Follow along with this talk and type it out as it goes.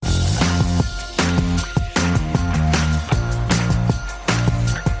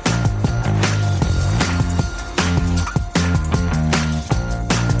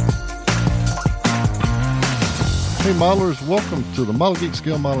Hey modelers, welcome to the Model Geek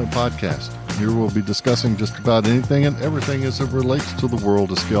Scale Modeling Podcast. Here we'll be discussing just about anything and everything as it relates to the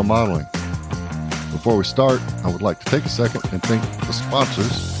world of scale modeling. Before we start, I would like to take a second and thank the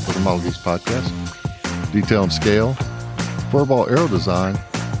sponsors for the Model Geeks Podcast: Detail and Scale, Furball Aero Design,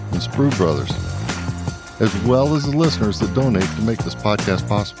 and Sprue Brothers, as well as the listeners that donate to make this podcast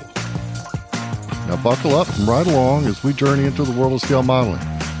possible. Now buckle up and ride along as we journey into the world of scale modeling.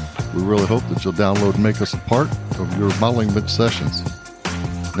 We really hope that you'll download and make us a part of your modeling mid-sessions.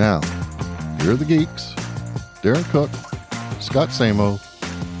 Now, here are the geeks: Darren Cook, Scott Samo,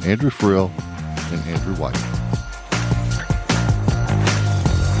 Andrew Frill, and Andrew White.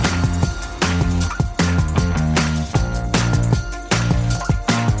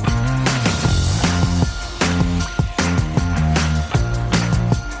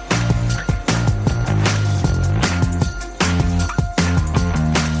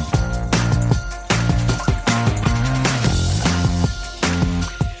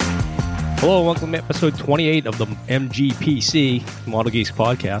 Hello, welcome to episode 28 of the MGPC, Model Geeks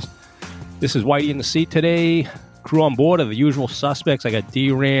Podcast. This is Whitey in the seat today. Crew on board are the usual suspects. I got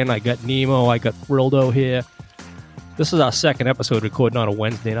D-Ran, I got Nemo, I got Frildo here. This is our second episode recording on a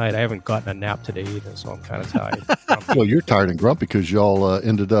Wednesday night. I haven't gotten a nap today either, so I'm kind of tired. Well, you're tired and grumpy because y'all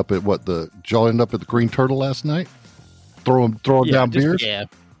ended up at y'all end up at the Green Turtle last night? Throwing down beers? Yeah.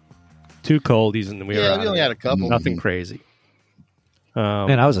 2 coldies and we only had a couple. Nothing crazy.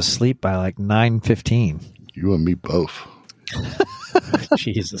 Man, I was asleep by like 9:15. You and me both.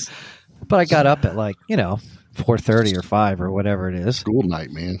 Jesus. But I got up at 4:30 or 5 or whatever it is. School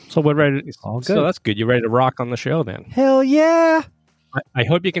night, man. So we're ready. All good. So that's good. You're ready to rock on the show then. Hell yeah. I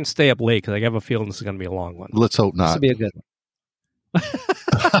hope you can stay up late because I have a feeling this is going to be a long one. Let's hope This not. will be a good one.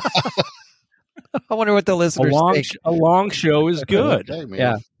 I wonder what the listeners think. A long show is good. Okay, man.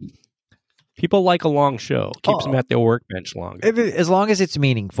 Yeah. People like a long show. Keeps them at their workbench longer. As long as it's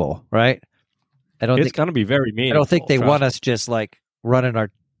meaningful, right? It's going to be very meaningful. I don't think they trust want me. us just running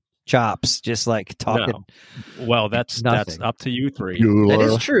our chops, just talking. No. Well, that's Nothing. up to you three. Bueller, That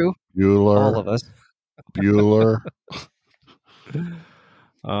is true. Bueller, All of us. Bueller.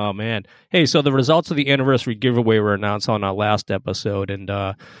 Oh, man. Hey, so the results of the anniversary giveaway were announced on our last episode, and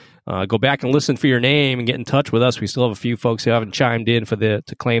go back and listen for your name and get in touch with us. We still have a few folks who haven't chimed in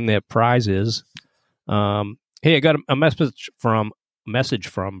to claim their prizes. Hey, I got a message from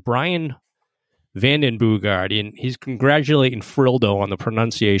Brian Vandenbogaard, and he's congratulating Frildo on the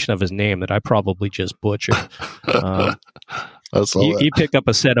pronunciation of his name that I probably just butchered. He picked up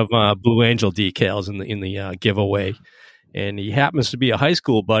a set of Blue Angel decals in the giveaway, and he happens to be a high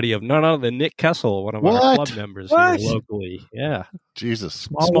school buddy of none other than Nick Kessel, one of our club members here locally. Yeah, Jesus,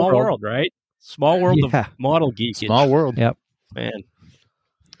 small world, right? Small world of model geek. Small world. Yep. Man.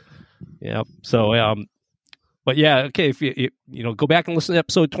 Yep. So, but yeah, okay. If you go back and listen to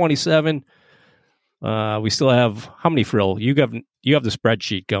episode 27, we still have how many, Frill? You have the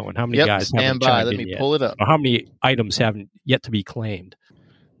spreadsheet going. How many guys stand haven't by. chimed Let in me yet? pull it up. Or how many items haven't yet to be claimed?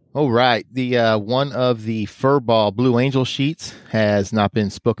 All right. The one of the Furball Blue Angel sheets has not been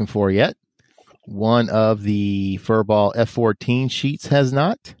spoken for yet. One of the Furball F14 sheets has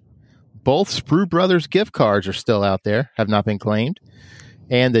not. Both Sprue Brothers gift cards are still out there, have not been claimed.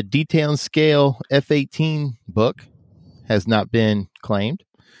 And the Detail and Scale F18 book has not been claimed.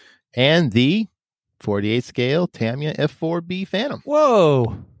 And the 48 scale Tamiya F4B Phantom.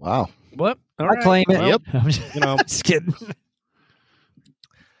 Whoa. wow, What? All I'll claim it. Well, Yep. I'm just kidding.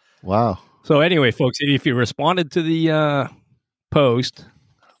 wow. So anyway, folks, if you responded to the post,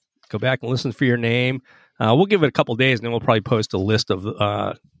 go back and listen for your name. We'll give it a couple days, and then we'll probably post a list of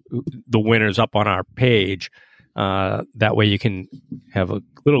the winners up on our page. That way you can have a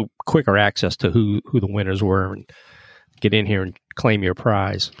little quicker access to who the winners were and get in here and claim your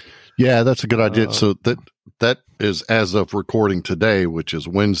prize. Yeah, that's a good idea. So that is as of recording today, which is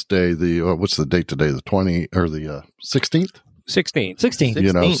Wednesday. What's the date today? The 20 or the 16th? 16. 16.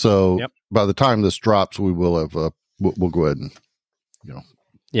 You know, so Yep. by the time this drops, we will have. We'll go ahead and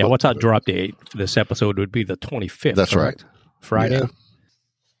Yeah, what's our drop date for this episode would be the 25th. That's correct? Friday. Yeah.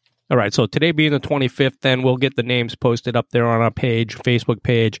 All right, so today being the 25th, then we'll get the names posted up there on our page, Facebook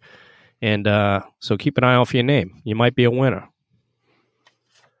page, and so keep an eye out for your name. You might be a winner.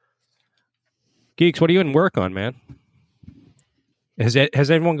 Geeks, what are you in work on, man? Has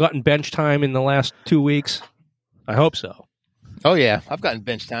everyone gotten bench time in the last 2 weeks? I hope so. Oh, yeah. I've gotten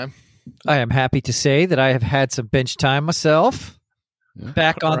bench time. I am happy to say that I have had some bench time myself.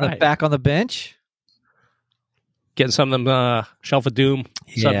 Back on the bench. Getting some of them Shelf of Doom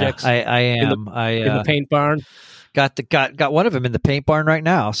subjects. I am. In the paint barn. Got one of them in the paint barn right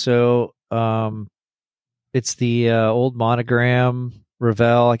now. So It's the old monogram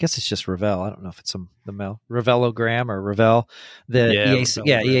Revell. I guess it's just Revell. I don't know if it's the Revelogram or Revell. The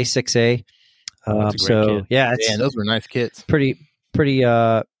EA6A. That's a great kit. Yeah, those were nice kits. Pretty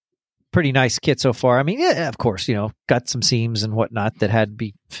nice kit so far. I mean, yeah, of course, got some seams and whatnot that had to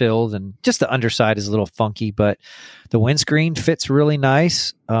be filled, and just the underside is a little funky, but the windscreen fits really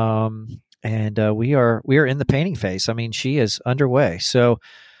nice. And we are in the painting phase. I mean, she is underway. So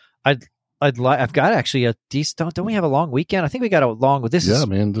I've got actually a decent. Don't we have a long weekend? I think we got a long with this. Yeah,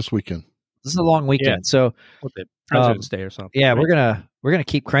 man, this weekend. This is a long weekend. Yeah. So President's Day or something. Yeah, right? we're gonna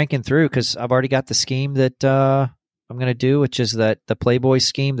keep cranking through because I've already got the scheme that I'm gonna do, which is the Playboy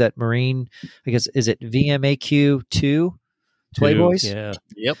scheme that Marine. I guess is it VMAQ 2 Playboys? Yeah.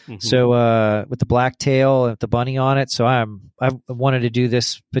 Yep. Mm-hmm. So with the black tail and the bunny on it. So I wanted to do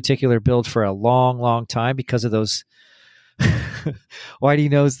this particular build for a long, long time because of those. Whitey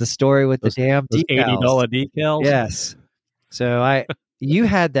knows the story with the damn decals. $80 decals. Yes. So you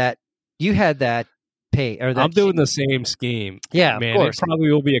had that pay or that I'm doing the same scheme. Yeah, man. of course. It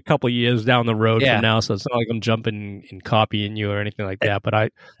probably will be a couple years down the road Yeah. from now, so it's not like I'm jumping and copying you or anything like that.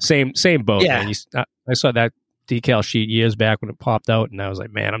 But same boat. Yeah. Man. I saw that decal sheet years back when it popped out, and I was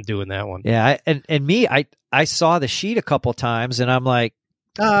like, man, I'm doing that one. Yeah, I saw the sheet a couple times, and I'm like,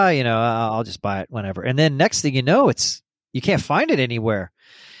 I'll just buy it whenever. And then next thing you know, you can't find it anywhere.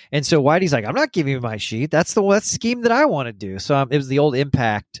 And so Whitey's like, I'm not giving you my sheet. That's the scheme that I want to do. So it was the old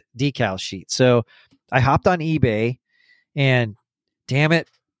Impact decal sheet. So I hopped on eBay, and damn it,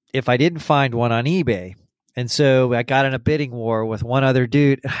 if I didn't find one on eBay. And so I got in a bidding war with one other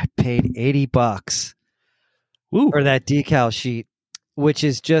dude. I paid $80 for that decal sheet, which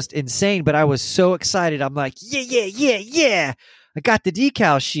is just insane. But I was so excited. I'm like, yeah. I got the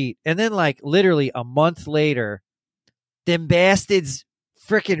decal sheet. And then like literally a month later, them bastards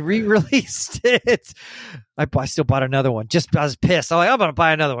freaking re-released it. I still bought another one. I was pissed. I'm like, I'm going to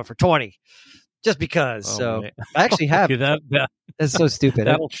buy another one for $20 just because. Man. I actually have. That's so stupid.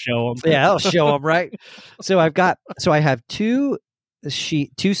 That'll show them. Yeah, that'll show them, right? So I have two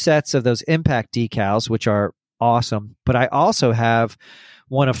sets of those Impact decals, which are awesome. But I also have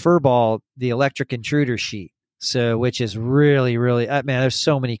one of Furball, the Electric Intruder sheet. So, which is really, really, man, there's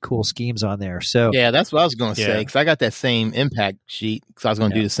so many cool schemes on there. So, yeah, that's what I was going to say, because I got that same Impact sheet because I was going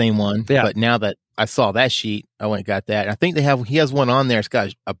to do the same one. Yeah. But now that I saw that sheet, I went and got that. And I think he has one on there. It's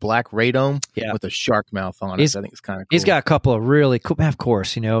got a black radome with a shark mouth on it. So I think it's kind of cool. He's got a couple of really cool, of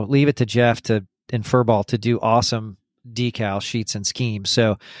course, leave it to Jeff and Furball to do awesome decal sheets and schemes.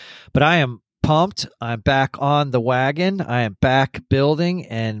 So, but I am pumped. I'm back on the wagon. I am back building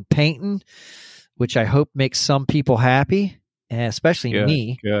and painting, which I hope makes some people happy, especially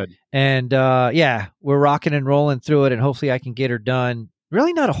me. Good. And we're rocking and rolling through it, and hopefully I can get her done.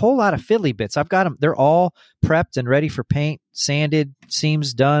 Really not a whole lot of fiddly bits. I've got them. They're all prepped and ready for paint, sanded,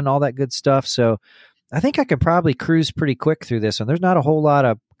 seams done, all that good stuff. So I think I can probably cruise pretty quick through this one. There's not a whole lot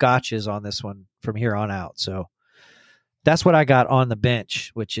of gotchas on this one from here on out. So that's what I got on the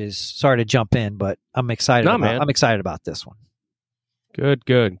bench, which is, sorry to jump in, but I'm excited. I'm excited about this one. Good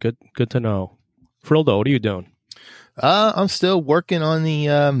to know. Frildo, what are you doing? I'm still working on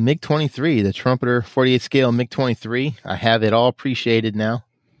the MiG-23, the Trumpeter 48 scale MiG-23. I have it all appreciated now,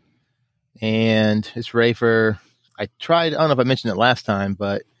 and it's ready for. I don't know if I mentioned it last time,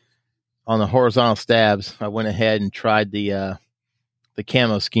 but on the horizontal stabs, I went ahead and tried the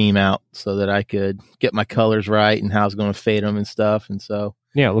camo scheme out so that I could get my colors right and how I was going to fade them and stuff. And so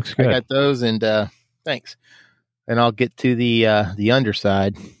it looks good. I got those, and thanks. And I'll get to the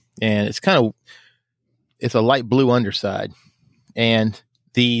underside, and it's a light blue underside. And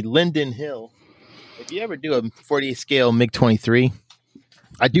the Linden Hill, if you ever do a 48 scale MiG-23,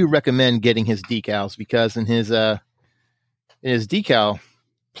 I do recommend getting his decals, because in his decal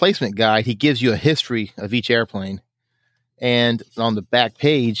placement guide, he gives you a history of each airplane. And on the back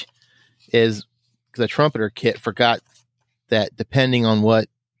page is the Trumpeter kit forgot that depending on what,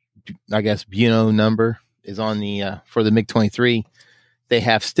 I guess, Buno number is on the for the MiG-23, they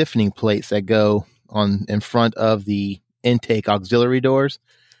have stiffening plates that go on in front of the intake auxiliary doors,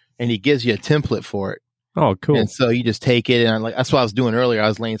 and he gives you a template for it. Oh, cool. And so you just take it, and that's what I was doing earlier. I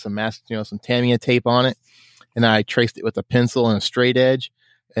was laying some some Tamiya tape on it, and I traced it with a pencil and a straight edge,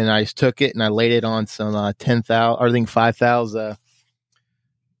 and I just took it and I laid it on some 5,000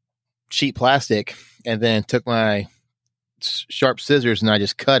 sheet plastic, and then took my sharp scissors and I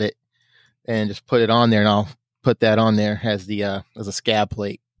just cut it and just put it on there, and I'll put that on there as a scab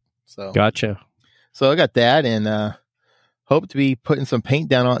plate. So gotcha. So I got that, and hope to be putting some paint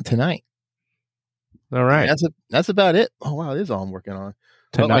down on it tonight. All right. That's about it. Oh wow, this is all I'm working on.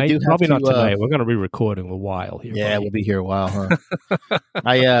 Tonight? do have Probably to, not tonight. We're going to be recording a while here. Yeah, buddy. we'll be here a while,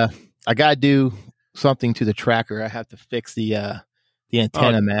 huh? I got to do something to the tracker. I have to fix the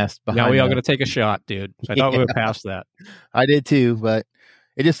antenna mast behind. Now we are going to take a shot, dude. I thought we were past that. I did too, but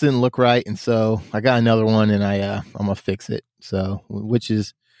it just didn't look right, and so I got another one, and I'm gonna fix it. So, which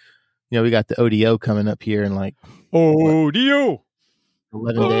is, we got the ODO coming up here in like ODO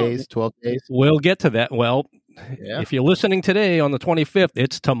 11 days, 12 days. We'll get to that. Well, if you're listening today on the 25th,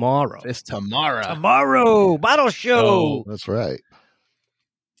 it's tomorrow. It's tomorrow. Tomorrow, bottle show. That's right.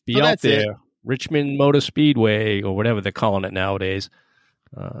 Be So out that's there. it. Richmond Motor Speedway, or whatever they're calling it nowadays.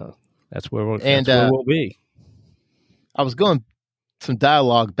 That's where we'll be. I was going some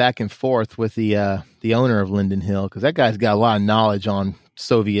dialogue back and forth with the owner of Linden Hill, because that guy's got a lot of knowledge on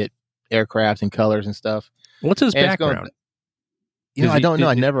Soviet aircraft and colors and stuff. What's his And background? I don't know.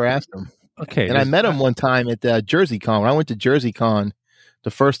 I never asked him. Okay. And I met him one time at JerseyCon. When I went to JerseyCon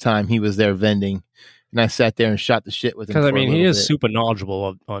the first time, he was there vending, and I sat there and shot the shit with him. Because, he is bit. super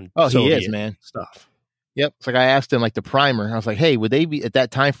knowledgeable on Oh, Soviet he is, man. stuff. Yep. It's like I asked him, like, the primer. I was like, hey, would they be at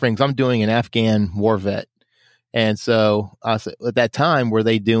that time frame? 'Cause I'm doing an Afghan war vet. And so at that time, were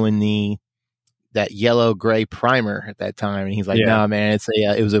they doing that yellow gray primer at that time? And he's like, no, man,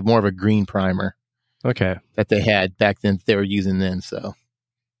 it was more of a green primer. Okay. That they had back then, they were using then. So,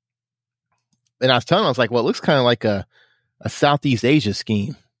 and I was telling him, I was like, well, it looks kind of like a Southeast Asia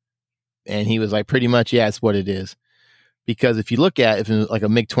scheme. And he was like, pretty much, yeah, it's what it is. Because if you look at, if it's like a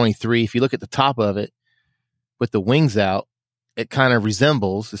MiG-23, if you look at the top of it with the wings out, it kind of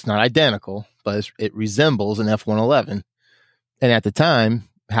resembles, it's not identical, but it resembles an F-111. And at the time,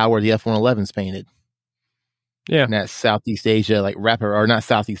 how were the F-111s painted? Yeah. And that Southeast Asia, like wrapper, or not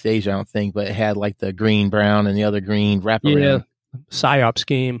Southeast Asia, I don't think, but it had like the green, brown, and the other green wraparound. Yeah. PSYOP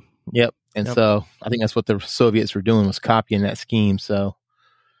scheme. Yep. And so I think that's what the Soviets were doing, was copying that scheme. So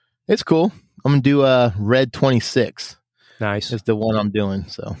it's cool. I'm going to do a Red 26. Nice. Is the one I'm doing.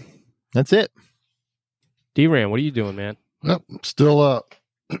 So that's it. D-Ram, what are you doing, man? Well, still,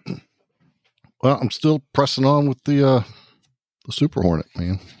 I'm still pressing on with the Super Hornet,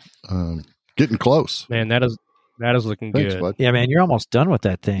 man. Getting close. Man, that is looking Thanks, good. bud. Yeah, man, you're almost done with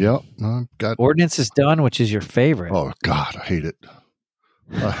that thing. Yep. I've got Ordnance is done, which is your favorite. Oh God, I hate it.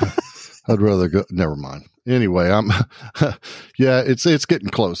 I'd rather go. Never mind. Anyway, it's getting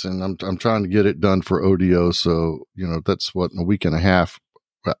close, and I'm trying to get it done for ODO. So that's what, in a week and a half.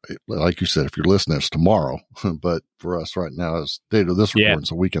 Like you said, if you're listening, it's tomorrow. But for us right now, as date of this recording, it's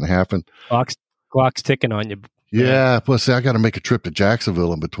a week and a half, and clock's ticking on you. Yeah. Plus, I got to make a trip to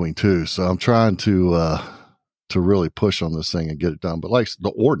Jacksonville in between too. So I'm trying to really push on this thing and get it done. But like the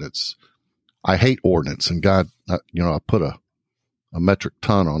ordnance, I hate ordnance, and God, I put a metric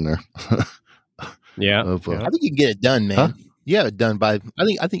ton on there. Yeah. I think you can get it done, man. Huh? You have it done by.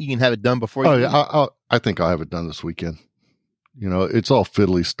 I think you can have it done before. Oh yeah, I think I'll have it done this weekend. It's all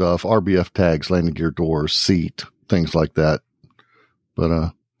fiddly stuff: RBF tags, landing gear doors, seat, things like that.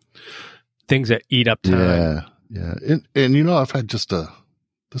 But things that eat up time. Yeah. And I've had just this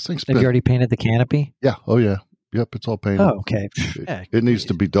thing's been. Have you already painted the canopy? Yeah. Oh yeah. Yep. It's all painted. Oh, okay. It needs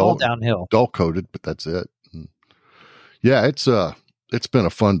to be dull coated, but that's it. And yeah, it's been a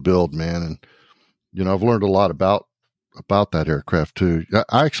fun build, man, and I've learned a lot about that aircraft too.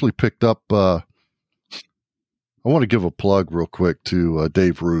 I actually picked up. I want to give a plug real quick to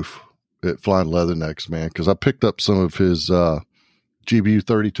Dave Roof at Flying Leathernecks, man, because I picked up some of his GBU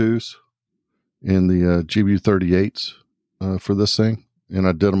 32s and the GBU 38s for this thing, and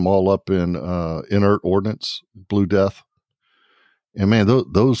I did them all up in inert ordnance, Blue Death, and man,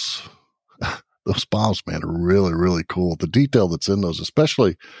 those bombs, man, are really, really cool. The detail that's in those,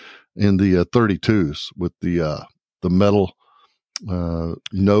 especially in the 32s with the metal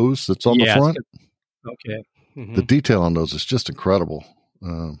nose that's on the front. Okay. Mm-hmm. The detail on those is just incredible.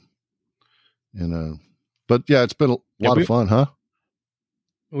 But yeah, it's been a lot of fun, huh?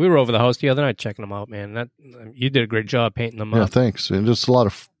 We were over the house the other night checking them out, man. You did a great job painting them up. Yeah, thanks. And just a lot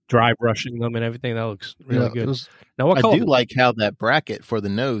of dry brushing them and everything. That looks really good. Now, I do like how that bracket for the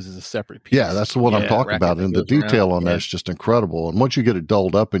nose is a separate piece. Yeah, that's what I'm talking about. And the detail on that is just incredible. And once you get it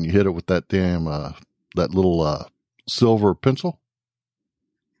dulled up and you hit it with that damn that little silver pencil,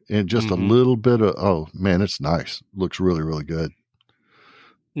 and just a little bit of, oh man, it's nice. Looks really, really good.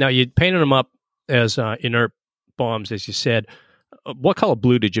 Now, you painted them up as inert bombs, as you said. What color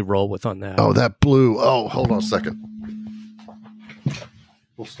blue did you roll with on that? Oh, that blue. Oh, hold on a second.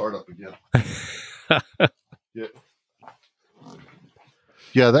 We'll start up again.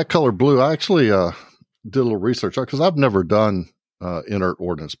 Yeah, that color blue. I actually did a little research because I've never done inert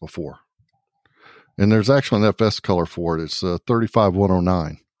ordnance before. and there's actually an FS color for it. It's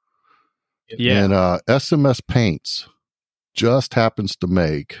 35109. Yeah. And SMS Paints just happens to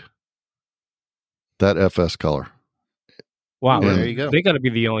make that FS color. Wow. Well, there you go. They got to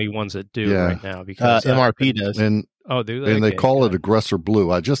be the only ones that do right now because MRP does. And do they? And they call it Aggressor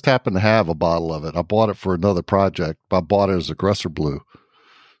Blue. I just happen to have a bottle of it. I bought it for another project. I bought it as Aggressor Blue.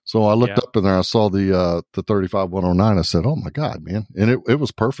 So I looked up in there. I saw the 35109. I said, "Oh my God, man!" And it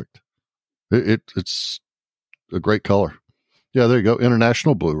was perfect. It's a great color. Yeah, there you go.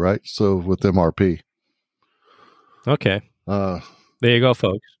 International Blue, right? So with MRP. Okay. There you go,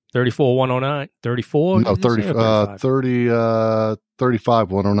 folks. 34109. 34? No,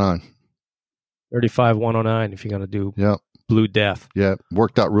 35109. 35109 if you're going to do Blue Death. Yeah,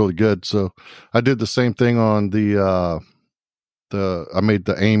 worked out really good. So I did the same thing on I made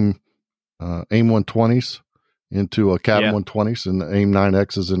the AIM 120s into a Cadam 120s and the AIM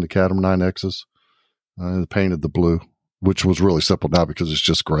 9Xs into Cadam 9Xs and painted the blue, which was really simple now because it's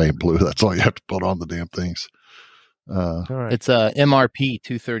just gray and blue. That's all you have to put on the damn things. All right. It's MRP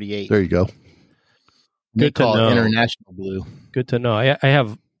 238. There you go. They call it International Blue. Good to know. I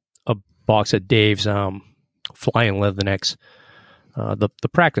have a box of Dave's Flying Leathernecks, the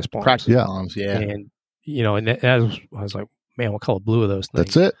practice bombs. Practice bombs, yeah. And, and I was like, man, what color blue are those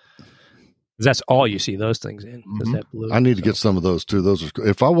things? That's it. That's all you see those things in. Is that blue? I need to get some of those too. Those are,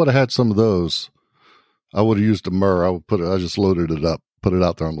 if I would have had some of those, I would have used a Murr. I just loaded it up, put it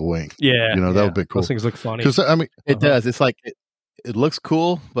out there on the wing. Yeah. That would be cool. Those things look funny. Because I mean, it does. It's like it looks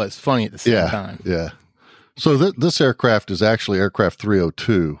cool, but it's funny at the same time. Yeah. So this aircraft is actually aircraft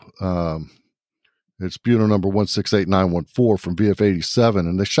 302. It's Buno number 168914 from VF-87,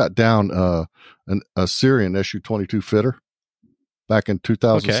 and they shot down a Syrian Su-22 fitter back in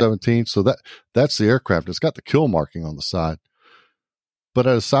 2017. Okay. So that's the aircraft. It's got the kill marking on the side. But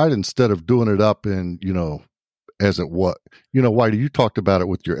at a side, instead of doing it up in, as it was, Whitey, you talked about it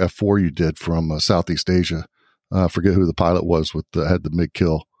with your F4 you did from Southeast Asia. I forget who the pilot was had the MiG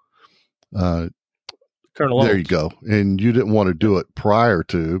kill. Colonel there you go. And you didn't want to do it prior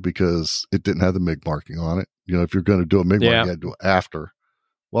to because it didn't have the MiG marking on it. If you're going to do a MiG marking, you had to do it after.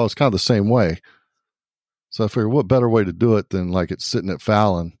 Well, it's kind of the same way. So I figured what better way to do it than like it's sitting at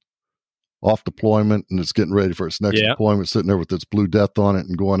Fallon off deployment and it's getting ready for its next deployment, sitting there with its Blue Death on it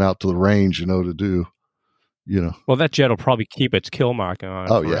and going out to the range, to do, Well, that jet will probably keep its kill marking on it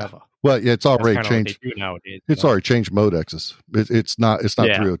forever. Yeah. Well, yeah, it's already changed. Nowadays, it's already changed modexes. It's not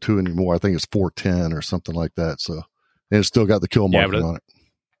 302 anymore. I think it's 410 or something like that. So, and it's still got the kill marking on it.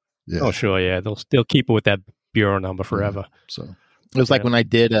 Yeah. Oh, sure. Yeah. They'll keep it with that bureau number forever. So it was like when I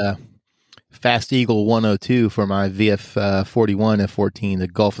did Fast Eagle 102 for my VF 41 F14, the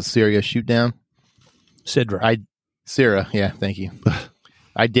Gulf of Syria shoot down. Syria. Yeah. Thank you.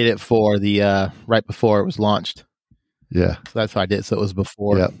 I did it for the right before it was launched. Yeah. So that's how I did it. So it was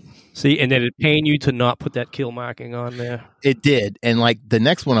before. Yeah. See, and did it pain you to not put that kill marking on there? It did. And like the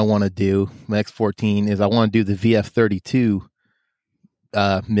next one I want to do, my X14, is I want to do the VF-32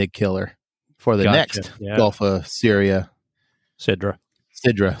 MiG killer for the next Gulf of Syria. Sidra.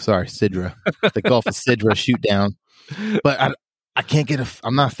 The Gulf of Sidra shoot down. But I can't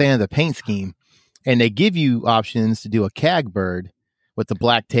I'm not a fan of the paint scheme. And they give you options to do a CAG bird with the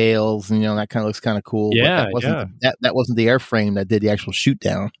black tails, and that kind of looks kind of cool. Yeah, that wasn't the airframe that did the actual shoot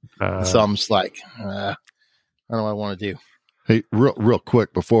down. So I'm just like, I don't know what I want to do. Hey, real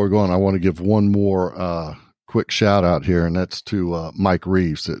quick before we go on, I want to give one more quick shout out here, and that's to Mike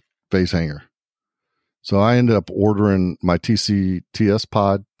Reeves at Phase Hanger. So I ended up ordering my TCTS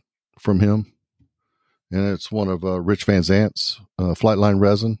pod from him, and it's one of Rich Van Zant's Flightline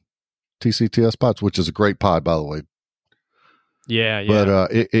resin TCTS pods, which is a great pod, by the way. Yeah.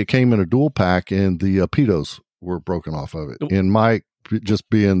 But it came in a dual pack, and the pitos were broken off of it. And Mike, just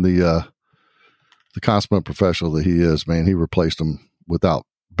being the consummate professional that he is, man, he replaced them without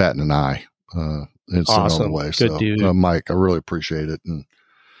batting an eye. And sent awesome. on the way. Good so, dude. Mike, I really appreciate it. And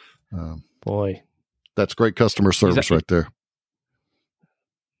boy, that's great customer service right there.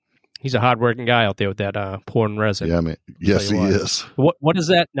 He's a hardworking guy out there with that pouring resin. Yeah, I mean, yes, he is. What is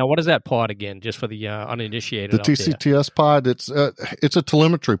that? Now, what is that pod again? Just for the uninitiated. The TCTS pod. It's a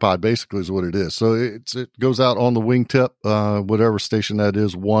telemetry pod, basically, is what it is. So it goes out on the wingtip, whatever station that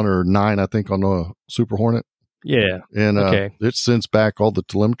is, 1 or 9, I think, on the Super Hornet. Yeah, and it sends back all the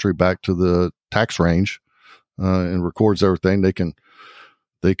telemetry back to the tax range and records everything.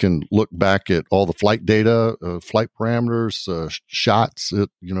 They can look back at all the flight data, flight parameters, shots. If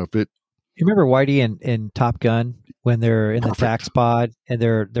it. You remember Whitey in Top Gun when they're in the tax pod and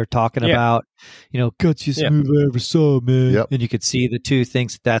they're talking about, gutsiest move I ever saw, man. Yep. And you could see the two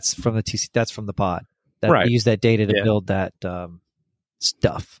things that's from the TC, that's from the pod. Right. use that data to Yeah. build that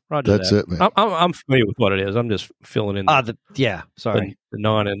stuff. Roger That's that. it, man. I'm familiar with what it is. I'm just filling in Sorry. the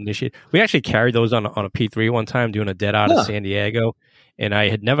non-initiated. We actually carried those on a P3 one time doing a dead out of San Diego, and I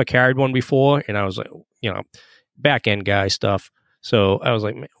had never carried one before, and I was like, back end guy stuff. So I was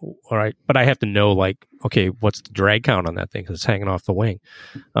like, all right, but I have to know, like, okay, what's the drag count on that thing because it's hanging off the wing.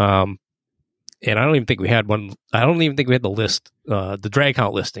 And I don't even think we had one. I don't even think we had the list, the drag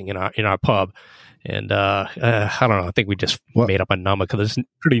count listing in our pub. And I don't know. I think we just made up a number because it's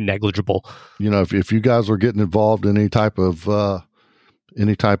pretty negligible. If you guys were getting involved in any type of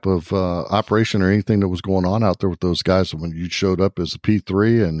operation or anything that was going on out there with those guys, when you showed up as a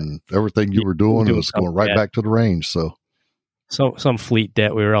P3 and everything you were doing was going right back to the range. So some fleet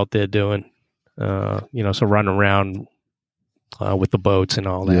debt we were out there doing, so running around with the boats and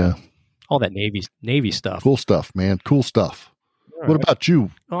all that. Yeah. All that Navy stuff. Cool stuff, man. Cool stuff. What about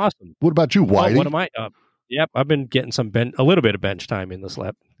you? Awesome. What about you, Whitey? What am I? Yep, I've been getting a little bit of bench time in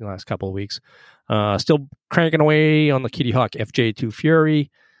the last couple of weeks. Still cranking away on the Kitty Hawk FJ2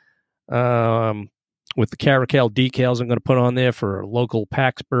 Fury. With the Caracal decals I'm going to put on there for a local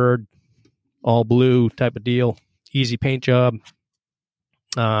Pax Bird, all blue type of deal. Easy paint job.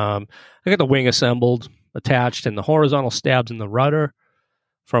 I got the wing assembled, attached, and the horizontal stabs in the rudder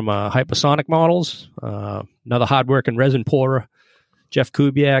from Hypersonic Models. Another hard-working resin pourer, Jeff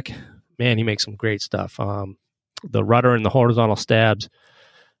Kubiak. Man, he makes some great stuff. The rudder and the horizontal stabs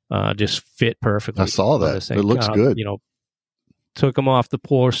just fit perfectly. I saw that. It looks good. Took them off the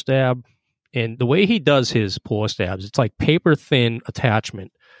pour stab. And the way he does his pour stabs, it's like paper-thin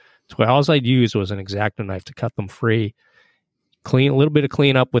attachment. So all I used was an X-Acto knife to cut them free. A little bit of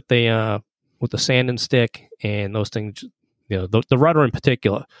cleanup with the sanding stick, and those things. The rudder in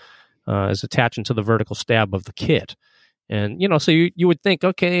particular is attaching to the vertical stab of the kit. And, so you would think,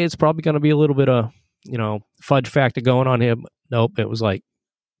 okay, it's probably going to be a little bit of, fudge factor going on here. But nope, it was like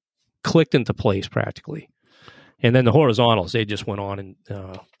clicked into place practically. And then the horizontals, they just went on and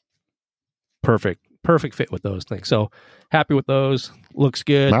perfect fit with those things. So happy with those. Looks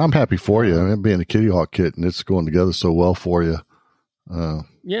good. I'm happy for you. I'm being a Kitty Hawk kit, and it's going together so well for you.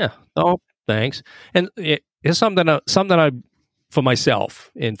 Yeah. Oh, thanks. And it's something I, for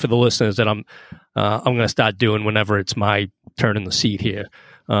myself and for the listeners, that I'm going to start doing whenever it's my turn in the seat here,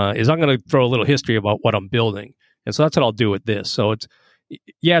 is I'm going to throw a little history about what I'm building. And so that's what I'll do with this. So it's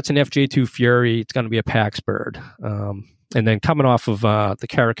an FJ2 Fury. It's going to be a Pax Bird. And then coming off of the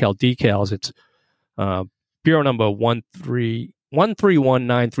Caracal decals, it's bureau number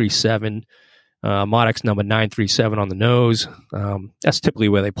 131937, Modex number 937 on the nose. That's typically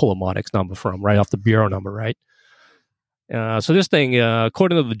where they pull a Modex number from, right off the bureau number, right? So this thing,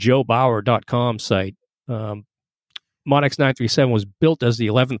 according to the JoeBauer.com site, Modex 937 was built as the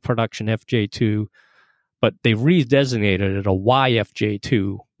 11th production FJ2, but they redesignated it a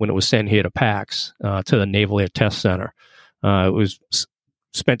YFJ2 when it was sent here to PAX, to the Naval Air Test Center. It was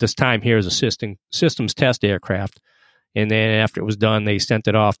spent its time here as a systems test aircraft, and then after it was done, they sent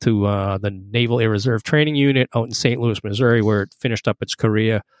it off to the Naval Air Reserve Training Unit out in St. Louis, Missouri, where it finished up its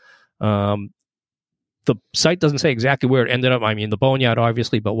career. The site doesn't say exactly where it ended up. I mean, the boneyard,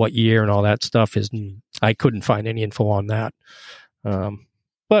 obviously, but what year and all that stuff I couldn't find any info on that.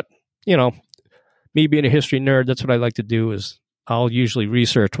 But, me being a history nerd, that's what I like to do is I'll usually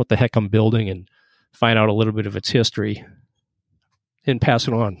research what the heck I'm building and find out a little bit of its history and pass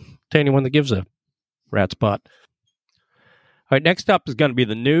it on to anyone that gives a rat's butt. All right, next up is going to be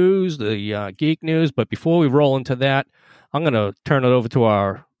the news, the geek news. But before we roll into that, I'm going to turn it over to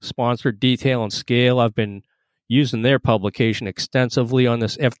our sponsor, Detail and Scale. I've been using their publication extensively on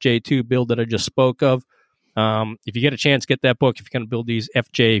this FJ2 build that I just spoke of. If you get a chance, get that book if you're going to build these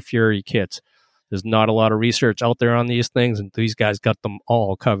FJ Fury kits. There's not a lot of research out there on these things, and these guys got them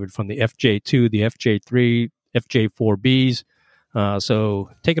all covered from the FJ2, the FJ3, FJ4Bs. So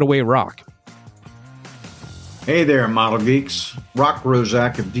take it away, Rock. Hey there, Model Geeks. Rock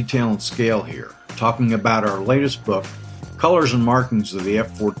Rozak of Detail and Scale here, talking about our latest book, Colors and Markings of the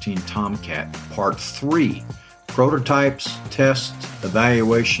F-14 Tomcat, Part 3, Prototypes, Tests,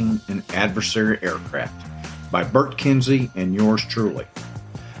 Evaluation, and Adversary Aircraft, by Bert Kinsey and yours truly.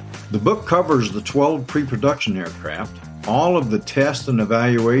 The book covers the 12 pre-production aircraft, all of the test and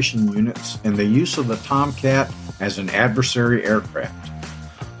evaluation units, and the use of the Tomcat as an adversary aircraft.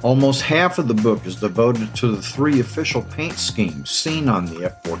 Almost half of the book is devoted to the 3 official paint schemes seen on the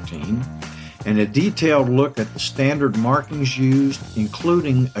F-14, and a detailed look at the standard markings used,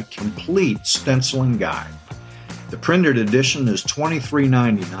 including a complete stenciling guide. The printed edition is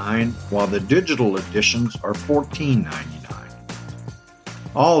 $23.99, while the digital editions are $14.99.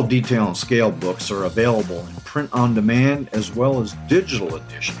 All Detail and Scale books are available in print on demand as well as digital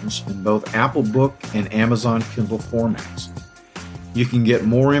editions in both Apple Book and Amazon Kindle formats. You can get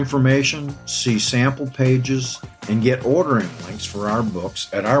more information, see sample pages, and get ordering links for our books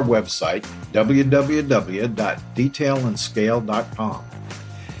at our website, www.detailandscale.com.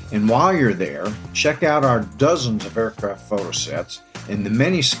 And while you're there, check out our dozens of aircraft photo sets and the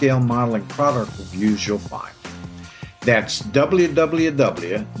many scale modeling product reviews you'll find. That's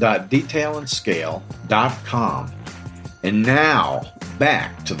www.detailandscale.com. And now,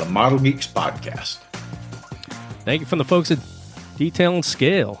 back to the Model Geeks podcast. Thank you from the folks at Detail and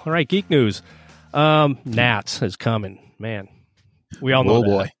Scale. All right, geek news. Nats is coming. Man, we all know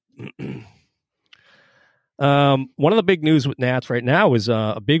that. Boy. One of the big news with Nats right now is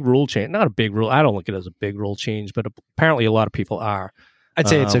a big rule change. Not a big rule. I don't look at it as a big rule change, but apparently a lot of people are. I'd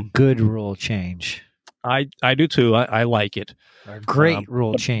say it's a good rule change. I do too. I like it. A great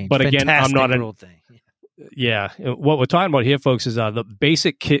rule change. But again, I'm not rule thing. Yeah. What we're talking about here, folks, is the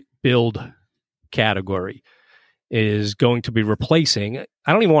basic kit build category is going to be replacing,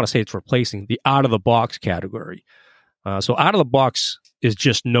 I don't even want to say it's replacing, the out-of-the-box category. So out-of-the-box is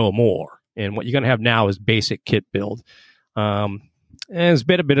just no more. And what you're going to have now is basic kit build. And there's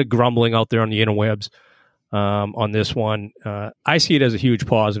been a bit of grumbling out there on the interwebs on this one. I see it as a huge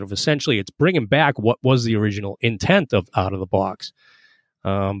positive. Essentially, it's bringing back what was the original intent of out-of-the-box.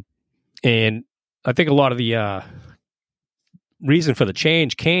 And I think a lot of the reason for the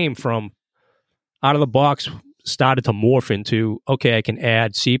change came from out-of-the-box started to morph into, okay, I can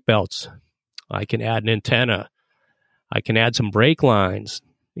add seatbelts, I can add an antenna, I can add some brake lines.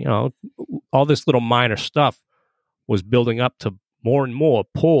 You know, all this little minor stuff was building up to more and more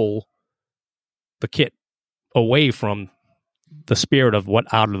pull the kit away from the spirit of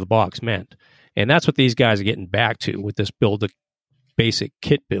what out of the box meant. And that's what these guys are getting back to with this build, a basic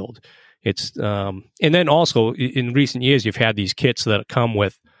kit build. It's and then also in recent years, you've had these kits that come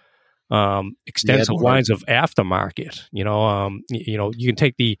with extensive lines of aftermarket. You know, you can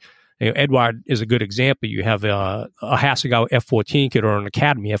take the Eduard is a good example. You have a Hasegawa F-14 kit or an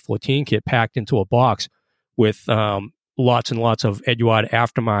Academy F-14 kit packed into a box with lots and lots of Eduard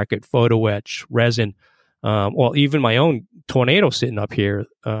aftermarket photo etch resin. Well, even my own Tornado sitting up here,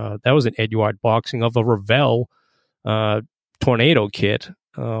 that was an Eduard boxing of a Revell Tornado kit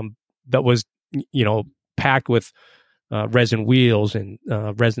that was, packed with resin wheels and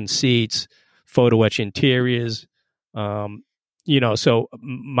resin seats, photo etch interiors. So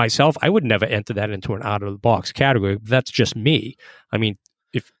myself, I would never enter that into an out of the box category. That's just me. I mean,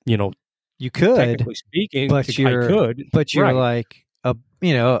 if you could, technically speaking, but I could, but you're right.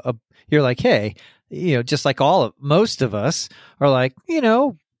 you're like, hey, just like most of us are like,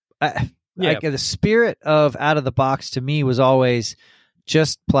 like the spirit of out of the box to me was always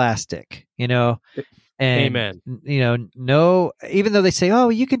just plastic, And, amen. No, even though they say, oh,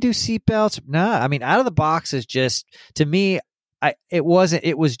 you can do seatbelts. Nah, I mean, out of the box is just, to me, it was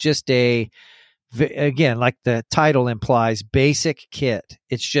just again, like the title implies, basic kit.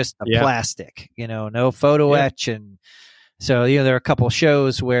 It's just a plastic, no photo etch. And so, there are a couple of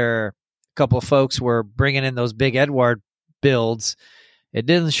shows where a couple of folks were bringing in those big Eduard builds. It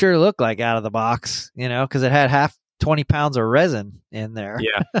didn't sure look like out of the box, because it had 20 pounds of resin in there.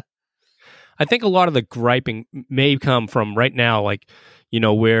 Yeah. I think a lot of the griping may come from right now, like,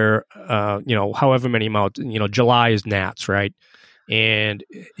 where, however many amounts, July is Nats, right? And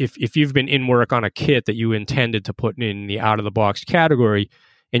if you've been in work on a kit that you intended to put in the out of the box category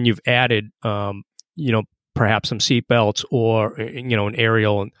and you've added, perhaps some seat belts or, an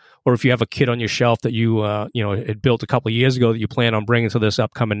aerial, or if you have a kit on your shelf that you, had built a couple of years ago that you plan on bringing to this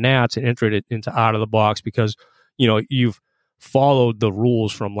upcoming Nats and entered it into out of the box because, you've followed the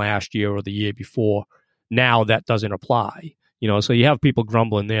rules from last year or the year before. Now that doesn't apply, so you have people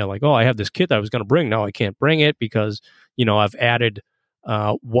grumbling there like, oh, I have this kit that I was going to bring. Now I can't bring it because, I've added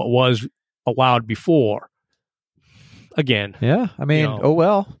what was allowed before. Again. Yeah. I mean, oh,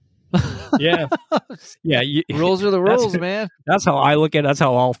 well. Yeah. Yeah. Rules are the rules, man. That's how I look at it. That's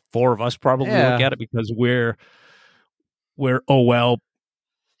how all four of us probably look at it because we're, oh, well,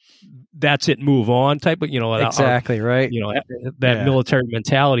 that's it, move on type of, exactly right. That military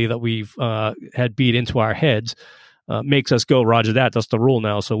mentality that we've had beat into our heads makes us go, Roger that. That's the rule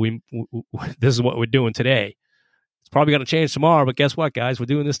now. So this is what we're doing today. It's probably going to change tomorrow, but guess what, guys? We're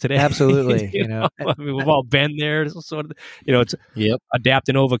doing this today. Absolutely. I mean, we've all been there, sort of. It's adapt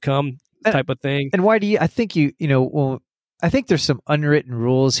and overcome type of thing. And why do you? I think I think there's some unwritten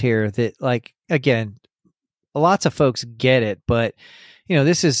rules here that, like, again, lots of folks get it, but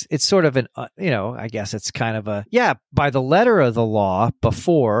it's sort of I guess it's kind of by the letter of the law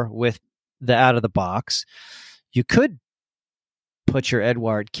before with the out of the box, you could put your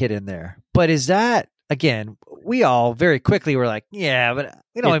Eduard kit in there. But is that, again, we all very quickly were like, yeah, but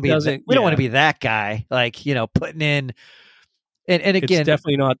we don't want to be that guy, like, putting in. And again, it's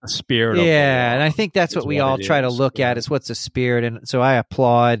definitely not the spirit of the law, and I think that's what we all try to look at is what's the spirit. And so I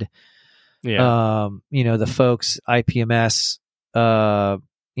applaud the folks, IPMS,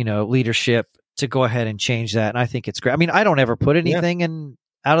 leadership to go ahead and change that. And I think it's great. I mean, I don't ever put anything in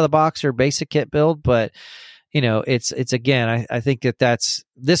out of the box or basic kit build, but it's again, I think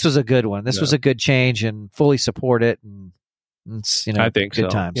this was a good one. This was a good change and fully support it. And it's, I think good so.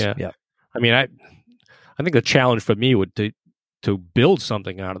 times. Yeah. I mean, I think the challenge for me would to build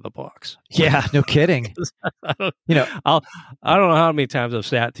something out of the box. Yeah, no kidding. I don't know how many times I've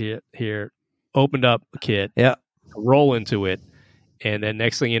sat here, opened up a kit, roll into it, and then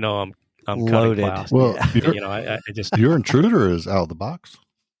next thing you know, I'm loaded. Well, I just your intruder is out of the box.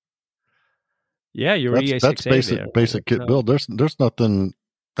 Yeah, your EA6A that's basic kit build. There's nothing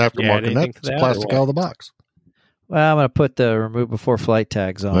aftermarket in that. It's plastic out of the box. Well, I'm going to put the remove before flight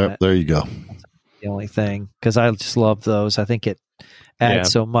tags on it. There you go. That's the only thing, because I just love those. I think it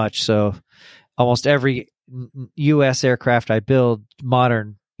adds so much. So almost every U.S. aircraft I build,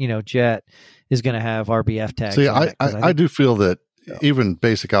 modern, jet, is going to have RBF tags. See, I do feel that even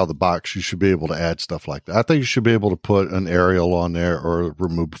basic out of the box, you should be able to add stuff like that. I think you should be able to put an aerial on there or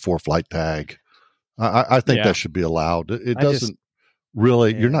remove before flight tag. I think that should be allowed. It doesn't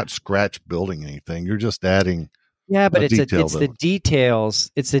really. You're not scratch building anything. You're just adding. Yeah, but it's the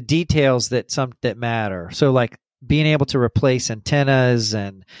details. It's the details that matter. So like being able to replace antennas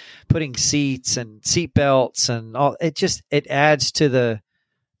and putting seats and seat belts and all. It adds to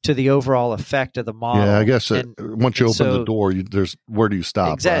the overall effect of the model. Yeah, I guess once you open the door, where do you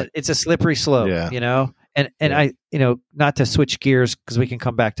stop? Exactly, right? It's a slippery slope. Yeah. And I, not to switch gears, because we can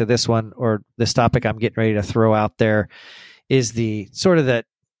come back to this one or this topic I'm getting ready to throw out there, is the sort of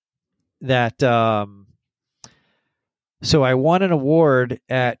that. So I won an award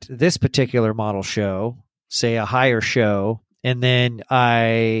at this particular model show, say a higher show, and then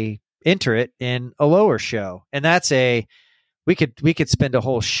I enter it in a lower show, and that's we could spend a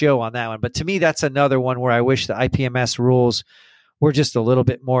whole show on that one. But to me, that's another one where I wish the IPMS rules were just a little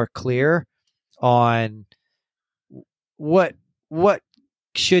bit more clear on what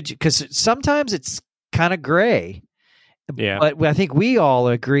should you, because sometimes it's kind of gray. Yeah. But I think we all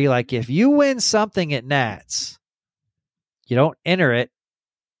agree, like, if you win something at Nats, you don't enter it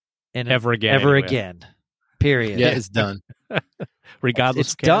ever again. Period. Yeah, it's done.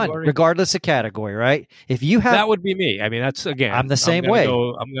 Regardless it's done, regardless of category, right? If you have, that would be me. I mean, that's, again, I'm the same way.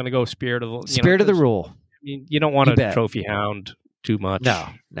 I'm going to go spirit of the rule. I mean, you don't want to trophy hound too much. No.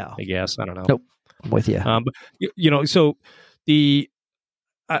 I guess, I don't know. Nope. I'm with you. But so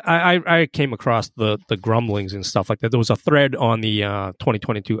I came across the grumblings and stuff like that. There was a thread on the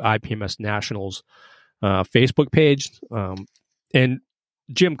 2022 IPMS Nationals Facebook page, and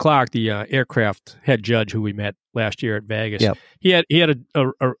Jim Clark, the aircraft head judge who we met last year at Vegas, he had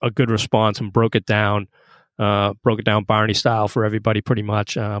a good response and broke it down Barney style for everybody pretty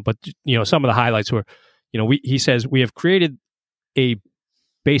much. But some of the highlights were, he says we have created a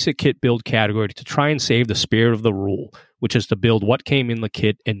basic kit build category to try and save the spirit of the rule, which is to build what came in the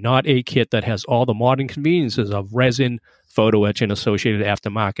kit and not a kit that has all the modern conveniences of resin, photo etch, and associated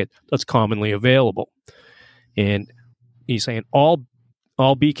aftermarket that's commonly available. And he's saying all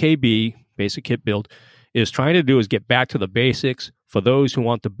BKB, basic kit build, is trying to do is get back to the basics for those who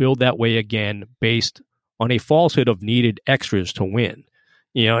want to build that way again based on a falsehood of needed extras to win.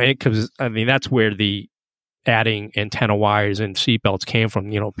 Because that's where the adding antenna wires and seatbelts came from.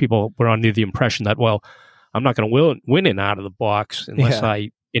 People were under the impression that, well, I'm not going to win it out of the box unless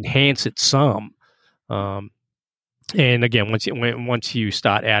I enhance it some. And again, once you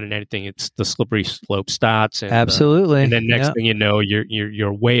start adding anything, it's the slippery slope starts. And, absolutely. And then next thing you know,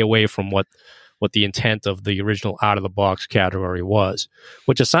 you're way away from what the intent of the original out of the box category was,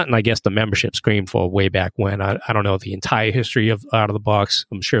 which is something I guess the membership screamed for way back when. I don't know the entire history of out of the box.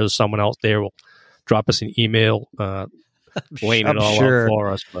 I'm sure there's someone else there will drop us an email laying it all out for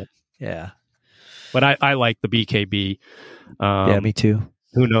us. But but I like the BKB. Me too.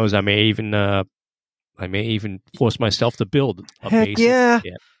 Who knows? I may even force myself to build a basic. Yeah.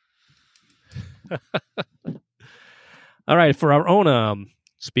 All right, for our own.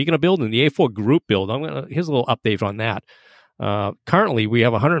 Speaking of building, the A4 group build. Here's a little update on that. Currently, we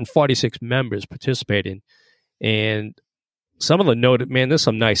have 146 members participating, and some of the noted, man, there's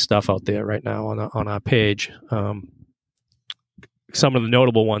some nice stuff out there right now on our page. some of the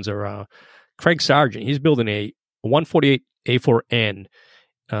notable ones are Craig Sargent. He's building a 148 A4N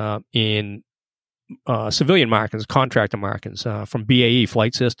in civilian markings, contractor markings from BAE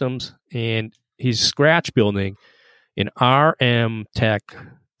Flight Systems, and he's scratch building an RM Tech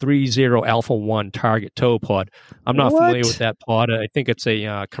 30 Alpha 1 target tow pod. I'm not familiar with that pod. I think it's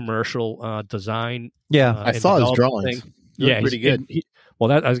a commercial design. Yeah, I saw his drawings. Yeah, pretty good.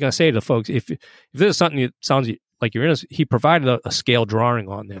 I was going to say to folks, if this is something that sounds like you're in, he provided a scale drawing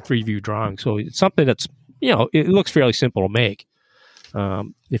on there, 3-view drawing. So it's something that's, it looks fairly simple to make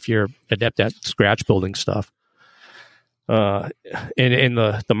if you're adept at scratch building stuff. And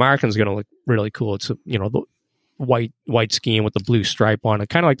the marking's going to look really cool. It's the white scheme with the blue stripe on it,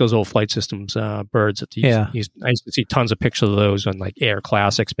 kind of like those old Flight Systems birds. That I used to see tons of pictures of those on like Air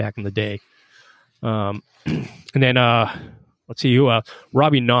Classics back in the day. And then let's see who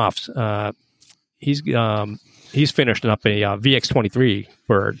Robbie Knopfs. He's finishing up a VX-23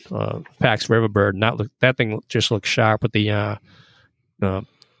 bird, Pax River bird, and that thing just looks sharp with the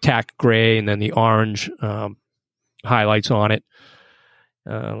tack gray and then the orange highlights on it.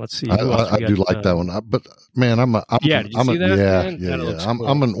 Let's see. I do like that one, but man, did you see that? Yeah.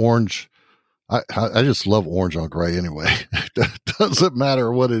 I'm an orange. I just love orange on gray anyway. Doesn't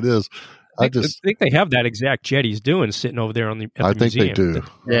matter what it is. I think they have that exact jet he's doing sitting over there at the I think museum. they do.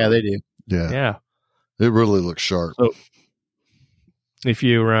 Yeah, they do. Yeah. It really looks sharp. So if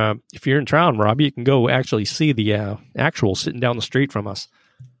you're in town, Robbie, you can go actually see the actual sitting down the street from us.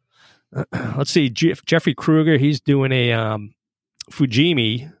 Let's see, Jeffrey Kruger. He's doing a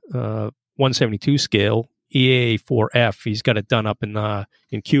Fujimi 172 scale EA4F. He's got it done up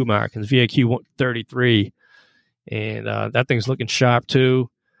in Q markings, VAQ 33, and that thing's looking sharp too.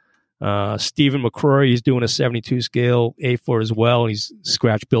 Stephen McCrory, he's doing a 72 scale A4 as well. He's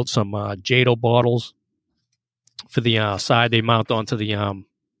scratch built some JATO bottles for the side they mount onto the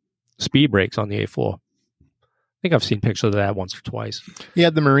speed brakes on the A4. I think I've seen pictures of that once or twice.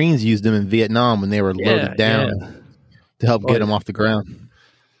 Yeah, the Marines used them in Vietnam when they were loaded down to help get them off the ground.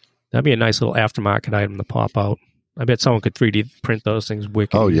 That'd be a nice little aftermarket item to pop out. I bet someone could 3D print those things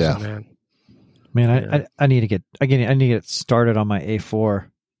wicked. Oh yeah, man. I need to get started on my A4.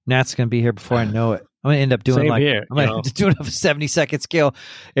 Nat's gonna be here before I know it. I'm gonna end up doing doing a 70-second scale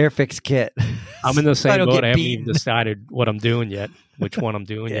Airfix kit. I'm in the same boat. I haven't even decided what I'm doing yet, which one I'm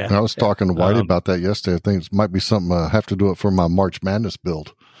doing yet. And I was talking to Whitey about that yesterday. I think it might be something I have to do it for my March Madness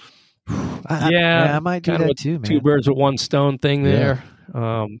build. I might do that too, man. 2 birds with 1 stone thing there.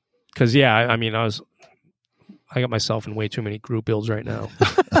 Because I got myself in way too many group builds right now.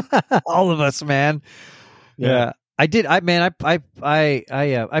 All of us, man. Yeah. I did. I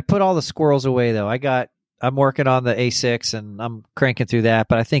put all the squirrels away though. I'm working on the A6 and I'm cranking through that.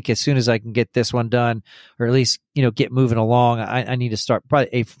 But I think as soon as I can get this one done, or at least get moving along, I need to start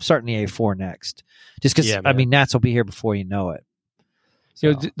starting the A4 next. Just because Nats will be here before you know it.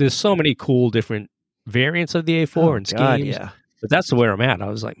 So. There's so many cool different variants of the A4 and schemes. Yeah. But that's where I'm at. I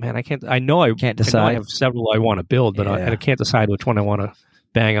was like, man, I can't. I know I can't decide. I have several I want to build, but I can't decide which one I want to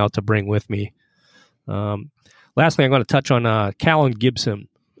bang out to bring with me. Lastly, I'm going to touch on Callum Gibson.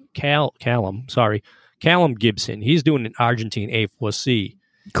 Callum Gibson. He's doing an Argentine A4C.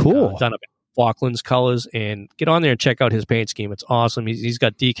 Cool. Done up in Falklands colors, and get on there and check out his paint scheme. It's awesome. He's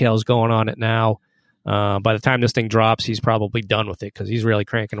got decals going on it now. By the time this thing drops, he's probably done with it because he's really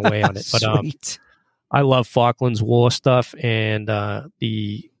cranking away on it. But I love Falklands War stuff, and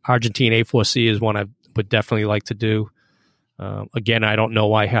the Argentine A4C is one I would definitely like to do. Again, I don't know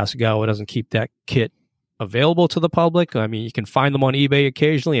why Hasegawa doesn't keep that kit available to the public. I mean, you can find them on eBay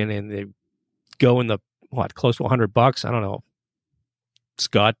occasionally, and they go in the close to $100. I don't know.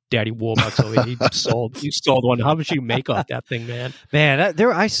 Scott, Daddy Warbucks over here, he sold one. How much you make off that thing, man? Man,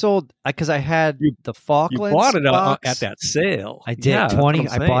 I sold because I had the Falklands. You bought it box. At that sale. I did 20.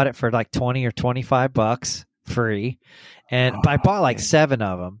 I bought it for like $20 or $25 free, and I bought like 7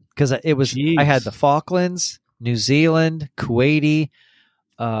 of them because it was. Jeez. I had the Falklands, New Zealand, Kuwaiti,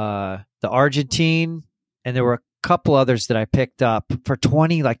 the Argentine, and there were a couple others that I picked up for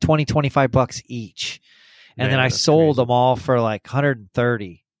 $25 each. And then I sold them all for like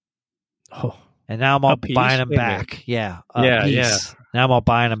 $130. Oh, and now I'm all buying them back. Yeah. Yeah. Now I'm all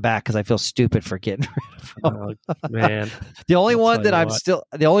buying them back because I feel stupid for getting rid of them. Oh, man. The only one that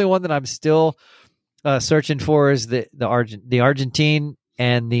I'm still searching for is the Argentine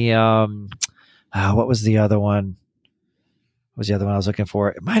and the what was the other one? What was the other one I was looking for?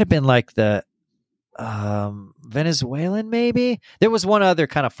 It might have been like the Venezuelan, maybe. There was one other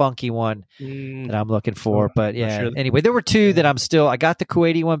kind of funky one that I'm looking for, but yeah. Sure. Anyway, there were 2 that I got the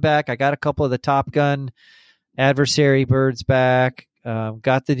Kuwaiti one back. I got a couple of the Top Gun adversary birds back.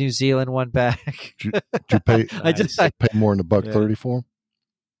 Got the New Zealand one back. Did you pay? I just pay more than $1.30 for them?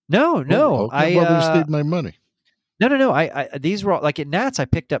 no. Okay. Well, they just need my money. No. I these were all, like at Nats. I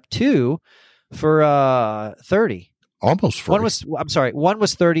picked up 2 for $30. Almost free. One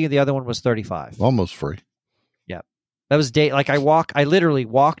was 30 and the other one was 35. Almost free. Yeah. That was I literally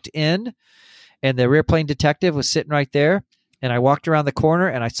walked in and the rear plane detective was sitting right there and I walked around the corner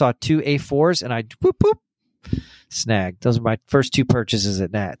and I saw 2 A4s and I whoop snagged. Those are my first 2 purchases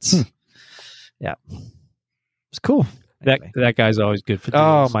at Nats. Yeah. It's cool. Anyway. That guy's always good for deals.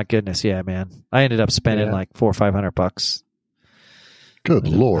 Oh my goodness, yeah, man. I ended up spending like $400 or $500. Good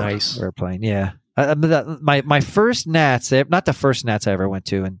Lord. Nice. Airplane, yeah. My first Nats, not the first Nats I ever went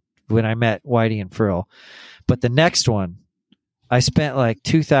to, and when I met Whitey and Frill, but the next one, I spent like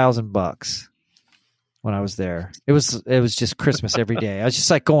 $2,000 when I was there. It was just Christmas every day. I was just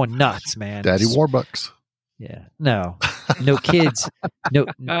like going nuts, man. Daddy Warbucks. Yeah, no kids,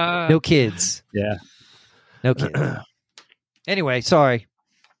 no kids. Yeah, no kids. Anyway, sorry.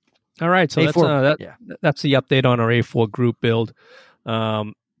 All right, so A4, that's the update on our A4 group build.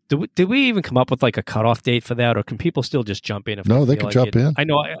 Did we even come up with like a cutoff date for that, or can people still just jump in? No, they can jump in. I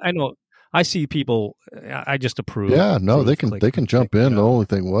know. I see people. I just approve. Yeah, no, they can jump in. The only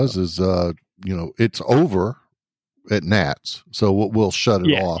thing is it's over at Nats, so we'll shut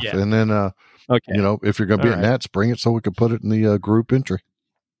it off, and then okay. If you're going to be at Nats, bring it so we can put it in the group entry.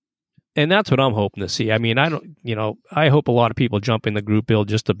 And that's what I'm hoping to see. I mean, I hope a lot of people jump in the group build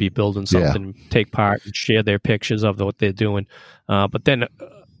just to be building something, take part, and share their pictures of what they're doing. But then,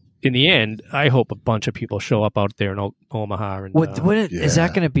 in the end, I hope a bunch of people show up out there in Omaha. And, is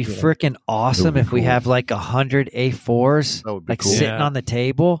that going to be freaking awesome if we have like 100 A4s like cool. Sitting on the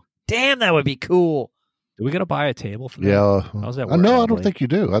table? Damn, that would be cool. Are we going to buy a table for that? Yeah. How's that work? No, I don't think you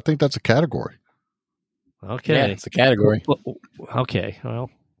do. I think that's a category. Okay. Yeah, it's a category. Okay. Well,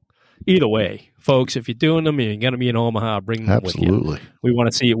 either way, folks, if you're doing them, you're going to be in Omaha, bring them with you. Absolutely. We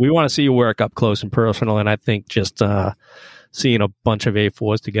want to see you work up close and personal, and I think just seeing a bunch of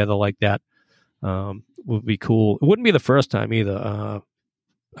A4s together like that would be cool. It wouldn't be the first time either.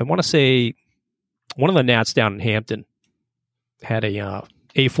 I want to say one of the Nats down in Hampton had a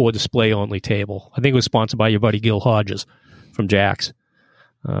A4 display only table. I think it was sponsored by your buddy Gil Hodges from Jack's.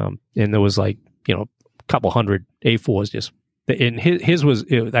 And there was like, a couple hundred A4s just, and his was,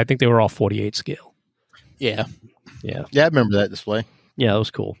 I think they were all 48 scale. Yeah. Yeah. Yeah, I remember that display. Yeah, that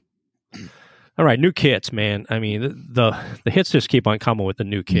was cool. All right, new kits, man. I mean, the hits just keep on coming with the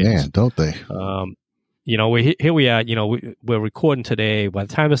new kits. Man, don't they? Here we are. We're recording today. By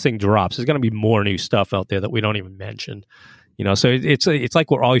the time this thing drops, there's going to be more new stuff out there that we don't even mention. So it's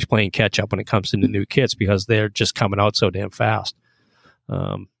like we're always playing catch up when it comes to the new kits because they're just coming out so damn fast.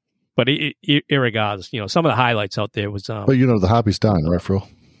 But irregardless, some of the highlights out there was. But the hobby's dying, right, Phil?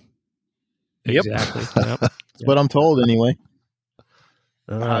 Exactly. Yep. That's what I'm told, anyway.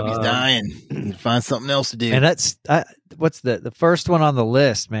 Hobby's dying. Find something else to do. And that's what's the first one on the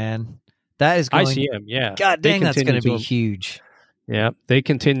list, man. That is going, ICM. Yeah. God dang, that's going to be huge. Yeah, they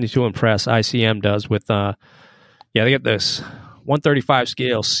continue to impress. ICM does with. They got this 135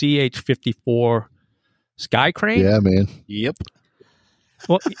 scale CH-54 Sky Crane. Yeah, man. Yep.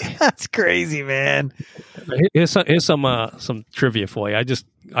 Well, that's crazy, man. Here's some trivia for you.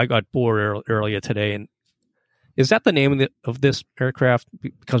 I got bored earlier today, and is that the name of this aircraft?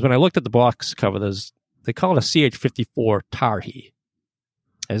 Because when I looked at the box cover, they call it a CH-54 Tarhe.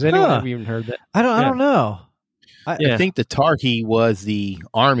 Has anyone ever even heard that? I don't know. I think the Tarhe was the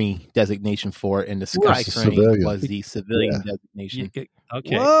Army designation for it, and the Sky Crane was the civilian designation. Okay.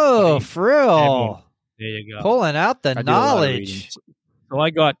 Whoa, Frill. There you go. Pulling out the knowledge. So I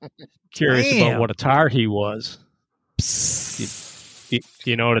got curious about what a Tarhe was. Do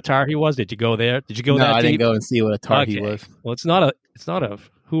you know what a Tarhe was? Did you go there? Did you go no, that I deep? didn't go and see what a Tarhe was. Well, it's not a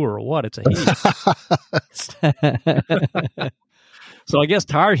who or a what. It's a he. So I guess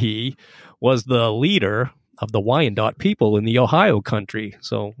Tarhe was the leader of the Wyandotte people in the Ohio country.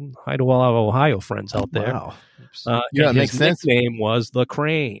 So hi to all our Ohio friends out there. Wow. It makes sense. His nickname was the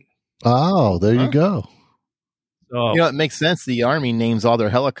Crane. Oh, there you go. So, it makes sense. The Army names all their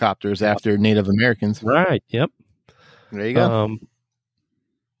helicopters after Native Americans. Right. Yep. There you go.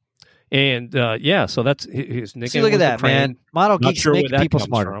 So that's his nickname. See, look at that, man. Model Geeks making people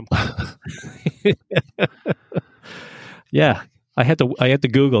smarter. Yeah. I had to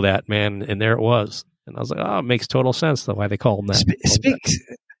Google that, man, and there it was. And I was like, oh, it makes total sense why they call him that.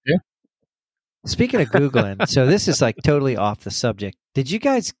 Speaking of Googling, so this is like totally off the subject. Did you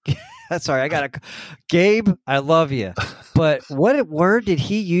guys... Sorry, Gabe, I love you. But what word did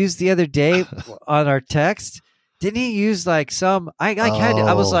he use the other day on our text? Didn't he use like some? I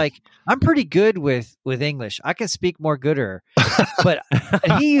was Oh. like, I'm pretty good with English. I can speak more gooder. But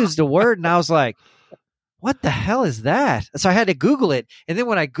he used a word, and I was like, what the hell is that? So I had to Google it, and then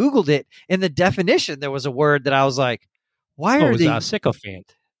when I Googled it, in the definition there was a word that I was like, why Oh, are it was they?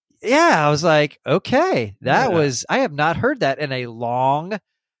 sycophant. Yeah, I was like, okay, that Yeah. was. I have not heard that in a long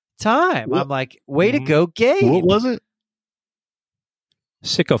time. What- I'm like, way to Mhm. go, Gabe. What was it?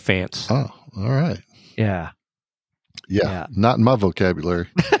 Sycophants. Oh, all right. Yeah. Yeah, Yeah. not in my vocabulary.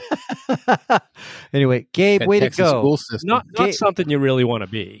 Anyway, Gabe, That way to Texas go. School system. Not Ga- something you really want to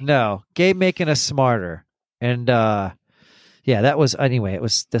be. No, Gabe making us smarter. And yeah, that was anyway, it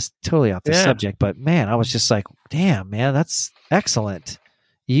was just totally off the Yeah. subject, but man, I was just like, damn, man, that's excellent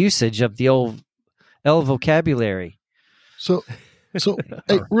usage of the old L vocabulary. So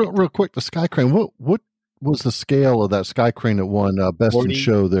hey, real quick, the Sky Crane. What was the scale of that Sky Crane that won Best 40. in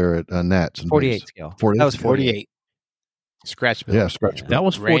Show there at Nats? and 48 Vegas? scale. 48? That was 48. 48. Scratch bill. Yeah, scratch. That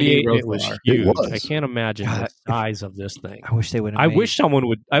was Randy 48. It was Rothar. It huge. was. I can't imagine God, the size of this thing. I wish they would have I wish someone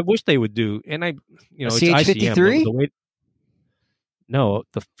would. I wish they would do. And it's CH-53? ICM. No,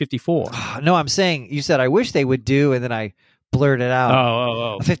 the 54. No, I'm saying you said I wish they would do, and then I blurted out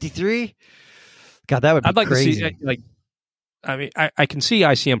Oh. a 53. God, that would be I'd like crazy. to see. I mean, I can see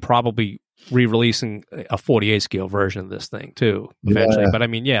ICM probably re-releasing a 48 scale version of this thing too eventually. Yeah. But I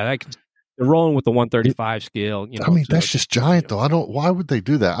mean, yeah, they're rolling with the 135 scale. You know, I mean, so that's just giant, though. Why would they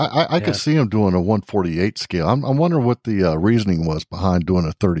do that? I Yeah. could see them doing a 148 scale. I'm wondering what the reasoning was behind doing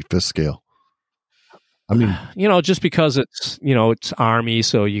a 35th scale. I mean, just because it's Army,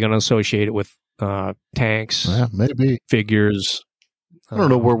 so you're going to associate it with tanks, yeah, maybe. figures. I don't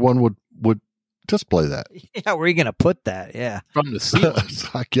know where one would display that. Yeah, where are you going to put that? Yeah. From the ceiling.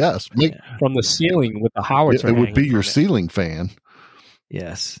 I guess from the ceiling with the howitzer. it would be hanging your from it. ceiling fan.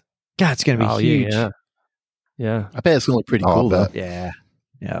 Yes. God, it's going to be Oh, huge. Yeah. I bet it's going to look pretty Oh, I cool, though. bet. Yeah.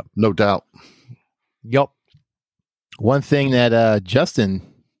 Yeah. No doubt. Yup. One thing that Justin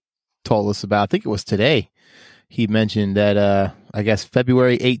told us about, I think it was today, he mentioned that I guess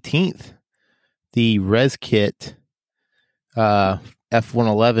February 18th, the Res Kit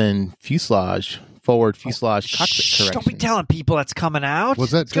F-111 forward fuselage cockpit Shh, correction. don't be telling people that's coming out.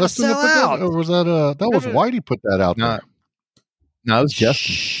 Was that It's gonna Justin that sell put out. that, or was that was No. Whitey put that out No, there? no, it was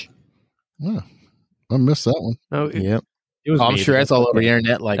Justin. Shh. Yeah, I missed that one. No, it, Yep. it was I'm me sure that- that's all over the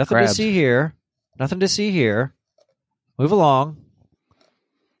internet like Nothing crabs. to see here. Nothing to see here. Move along.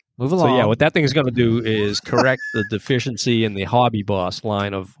 Move along. So yeah, what that thing is going to do is correct the deficiency in the Hobby Boss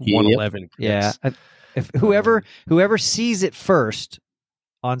line of Yep. 111. Yeah. If whoever sees it first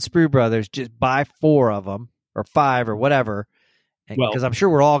on Sprue Brothers, just buy 4 of them or 5 or whatever, Well- because I'm sure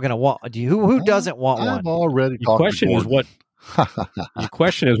we're all going to want. Who doesn't want I've one? already Your talked to question is Gordon. Your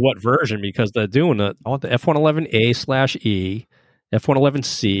question is what version, because they're doing it. I want the F111A/E,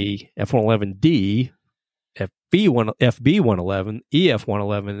 F111C, F111D, FB111,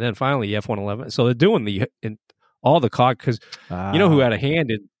 EF111, and then finally F111. So they're doing all the cog, because you know who had a hand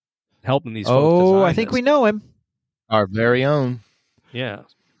in helping these folks Oh, design I think this? we know him. Our very own. Yeah.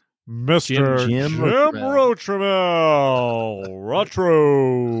 Mr. Jim Rotremel.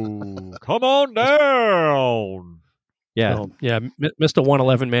 Retro. Come on down. Yeah. So, yeah, Mr.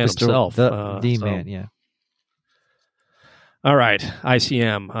 111 man himself. The so- man, yeah. All right,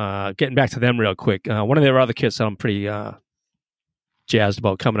 ICM. Getting back to them real quick. One of their other kits that I'm pretty jazzed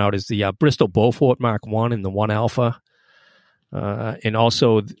about coming out is the Bristol Beaufort Mark 1 and the 1 Alpha. And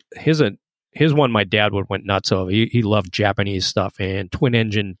also, here's one my dad went nuts over. He loved Japanese stuff, and twin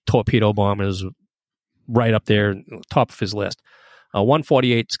engine torpedo bombers right up there, top of his list.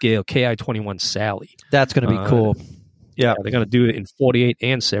 148 scale Ki-21 Sally. That's going to be cool. Yeah, they're going to do it in 48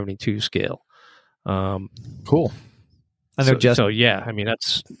 and 72 scale. Cool. I know So yeah, I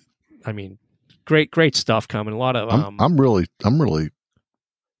mean, great stuff coming. A lot of I'm really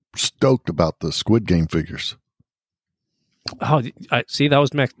stoked about the Squid Game figures. Oh, I see. That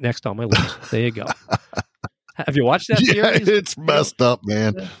was next on my list. There you go. Have you watched that Yeah, series? it's messed up,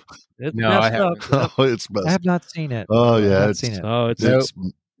 man. It's No, I messed up. Oh, it's I messed. have not seen it. Oh I yeah, haven't it's seen it. Oh, it's Nope.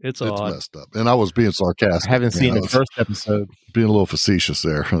 it's it's odd. messed up. And I was being sarcastic. I haven't seen you know, the it's first episode. being a little facetious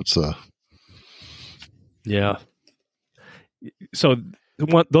there. It's Yeah. So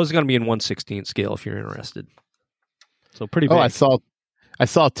those are going to be in 1/16 scale if you're interested. So pretty big. Oh, I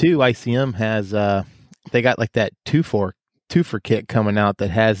saw too. ICM has they got like that two for kit coming out that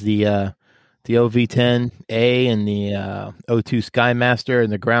has the OV-10A and the O2 Skymaster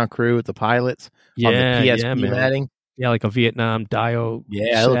and the ground crew with the pilots on the PSP man. matting. Yeah, like a Vietnam Dio.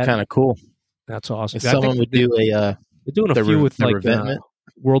 Yeah, it looked set. kind of cool. That's awesome. If I think someone would do They're doing a The few re- with the like revetment?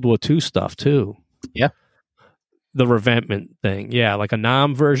 World War II stuff too. Yeah. The revetment thing. Yeah, like a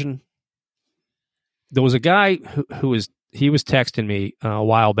NAM version. There was a guy who was texting me a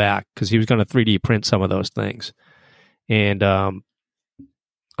while back because he was going to 3D print some of those things. And I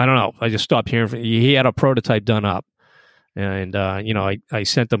don't know. I just stopped hearing from him. He had a prototype done up. And, I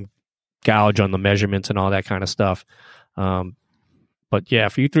sent him gouge on the measurements and all that kind of stuff. But yeah,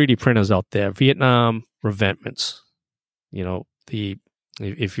 for you 3D printers out there, Vietnam revetments,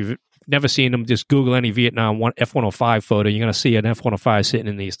 if you've never seen them, just Google any Vietnam F-105 photo. You're going to see an F-105 sitting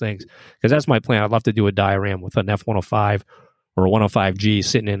in these things. Because that's my plan. I'd love to do a diorama with an F-105 or a 105G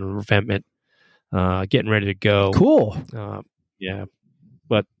sitting in a revetment, getting ready to go. Cool. Yeah.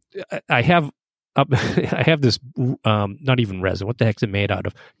 But I have this, not even resin. What the heck's it made out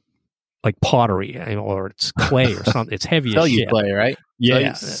of? Like pottery, or it's clay or something. It's heavy as shit. Clay, right?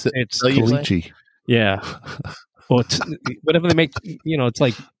 Yeah. It's Caliche. Yeah. Well, it's, whatever they make,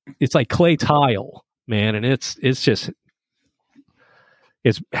 it's like clay tile, man, and it's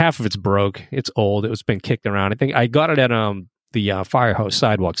half of it's broke. It's old. It's been kicked around. I think I got it at the Firehouse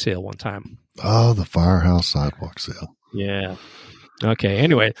sidewalk sale one time. Oh, the Firehouse sidewalk sale. Yeah. Okay.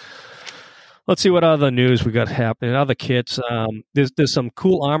 Anyway, let's see what other news we got happening. Other kits. There's some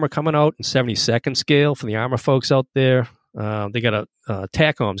cool armor coming out in 72nd scale for the armor folks out there. They got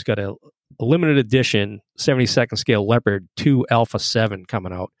TACOM's got a limited edition 72nd scale Leopard 2 Alpha 7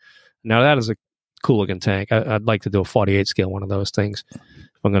 coming out. Now that is a cool looking tank. I'd like to do a 48 scale one of those things if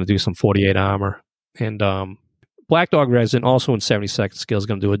I'm going to do some 48 armor. And Black Dog Resin, also in 72nd scale, is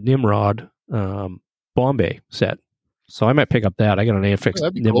going to do a Nimrod Bombay set. So I might pick up that. I got an Airfix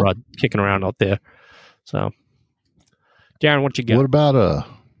Nimrod kicking around out there. So, Darren, what you got? What about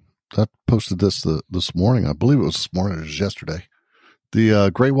I posted this this morning. I believe it was this morning. It was yesterday.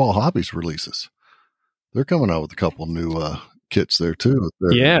 The Great Wall Hobbies releases. They're coming out with a couple new kits there too.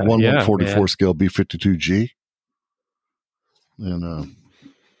 One 144 scale B52G, and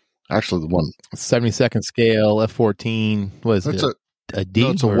actually the one 72nd scale F14. What is it? A D?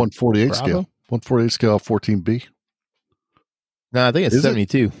 No, it's a 148 Bravo? scale. 148 scale F14B. No, I think it's Is it?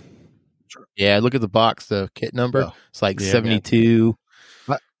 72. Sure. Yeah, look at the box, the kit number. Oh. It's like 72.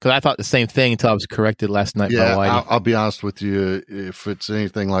 Because I thought the same thing until I was corrected last night by Whitey. I'll be honest with you. If it's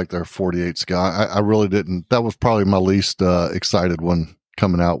anything like their 48 scale, I really didn't. That was probably my least excited one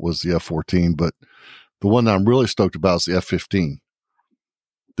coming out was the F14. But the one that I'm really stoked about is the F15.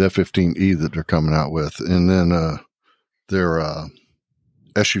 The F15E that they're coming out with. And then their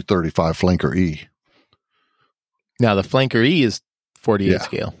SU-35 Flanker E. Now, the Flanker E is 48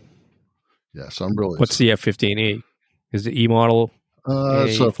 scale. Yeah, so I'm really... What's the F15E? Is the E model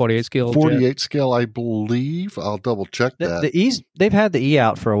so 48 scale? 48 scale, I believe. I'll double check that. The E's, they've had the E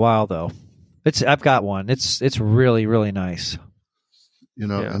out for a while, though. I've got one. It's really, really nice.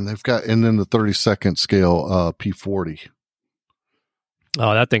 And they've got... And then the 32nd scale P40.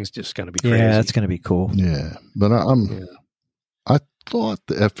 Oh, that thing's just going to be crazy. Yeah, that's going to be cool. Yeah, but I thought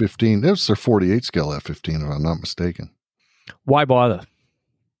the F15, it was their 48 scale F15, if I'm not mistaken. Why bother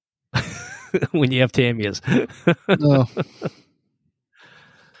when you have Tamiya's? No.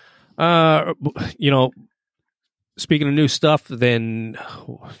 Speaking of new stuff, then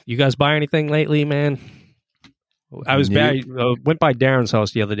you guys buy anything lately, man? I was went by Darren's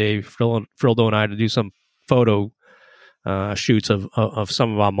house the other day, Frildo and I, to do some photo shoots of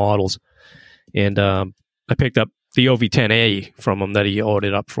some of our models, and I picked up the OV10A from him that he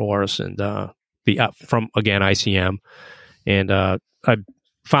ordered up for us, and from again ICM, and I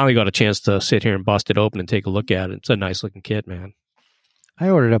finally got a chance to sit here and bust it open and take a look at it. It's a nice looking kit, man. I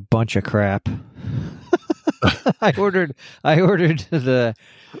ordered a bunch of crap. I ordered the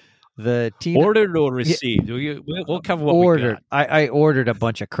Tina. Ordered or received? We'll cover what ordered. we got. I ordered a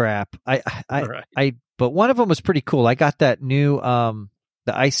bunch of crap. But one of them was pretty cool. I got that new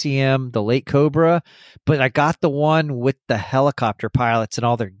the ICM, the Late Cobra, but I got the one with the helicopter pilots and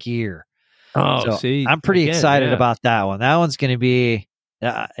all their gear. Oh, so see, I'm pretty excited about that one. That one's going to be,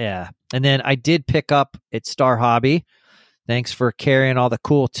 yeah. And then I did pick up at Star Hobby. Thanks for carrying all the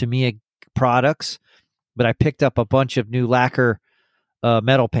cool Tamiya products. But I picked up a bunch of new lacquer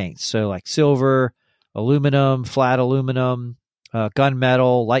metal paints. So like silver, aluminum, flat aluminum,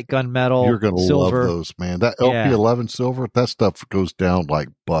 gunmetal, light gunmetal. You're going to love those, man. That LP11 silver, that stuff goes down like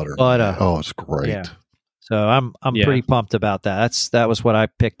butter. Oh, it's great. Yeah. So I'm pretty pumped about that. That was what I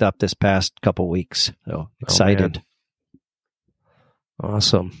picked up this past couple weeks. So excited.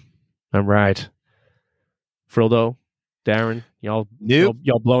 Awesome. All right. Frildo, Darren, y'all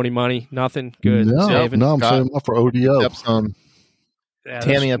blow any money? Nothing? Good. No, I'm saving up for ODO.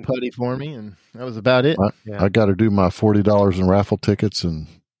 Tammy a putty for me, and that was about it. I got to do my $40 in raffle tickets, and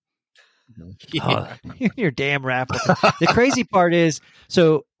your damn raffle. The crazy part is,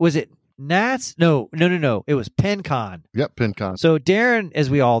 so was it Nats? No. It was PenCon. Yep, PenCon. So Darren, as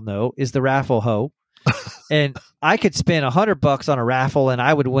we all know, is the raffle hoe. And I could spend $100 on a raffle and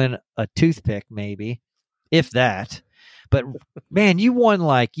I would win a toothpick, maybe, if that. But man, you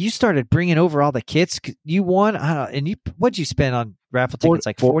won, you started bringing over all the kits. You won, and what'd you spend on raffle tickets?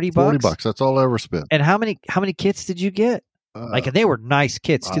 Like $40? $40. That's all I ever spent. And how many kits did you get? They were nice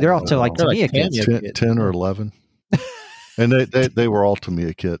kits too. They're all to Tamiya kits. 10 or 11. And they were all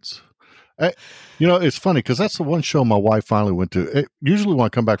Tamiya kits. It's funny because that's the one show my wife finally went to. Usually when I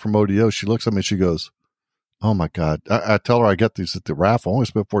come back from ODO, she looks at me and she goes, "Oh my God." I tell her I get these at the raffle. I only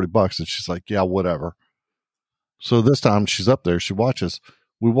spent $40. And she's like, "Yeah, whatever." So this time she's up there. She watches.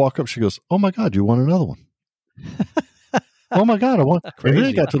 We walk up. She goes, "Oh my God, you won another one." Oh my God, I won. And then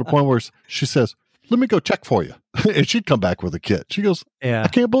it got to the point where she says, "Let me go check for you." And she'd come back with a kit. She goes, "I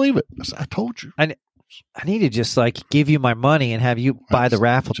can't believe it." I said, "I told you." I need to just give you my money and have you buy the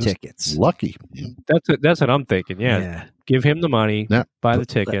raffle tickets. Lucky. That's what I'm thinking. Yeah. Give him the money, buy the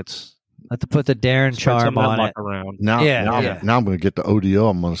tickets. Let's put the Darren charm on it. Around. Now I'm going to get the ODO.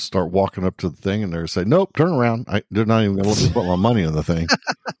 I'm going to start walking up to the thing and they're say, "Nope, turn around." They're not even going to let me put my money in the thing.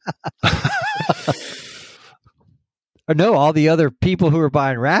 No, all the other people who are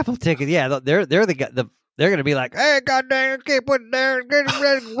buying raffle tickets, they're they're going to be like, "Hey, goddamn, keep putting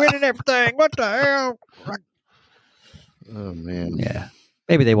Darren winning everything. What the hell?" Oh man. Yeah.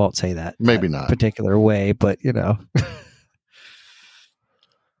 Maybe they won't say that. Maybe not. Particular way, but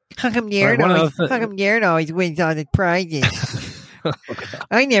How come Darren always wins all the prizes?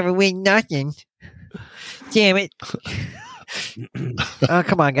 I never win nothing. Damn it. Oh,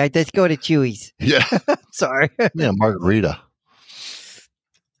 come on, guys. Let's go to Chewy's. Yeah. Sorry. Yeah, margarita.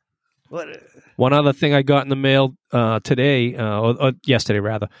 What? One other thing I got in the mail today, or yesterday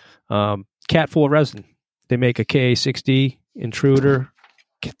rather, Cat 4 resin. They make a K6D intruder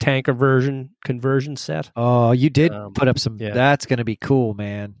tanker conversion set. Oh, you did put up some. Yeah. That's going to be cool,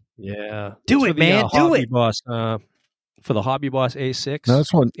 man. Yeah, do it, man. Do it. Boss, for the Hobby Boss A6. No,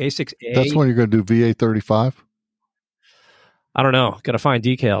 that's one. A6A. That's when you're going to do VA35. I don't know. Got to find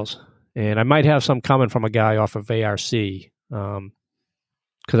decals, and I might have some coming from a guy off of ARC.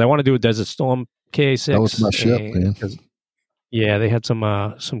 Because I want to do a Desert Storm K6. That was my ship, man. Yeah, they had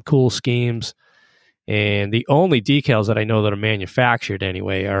some cool schemes. And the only decals that I know that are manufactured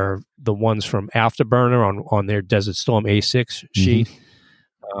anyway are the ones from Afterburner on their Desert Storm A6 sheet.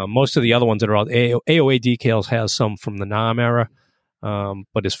 Most of the other ones that are all AOA decals has some from the NAM era.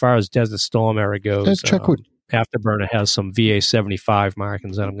 But as far as Desert Storm era goes, Afterburner has some VA75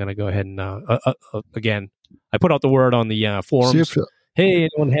 markings that I'm going to go ahead and, again, I put out the word on the forums. Hey,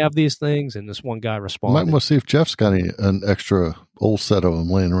 anyone have these things? And this one guy responded. Might want to see if Jeff's got an extra old set of them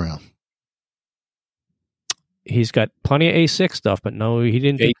laying around. He's got plenty of A6 stuff, but no, he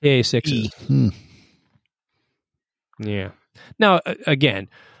didn't do A6s. Yeah. Now, again,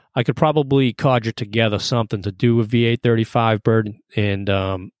 I could probably conjure together something to do with V835 bird and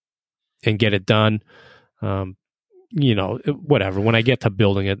get it done. Whatever. When I get to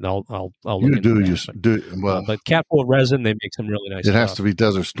building it, I'll look into that. But Cat 4 resin, they make some really nice stuff. It has to be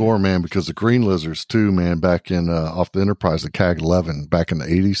Desert Storm, man, because the Green Lizards too, man, back in off the Enterprise, the CAG 11 back in the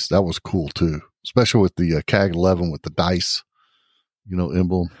 80s, that was cool too. Especially with the CAG 11 with the dice,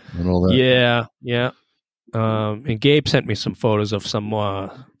 emblem and all that. Yeah. And Gabe sent me some photos of some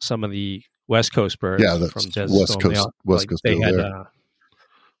of the West Coast birds. Yeah, that's from Desert West Storm. Coast. They had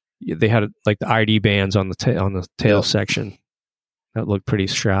they had like the ID bands on the tail section that looked pretty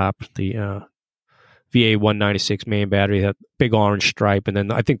sharp. The VA 196 main battery, that big orange stripe, and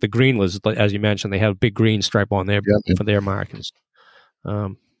then I think the Green Lizard, as you mentioned, they have a big green stripe on there for their markings.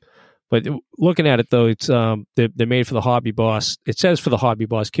 But looking at it, though, it's they're made for the Hobby Boss. It says for the Hobby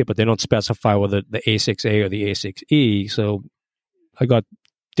Boss kit, but they don't specify whether the A6A or the A6E. So I got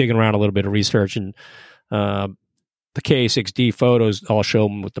digging around a little bit of research, and the K6D photos all show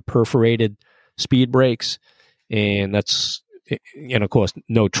them with the perforated speed brakes, and that's, and of course,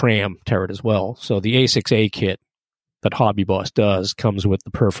 no tram turret as well. So the A6A kit that Hobby Boss does comes with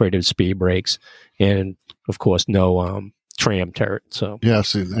the perforated speed brakes, and of course, no tram turret. So yeah,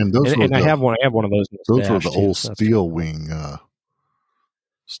 see, and those and I have one of those. Those were the old steel wing,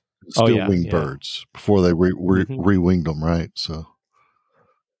 birds before they re-winged them, right? So,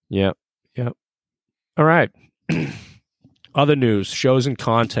 yeah. All right. Other news, shows and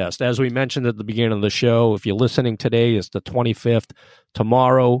contests. As we mentioned at the beginning of the show, if you're listening today, it's the 25th.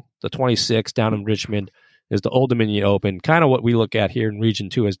 Tomorrow, the 26th, down in Richmond, is the Old Dominion Open, kind of what we look at here in Region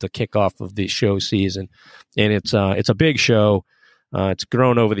 2 as the kickoff of the show season. And it's a big show. It's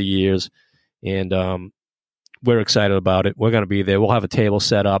grown over the years, and we're excited about it. We're going to be there. We'll have a table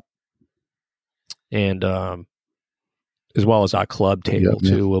set up, and as well as our club table,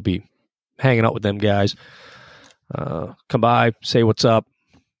 too. We'll be hanging out with them guys. Come by, say what's up.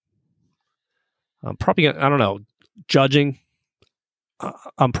 I'm probably gonna, I don't know, judging.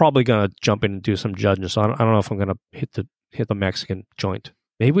 I'm probably gonna jump in and do some judging. So I don't know if I'm gonna hit the Mexican joint.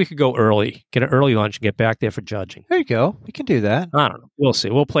 Maybe we could go early, get an early lunch, and get back there for judging. There you go. We can do that. I don't know. We'll see.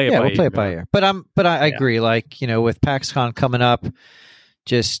 We'll play it. Yeah, we'll play it by ear. But I agree. Like, with PAXCon coming up,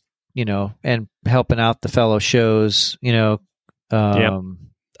 just and helping out the fellow shows. I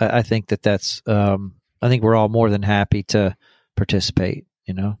think that's. I think we're all more than happy to participate.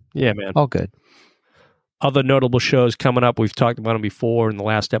 Yeah, man. All good. Other notable shows coming up, we've talked about them before in the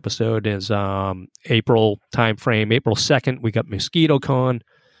last episode, is April timeframe. April 2nd, we got MosquitoCon.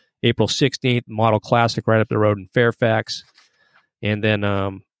 April 16th, Model Classic right up the road in Fairfax. And then,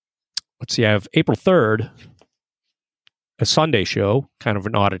 let's see, I have April 3rd, a Sunday show, kind of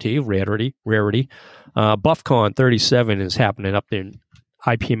an oddity, rarity. BuffCon 37 is happening up there in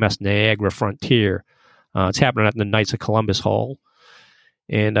IPMS Niagara Frontier. It's happening at the Knights of Columbus Hall.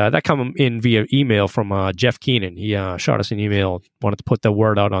 And that come in via email from Jeff Keenan. He shot us an email, wanted to put the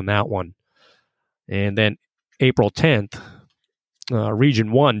word out on that one. And then April 10th,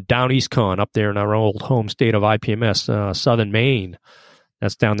 Region 1, Down East Con, up there in our old home state of IPMS, Southern Maine.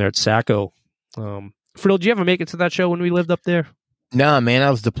 That's down there at Saco. Frill, did you ever make it to that show when we lived up there? Nah, man, I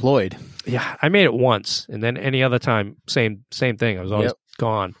was deployed. Yeah, I made it once. And then any other time, same thing. I was always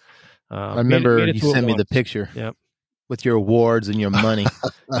gone. I remember you sent me the picture. Yep. With your awards and your money.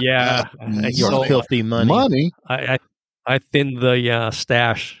 Yeah. Your filthy money. Money? I thinned the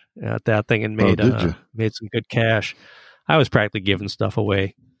stash at that thing and made some good cash. I was practically giving stuff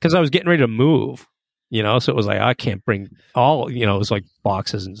away because I was getting ready to move, so it was like, I can't bring all, it was like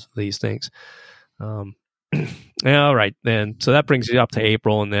boxes and these things. All right, then. So that brings you up to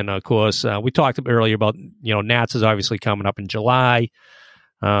April. And then, of course, we talked earlier about, Nats is obviously coming up in July,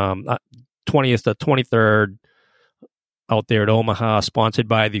 20th to 23rd. Out there at Omaha, sponsored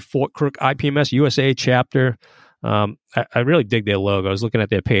by the Fort Crook IPMS USA chapter. I really dig their logo. I was looking at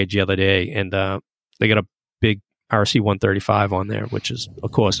their page the other day, and they got a big RC 135 on there, which is,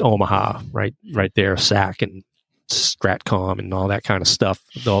 of course, Omaha, right there, SAC and Stratcom and all that kind of stuff.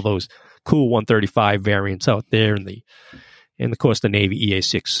 All those cool 135 variants out there, and of course the Navy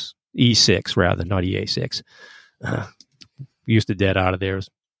E6 rather, not EA6. Used to dead out of there. It was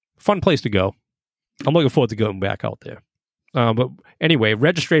a fun place to go. I'm looking forward to going back out there. But anyway,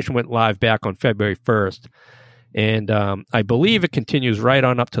 registration went live back on February 1st, and I believe it continues right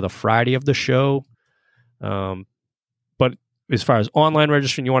on up to the Friday of the show. But as far as online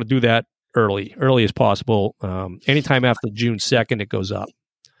registering, you want to do that early as possible. Anytime after June 2nd, it goes up.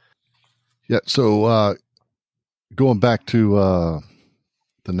 Yeah, so going back to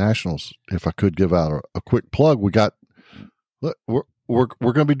the Nationals, if I could give out a quick plug, we're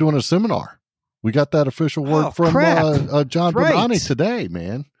going to be doing a seminar. We got that official word from John Bernani today,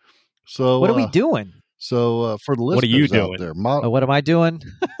 man. So what are we doing? So for the listeners what are you out doing? there, what am I doing?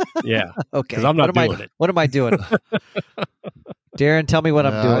 Yeah, okay. Because I'm not doing it. What am I doing? Darren, tell me what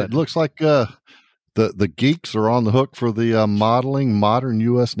I'm doing. It looks like the geeks are on the hook for the modeling modern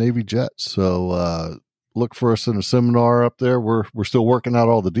U.S. Navy jets. So look for us in a seminar up there. We're still working out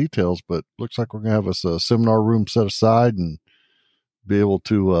all the details, but looks like we're going to have us a seminar room set aside and be able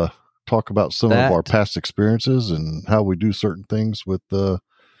to talk about some of our past experiences and how we do certain things with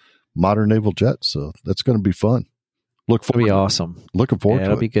modern naval jets. So that's going to be fun. It'll be awesome. Looking forward to it.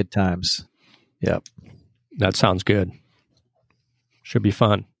 It'll be good times. Yep. That sounds good. Should be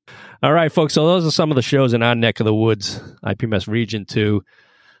fun. All right, folks. So those are some of the shows in our neck of the woods, IPMS Region 2.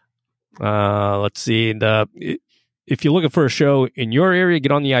 Let's see. And, if you're looking for a show in your area,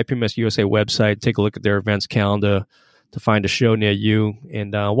 get on the IPMS USA website, take a look at their events calendar to find a show near you.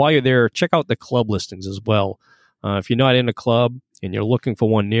 And while you're there, check out the club listings as well. If you're not in a club and you're looking for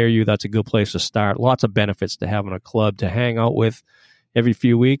one near you, that's a good place to start. Lots of benefits to having a club to hang out with every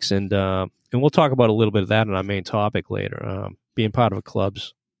few weeks. And we'll talk about a little bit of that in our main topic later. Being part of a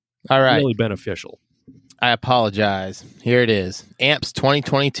club's really beneficial. I apologize. Here it is. AMPS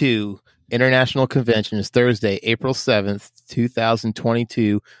 2022 International Convention is Thursday, April 7th,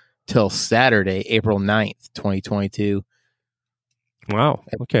 2022 till Saturday, April 9th, 2022. Wow.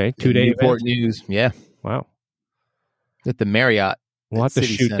 Okay. 2-day Newport News. Yeah. Wow. At the Marriott. We'll have to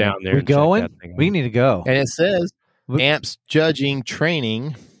shoot Center. down there. We're going? We need to go. And it says AMPS judging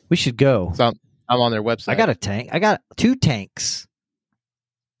training. We should go. So I'm on their website. I got a tank. I got 2 tanks.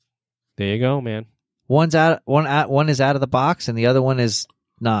 There you go, man. One is out of the box, and the other one is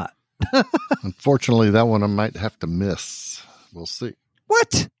not. Unfortunately, that one I might have to miss. We'll see.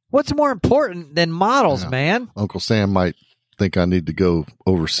 What? What's more important than models, Yeah. man? Uncle Sam might think I need to go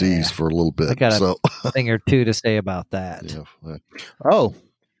overseas for a little bit. I got so, a thing or two to say about that. yeah. Oh,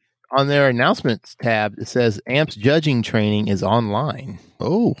 on their announcements tab, it says AMP's judging training is online.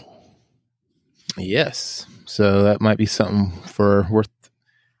 Oh, Yes. So that might be something worth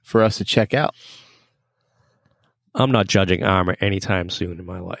for us to check out. I'm not judging armor anytime soon in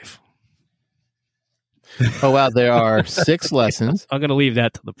my life. Oh, wow. There are 6 lessons. I'm going to leave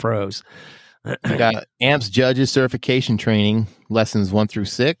that to the pros. We got AMP's judges certification training, lessons 1 through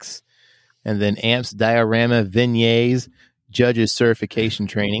 6. And then AMP's diorama vignettes judges certification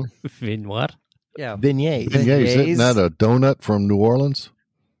training. In what? Yeah. Vignettes. beignet, isn't that a donut from New Orleans?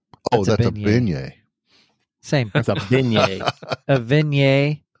 Oh, That's that's a a beignet. beignet. Same. That's a vignette. A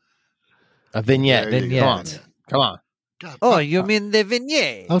vignette. A vignette. There you Come go. on. Come on. God, Oh, you mean the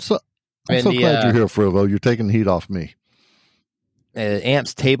vignette? I'm so And the, glad you're here, Frivo. You're taking the heat off me.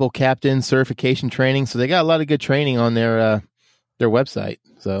 AMP's table captain certification training. So they got a lot of good training on their website.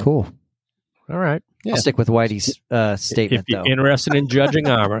 So Cool. All right. Yeah. I'll stick with Whitey's statement, If you're though. interested in judging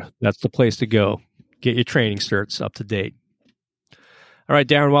armor, that's the place to go. Get your training certs up to date. All right,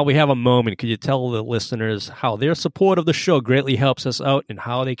 Darren, while we have a moment, could you tell the listeners how their support of the show greatly helps us out and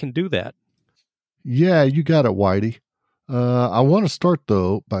how they can do that? Yeah, you got it, Whitey. I want to start,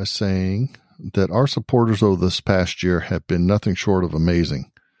 though, by saying that our supporters over this past year have been nothing short of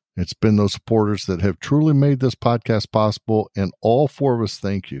amazing. It's been those supporters that have truly made this podcast possible, and all 4 of us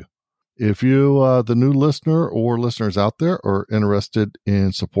thank you. If you, the new listener or listeners out there, are interested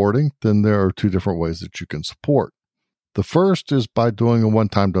in supporting, then there are 2 different ways that you can support. The first is by doing a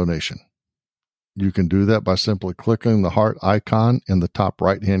one-time donation. You can do that by simply clicking the heart icon in the top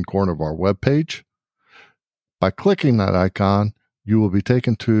right-hand corner of our webpage. By clicking that icon, you will be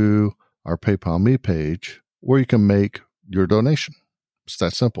taken to our PayPal Me page where you can make your donation. It's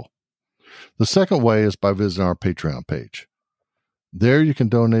that simple. The second way is by visiting our Patreon page. There you can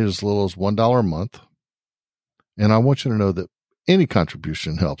donate as little as $1 a month. And I want you to know that any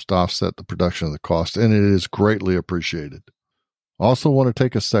contribution helps to offset the production of the cost, and it is greatly appreciated. I also want to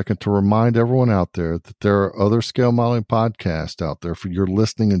take a second to remind everyone out there that there are other scale modeling podcasts out there for your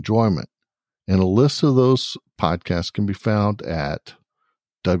listening enjoyment. And a list of those podcasts can be found at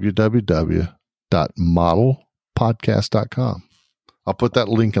www.modelpodcast.com. I'll put that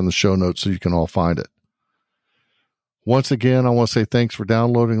link in the show notes so you can all find it. Once again, I want to say thanks for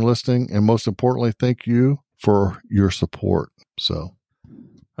downloading, listening, and most importantly, thank you for your support. So,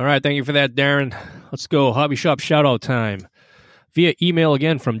 All right, thank you for that, Darren. Let's go. Hobby Shop shout-out time. Via email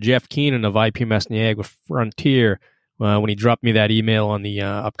again from Jeff Keenan of IPMS Niagara Frontier when he dropped me that email on the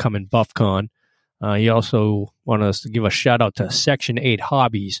upcoming BuffCon. He also wanted us to give a shout-out to Section 8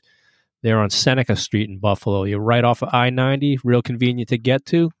 Hobbies. They're on Seneca Street in Buffalo. You're right off of I-90, real convenient to get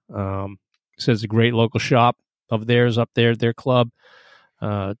to. Says a great local shop of theirs up there, their club.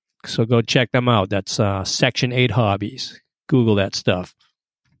 So go check them out. That's Section 8 Hobbies. Google that stuff.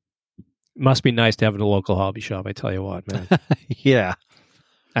 Must be nice to have a local hobby shop, I tell you what, man. Yeah.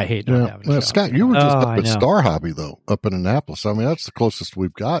 I hate not having a shop. Scott, you were just Oh, up I at know. Star Hobby, though, up in Annapolis. I mean, that's the closest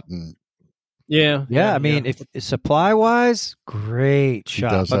we've gotten. Yeah, I mean, if supply wise, great He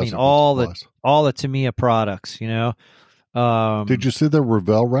shop. does I have mean, some good all supplies. the Tamiya products, you know. Did you see the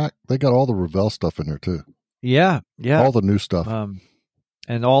Revell rack? They got all the Revell stuff in there, too. Yeah. All the new stuff.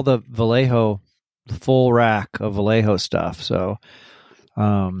 And all the Vallejo, the full rack of Vallejo stuff. So,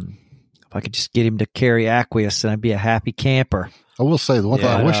 if I could just get him to carry Aqueous, then I'd be a happy camper. I will say, the one thing,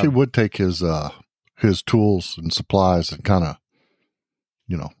 Yeah, I wish I he would take his tools and supplies and kind of,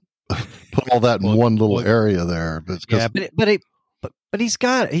 put all that in one little area there. But, Yeah, but he's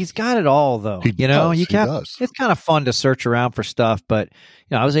got it all though. He You know, does, you he can. does. It's kind of fun to search around for stuff, but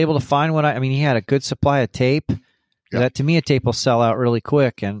I was able to find what I mean. He had a good supply of tape. Yeah. That Tamiya tape will sell out really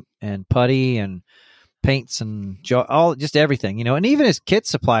quick, and putty and paints and all just everything, and even his kit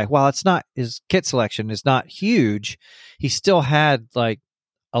supply, while it's not, his kit selection is not huge, he still had like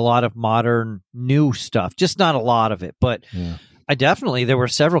a lot of modern new stuff, just not a lot of it. But Yeah. there were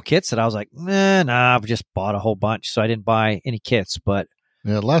several kits that I was like, I've just bought a whole bunch, so I didn't buy any kits. But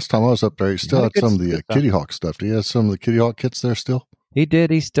Yeah, last time I was up there, he still had good some of the stuff. Kitty Hawk stuff. Do you have some of the Kitty Hawk kits there still?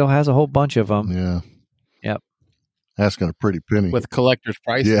 he still has a whole bunch of them. Yeah. Yep. Asking a pretty penny. With collector's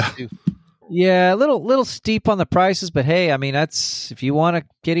prices, Yeah. too. Yeah, a little steep on the prices, but hey, I mean, that's if you want a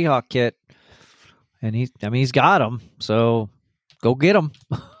Kitty Hawk kit, and he's got them, so go get them.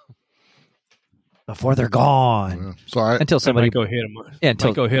 before they're gone. Yeah. Sorry. Until somebody go hit them. Yeah, until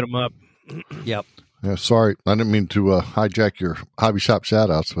Might go hit them up. Yep. Yeah, sorry. I didn't mean to hijack your hobby shop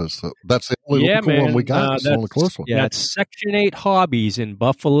shout-outs. But that's the only local one we got. It's the only close one. Yeah, that's Section 8 Hobbies in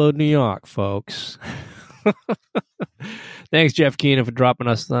Buffalo, New York, folks. Thanks, Jeff Keenan, for dropping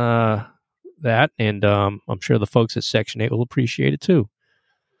us that. And I'm sure the folks at Section 8 will appreciate it, too.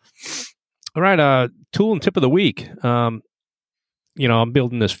 All right, tool and tip of the week. I'm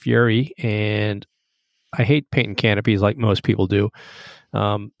building this Fury, and I hate painting canopies like most people do.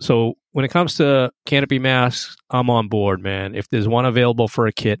 So when it comes to canopy masks, I'm on board, man. If there's one available for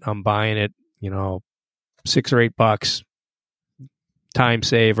a kit, I'm buying it. $6 or $8, time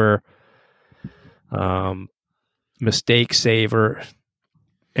saver, mistake saver,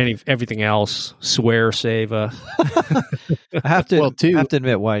 everything else, swear saver. I have to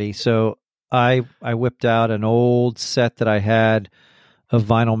admit, Whitey. So I whipped out an old set that I had of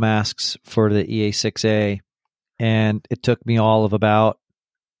vinyl masks for the EA6A, and it took me all of about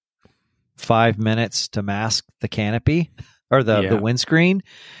 5 minutes to mask the canopy or the windscreen,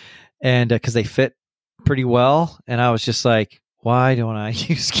 and because they fit pretty well. And I was just like, why don't I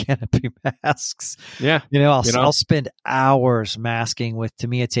use canopy masks? Yeah. I'll spend hours masking with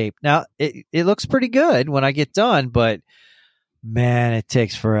Tamiya tape. Now it looks pretty good when I get done, but man, it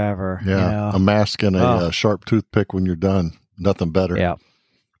takes forever. Yeah. A mask and a sharp toothpick when you're done. Nothing better. Yeah.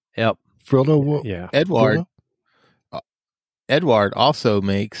 Yep. Frodo, yeah. Edward also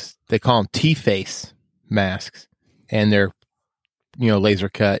makes, they call them T-face masks, and they're, laser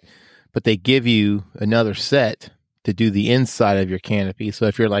cut, but they give you another set to do the inside of your canopy. So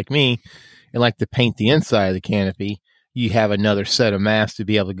if you're like me and like to paint the inside of the canopy, you have another set of masks to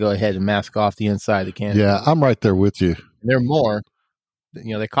be able to go ahead and mask off the inside of the canopy. Yeah, I'm right there with you. And they're more,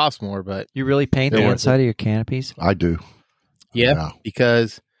 they cost more, but you really paint the inside of your canopies? I do. Yeah,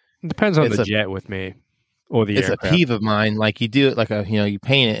 because it depends on the jet with me or the aircraft. It's a peeve of mine. Like you do it like you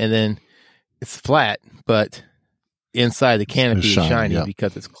paint it and then it's flat, but inside the canopy is shiny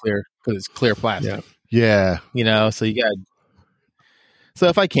because it's clear plastic. Yeah. So you got. So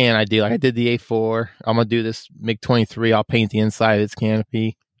if I can, I do. Like I did the A4. I'm gonna do this MiG-23. I'll paint the inside of its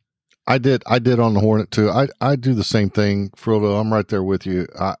canopy. I did on the Hornet too. I do the same thing, Frodo. I'm right there with you.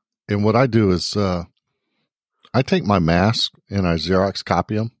 And what I do is I take my mask and I Xerox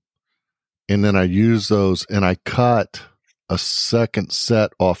copy them, and then I use those and I cut a second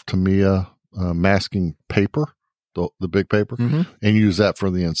set off Tamiya masking paper, the big paper, and use that for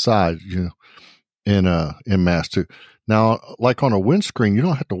the inside, in mask too. Now, like on a windscreen, you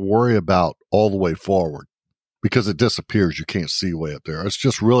don't have to worry about all the way forward because it disappears. You can't see way up there. It's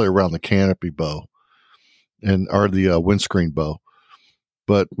just really around the canopy bow or the windscreen bow.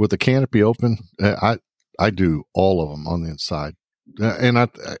 But with the canopy open, I do all of them on the inside. And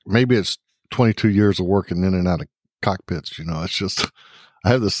maybe it's 22 years of working in and out of cockpits. It's just, I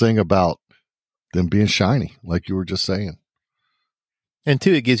have this thing about them being shiny, like you were just saying. And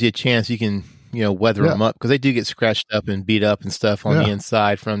two, it gives you a chance you can, weather them up because they do get scratched up and beat up and stuff on the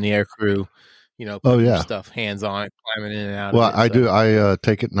inside from the air crew, stuff, hands on it, climbing in and out. Well, I do. I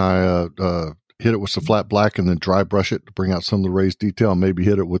take it and I hit it with some flat black and then dry brush it to bring out some of the raised detail and maybe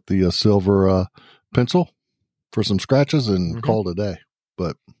hit it with the silver pencil for some scratches and call it a day.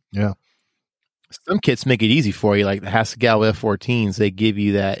 But yeah. Some kits make it easy for you, like the Hasegawa F-14s. They give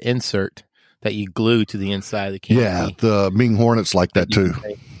you that insert that you glue to the inside of the canopy. Yeah, the Ming Hornets like that too.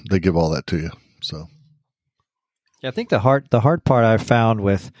 They give all that to you. So, yeah, I think the hard part I've found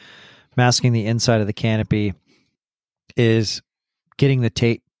with masking the inside of the canopy is getting the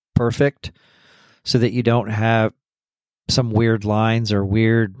tape perfect so that you don't have some weird lines or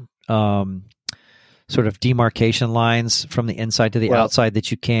weird sort of demarcation lines from the inside to the outside that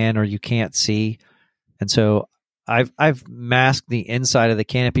you can or you can't see. And so I've masked the inside of the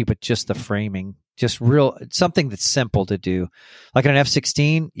canopy, but just the framing, just something that's simple to do. Like on an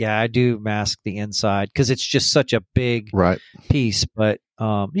F-16, I do mask the inside because it's just such a big piece. But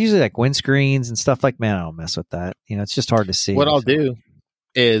usually like windscreens and stuff I don't mess with that. It's just hard to see. What I'll do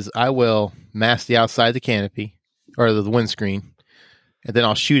is I will mask the outside of the canopy or the windscreen, and then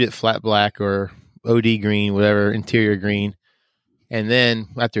I'll shoot it flat black or OD green, whatever, interior green. And then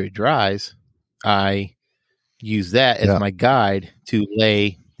after it dries, I use that as my guide to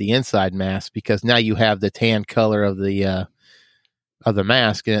lay the inside mask because now you have the tan color of the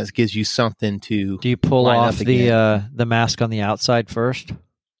mask and it gives you something to. Do you pull off the mask on the outside first?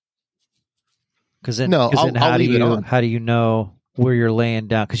 Because then, how do you know where you're laying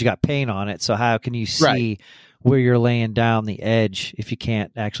down? Because you got paint on it, so how can you see where you're laying down the edge if you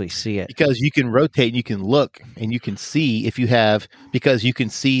can't actually see it? Because you can rotate and you can look and you can see if you have, because you can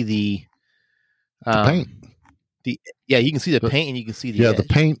see the paint. You can see the paint and you can see the Yeah, edge. the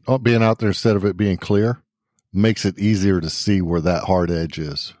paint being out there instead of it being clear makes it easier to see where that hard edge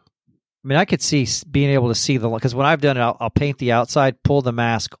is. I mean, I could see being able to see because when I've done it, I'll paint the outside, pull the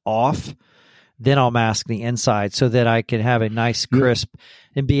mask off, then I'll mask the inside so that I can have a nice crisp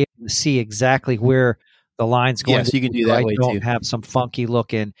and be able to see exactly where the line's going. Yes, you can do that way don't too. have some funky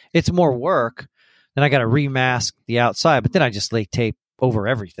looking. It's more work. Then I got to remask the outside, but then I just lay tape over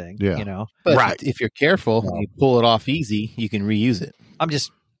everything. Yeah. You know, But if you're careful and you pull it off easy, you can reuse it.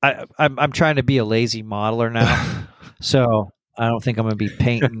 I'm trying to be a lazy modeler now, so I don't think I'm going to be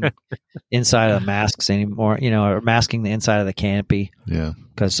painting inside of the masks anymore. You know, or masking the inside of the canopy. Yeah,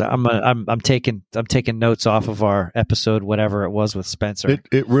 because I'm taking notes off of our episode, whatever it was with Spencer.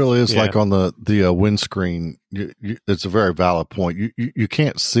 it really is like on the windscreen. It's a very valid point. You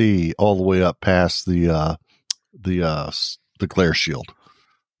can't see all the way up past the glare shield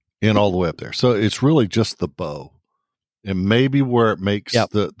and all the way up there. So it's really just the bow and maybe where it makes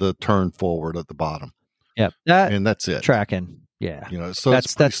the turn forward at the bottom. Yep, and that's it. Tracking. Yeah, you know, so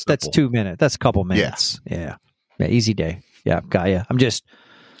that's 2 minutes. That's a couple minutes. Yeah, easy day. Yeah, got you. I'm just.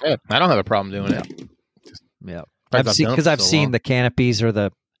 Yeah, I don't have a problem doing it. Yeah, I've seen the canopies or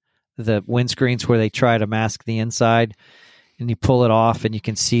the windscreens where they try to mask the inside, and you pull it off, and you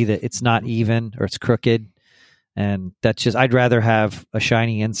can see that it's not even or it's crooked, and that's just. I'd rather have a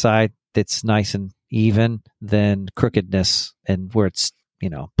shiny inside that's nice and even than crookedness and where it's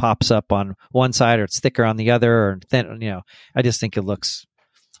pops up on one side or it's thicker on the other or thin. I just think it looks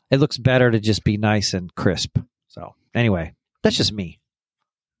better to just be nice and crisp. So anyway, that's just me.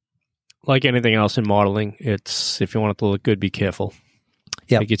 Like anything else in modeling, it's if you want it to look good, be careful.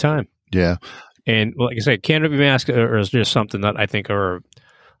 Yeah, take your time. Yeah, and like I said, canopy masks are just something that I think are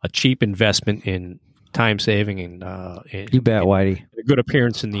a cheap investment in time saving and you bet, Whitey, a good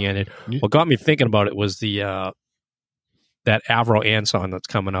appearance in the end. And what got me thinking about it was the that Avro Anson that's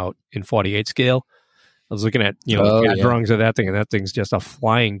coming out in 48 scale. I was looking at the drawings of that thing, and that thing's just a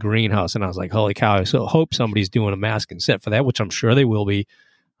flying greenhouse. And I was like, holy cow! I so hope somebody's doing a mask and set for that, which I'm sure they will be.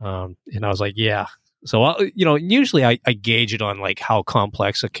 And I was like, yeah. So usually I gauge it on like how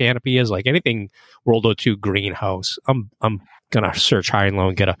complex a canopy is. Like anything World War II greenhouse, I'm gonna search high and low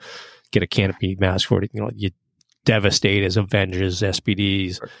and get a canopy mask for it. You Devastators, Avengers,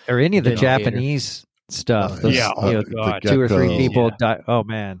 SPDs, or any of the Japanese stuff. Those, 2 or 3 people die. Oh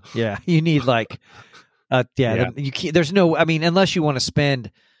man, yeah. You need like, you can't, there's no. I mean, unless you want to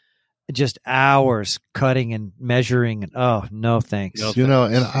spend just hours cutting and measuring, and oh no, thanks.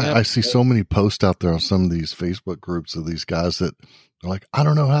 I see so many posts out there on some of these Facebook groups of these guys that are like, I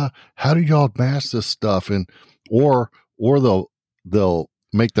don't know how do y'all mask this stuff, and or they'll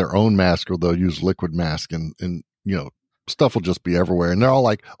make their own mask or they'll use liquid mask and stuff will just be everywhere, and they're all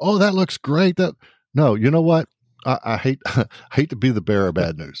like, oh, that looks great. No, you know what? I hate to be the bearer of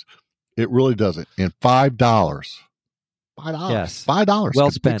bad news. It really doesn't. And $5. Yes. $5. Well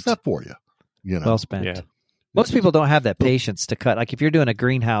spent. Fix that for you. Well spent. Yeah. Most people don't have that patience to cut. Like if you're doing a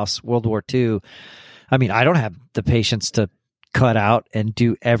greenhouse, World War II, I mean, I don't have the patience to cut out and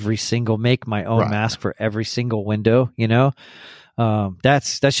make my own mask for every single window,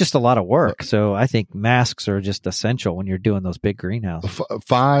 that's just a lot of work. So I think masks are just essential when you're doing those big greenhouses. $5,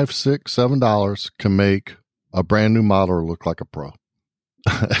 $6, $7 can make a brand new modeler look like a pro.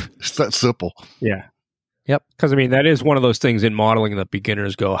 It's that simple. Yeah. Yep. Because I mean, that is one of those things in modeling that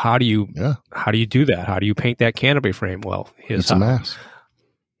beginners go, how do you do that? How do you paint that canopy frame? Well, it's a mask.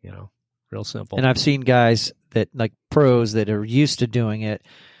 Real simple. And I've seen guys that like pros that are used to doing it.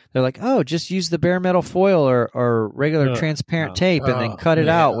 They're like, oh, just use the bare metal foil or regular transparent tape and then cut it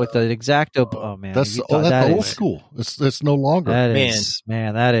out with the X-Acto. Oh man, that's old school. It's no longer. That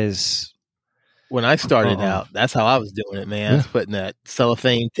is. When I started out, that's how I was doing it, man. I was putting that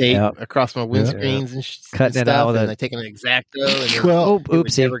cellophane tape across my windscreens and cutting it out with taking an X-Acto and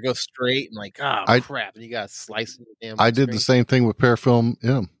oops, it never go straight and like, crap, and you got to slice it. I did the same thing with Parafilm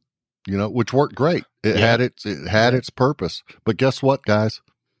M, which worked great. It had its purpose, but guess what, guys?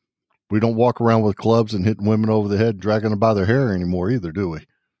 We don't walk around with clubs and hitting women over the head, dragging them by their hair anymore either, do we?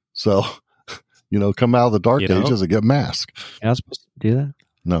 So, come out of the dark ages and get masked. You're not supposed to do that?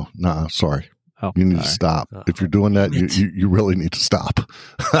 No, sorry. Oh, you need to stop. If you're doing that, you really need to stop.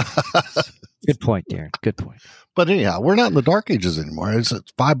 Good point, Darren. Good point. But anyhow, we're not in the dark ages anymore. It's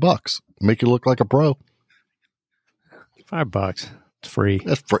 $5. Make you look like a pro. $5. It's free.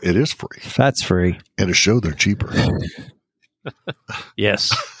 It is free. That's free. And to show they're cheaper.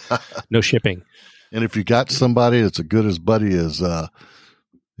 Yes. No shipping. And if you got somebody that's as good as buddy as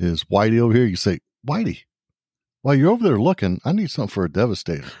Whitey over here, you say, Whitey, while you're over there looking, I need something for a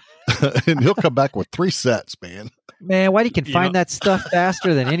Devastator. and he'll come back with 3 sets, man. Man, Whitey can find that stuff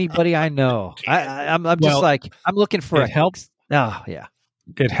faster than anybody I know. I'm just like, I'm looking for it helps. Oh, yeah.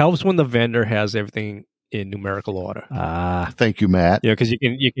 It helps when the vendor has everything in numerical order. Thank you, Matt. Yeah, because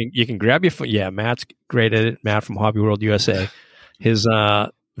you can grab your. Yeah, Matt's great at it. Matt from Hobby World USA. His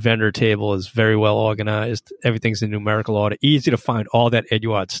vendor table is very well organized. Everything's in numerical order. Easy to find all that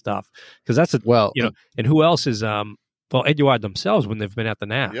Eduard stuff because that's And who else is Eduard themselves when they've been at the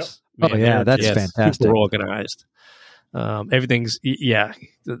NAS. Yep. Man, that's fantastic. Super organized. Everything's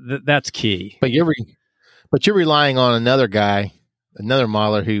that's key. But you're relying on another guy, another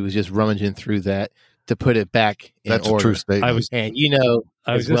modeler who was just rummaging through that to put it back in That's order. a true statement. I was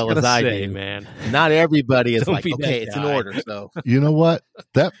as well as I do, man. Not everybody is Don't like, be that okay, it's in guy. order. So You know what?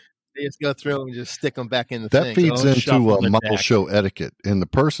 That they just go through and just stick them back in the thing. feeds Don't into shuffle it model back. show etiquette, and the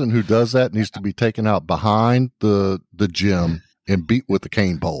person who does that needs to be taken out behind the gym and beat with the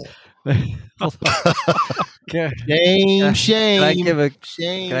cane pole. Shame. Can I give a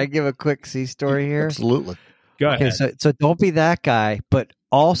Shame. Can I give a quick C story here? Absolutely. Go ahead. Okay, so don't be that guy, but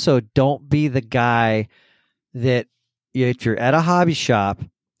also don't be the guy that if you're at a hobby shop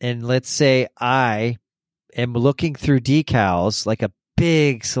and let's say I am looking through decals, like a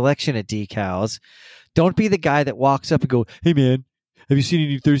big selection of decals, don't be the guy that walks up and go, "Hey man, have you seen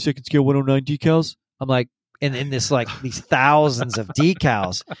any 32nd scale 109 decals?" I'm like, in this like these thousands of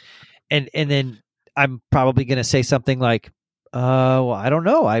decals, and then I'm probably going to say something like, well, I don't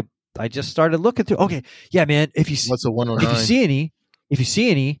know. I just started looking through. Okay, yeah, man. If you What's a if 109? you see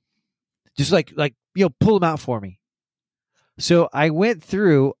any, just like pull them out for me. So I went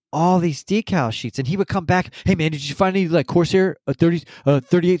through all these decal sheets, and he would come back. Hey man, did you find any like Corsair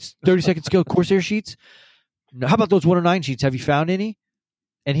 32nd scale Corsair sheets? No, how about those 109 sheets? Have you found any?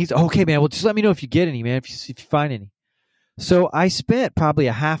 And he's okay, man. Well, just let me know if you get any, man. If you find any. So I spent probably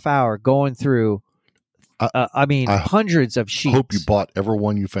a half hour going through. Hundreds of I sheets. hope you bought every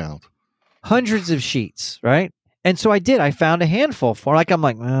one you found. Hundreds of sheets, right? And so I did. I found a handful I'm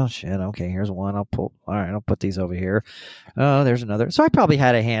like, well, shit. Okay, here's one. All right, I'll put these over here. Oh, there's another. So I probably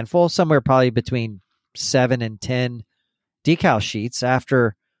had a handful, somewhere probably between 7 and 10 decal sheets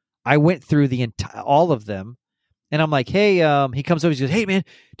after I went through all of them. And I'm like, hey, he comes over, he goes, hey man,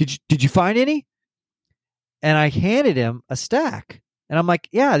 did you find any? And I handed him a stack. And I'm like,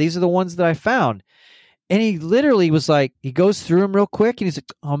 yeah, these are the ones that I found. And he literally was like, he goes through them real quick and he's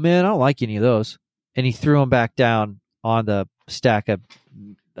like, oh man, I don't like any of those. And he threw them back down on the stack of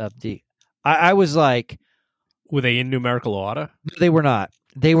the. I was like, Were they in numerical order? they were not.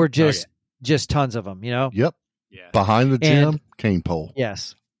 They were just tons of them, you know? Yep. Yeah. Behind the gym, And- cane pole.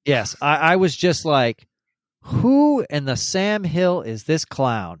 Yes. I was just like, who in the Sam Hill is this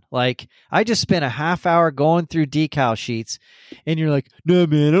clown? Like, I just spent a half hour going through decal sheets, and you're like, no,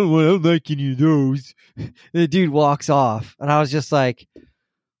 man, I don't like any of those. And the dude walks off, and I was just like,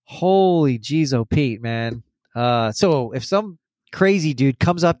 holy jeez, oh Pete, man. So if some crazy dude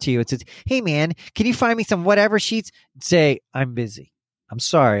comes up to you and says, hey, man, can you find me some whatever sheets? Say, I'm busy. I'm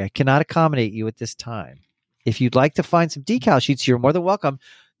sorry, I cannot accommodate you at this time. If you'd like to find some decal sheets, you're more than welcome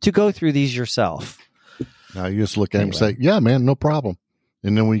to go through these yourself. Now you just look at him and say, yeah, man, no problem.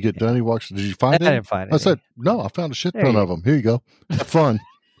 And then when you get done, he walks, did you find I it? didn't find I any. said, no, I found a shit There ton you of them. Here you go. Have fun.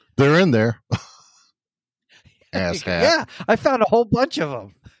 They're in there. Ass hat. Yeah, I found a whole bunch of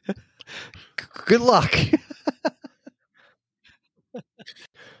them. Good luck.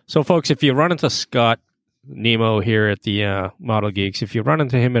 So, folks, if you run into Scott Nemo here at the Model Geeks, if you run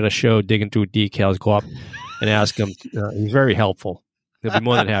into him at a show digging through decals, go up and ask him. He's very helpful. He'll be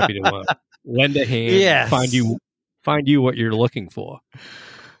more than happy to lend a hand, Yes. find you what you're looking for.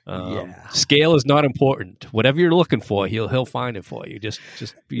 Yeah. Scale is not important. Whatever you're looking for, he'll find it for you. Just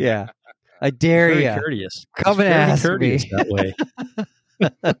be Yeah. I dare very you. courteous. Come Just and very ask courteous me. that way.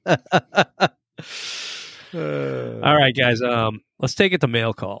 All right, guys. Let's take it to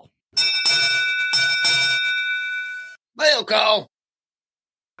mail call. Mail call.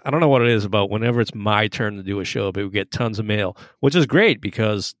 I don't know what it is about whenever it's my turn to do a show, but we get tons of mail, which is great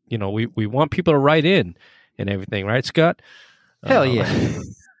because, we want people to write in and everything, right, Scott? Hell yeah.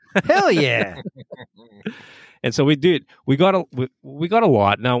 Hell yeah. And so we did. We got a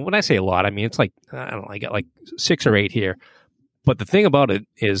lot. Now, when I say a lot, I mean it's like I don't know. I got like 6 or 8 here. But the thing about it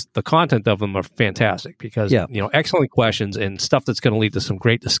is the content of them are fantastic because excellent questions and stuff that's going to lead to some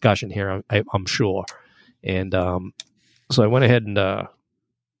great discussion here. I'm sure. And so I went ahead and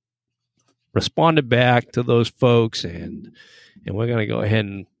responded back to those folks, and we're going to go ahead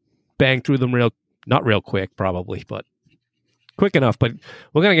and bang through them not real quick, probably, but quick enough, but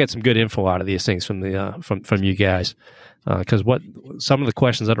we're going to get some good info out of these things from the from you guys, because what some of the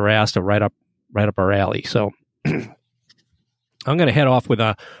questions that are asked are right up our alley. So I'm going to head off with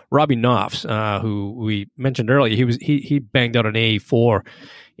Robbie Knopfs, who we mentioned earlier. He banged out an A4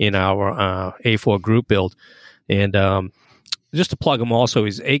 in our A4 group build, and just to plug him, also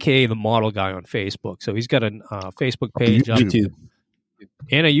he's AKA the Model Guy on Facebook. So he's got a Facebook page up YouTube.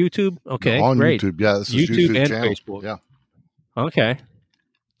 and a YouTube. Okay, on great. YouTube. Yeah, this is YouTube and channel. Facebook. Yeah. Okay.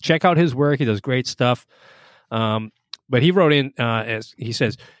 Check out his work. He does great stuff. But he wrote in, as he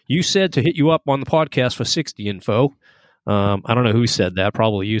says, you said to hit you up on the podcast for 60 info. I don't know who said that.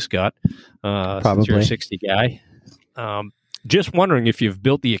 Probably you, Scott. Since you're a 60 guy. Just wondering if you've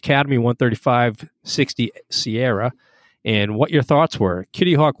built the Academy 135/60 Sierra and what your thoughts were.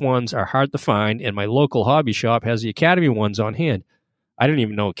 Kitty Hawk ones are hard to find, and my local hobby shop has the Academy ones on hand. I didn't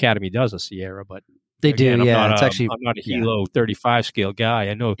even know Academy does a Sierra, but They again, do, yeah. It's I'm not a Hilo 35 scale guy.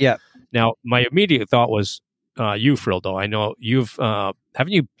 I know. Yeah. Now, my immediate thought was you, Frildo. I know you've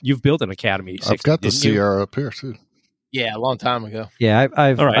you've built an Academy 60, I've got the didn't you? Sierra up here too. Yeah, a long time ago. Yeah,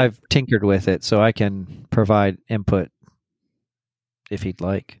 I've All right. I've tinkered with it, so I can provide input if he'd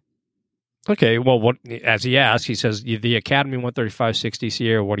like. Okay. Well, what as he asked, he says the Academy 135/60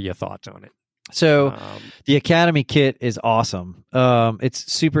 Sierra. What are your thoughts on it? So the Academy kit is awesome.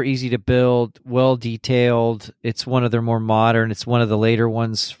 It's super easy to build, well detailed. It's one of their more modern. It's one of the later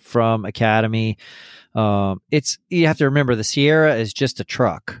ones from Academy. You have to remember the Sierra is just a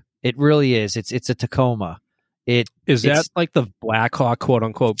truck. It really is. It's a Tacoma. Is that like the Blackhawk, quote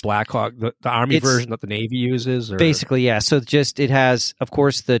unquote Blackhawk, the Army version that the Navy uses? Or? Basically, yeah. So it has, of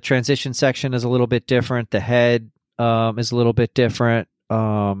course, the transition section is a little bit different. The head is a little bit different.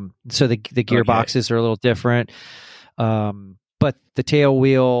 So the gearboxes are a little different. But the tail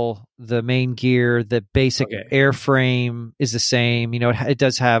wheel, the main gear, the basic airframe is the same. It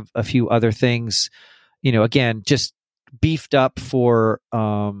does have a few other things, again, just beefed up for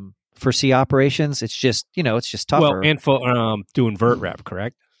sea operations. It's just, it's just tougher. Well, and for doing vert rep,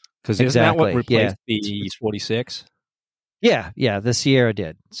 correct? Because isn't that what replaced the 46? Yeah, the Sierra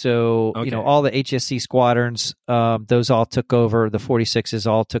did. So, all the HSC squadrons, those all took over. The 46s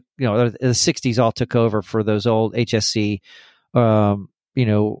all took, the 60s all took over for those old HSC, or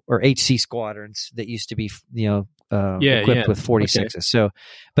HC squadrons that used to be, equipped with 46s. Okay. So,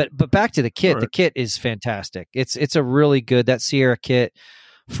 but back to the kit. Right. The kit is fantastic. It's a really good, that Sierra kit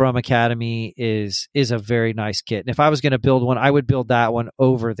from Academy is a very nice kit. And if I was going to build one, I would build that one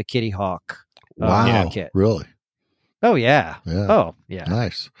over the Kitty Hawk kit. Really? Oh yeah. Oh yeah.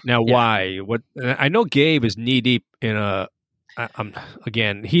 Nice. Now, why? What? I know Gabe is knee deep in a.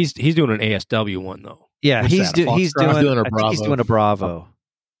 Again, he's doing an ASW one though. Yeah, he's doing a Bravo. He's doing a Bravo.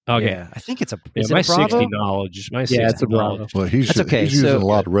 Okay, yeah, I think it's a. My 60 knowledge. It's a Bravo. Well, he's using a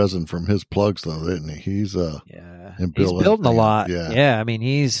lot of resin from his plugs though, isn't he? He's building a lot. Yeah. I mean,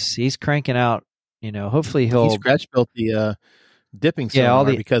 he's cranking out. Hopefully he scratch built the. Dipping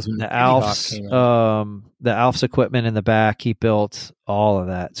sonar because when the Alf's equipment in the back, he built all of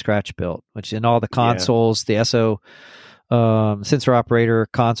that scratch built, which in all the consoles, the SO sensor operator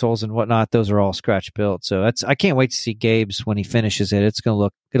consoles and whatnot, those are all scratch built. So I can't wait to see Gabe's when he finishes it. It'll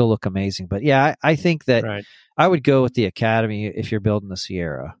look amazing. But yeah, I think that I would go with the Academy if you're building the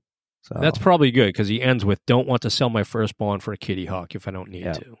Sierra. So that's probably good because he ends with "Don't want to sell my firstborn for a Kitty Hawk if I don't need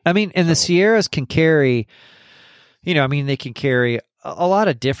to." I mean, and the Sierras can carry. They can carry a lot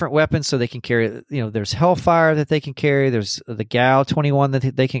of different weapons. So they can carry, there's Hellfire that they can carry. There's the GAU 21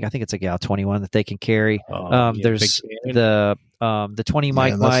 that they can, I think it's a GAU 21 that they can carry. There's the 20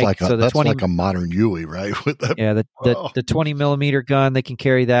 Mike. That's like a modern Huey, right? With that, the 20 millimeter gun, they can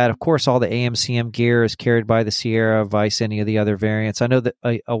carry that. Of course, all the AMCM gear is carried by the Sierra, Vice, any of the other variants. I know that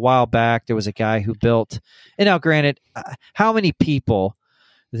a while back there was a guy who built, and now granted, how many people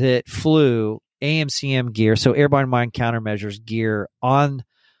that flew AMCM gear, so airborne mine countermeasures gear on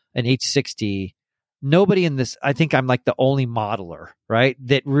an H60. Nobody in this, I think I'm like the only modeler, right,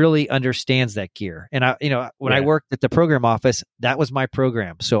 that really understands that gear. And when I worked at the program office, that was my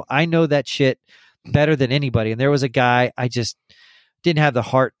program. So I know that shit better than anybody. And there was a guy, I just didn't have the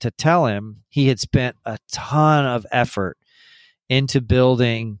heart to tell him he had spent a ton of effort into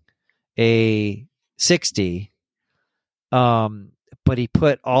building a 60. But he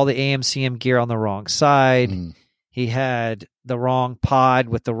put all the AMCM gear on the wrong side. He had the wrong pod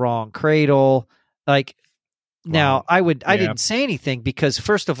with the wrong cradle. Now I didn't say anything because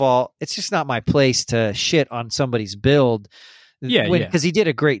first of all, it's just not my place to shit on somebody's build Yeah, because he did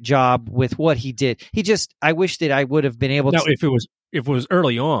a great job with what he did. I wish that I would have been able now, to. if it was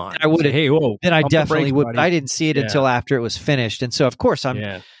early on, I would have. Hey, whoa! Then I pump the definitely brakes, would. buddy. But I didn't see it until after it was finished, and so of course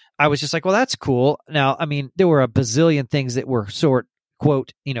I was just like, well, that's cool. Now, I mean, there were a bazillion things that were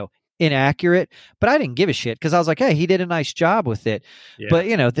quote, inaccurate, but I didn't give a shit because I was like, hey, he did a nice job with it. Yeah.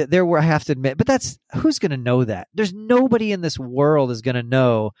 But there were, I have to admit, but who's going to know that? There's nobody in this world is going to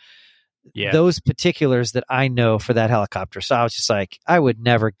know those particulars that I know for that helicopter. So I was just like, I would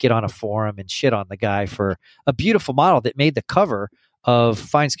never get on a forum and shit on the guy for a beautiful model that made the cover of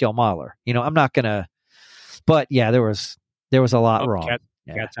Fine Scale Modeler. I'm not going to, but yeah, there was a lot wrong.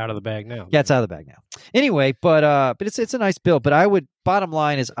 Cat's out of the bag now. Cat's out of the bag now. Anyway, but it's a nice build. But bottom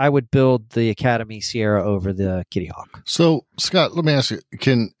line is I would build the Academy Sierra over the Kitty Hawk. So Scott, let me ask you: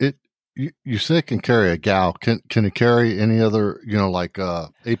 you say it can carry a gal? Can it carry any other? Like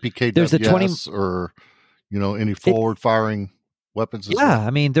APKWS There's the 20 or any forward firing weapons? I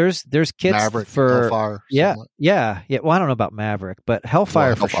mean, there's kits Maverick, for Hellfire. Yeah. Well, I don't know about Maverick, but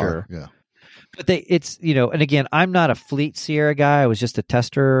Hellfire for sure. Yeah. But and again, I'm not a fleet Sierra guy. I was just a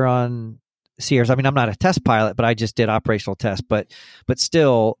tester on Sierras. I mean, I'm not a test pilot, but I just did operational tests. But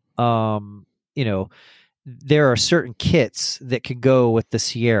still, there are certain kits that could go with the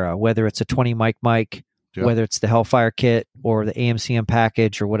Sierra, whether it's a 20 mic, whether it's the Hellfire kit or the AMCM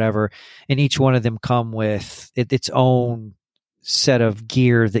package or whatever. And each one of them come with its own set of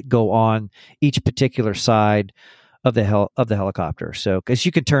gear that go on each particular side of the helicopter. So, because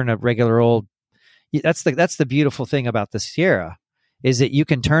you can turn a regular old, that's the beautiful thing about the Sierra, is that you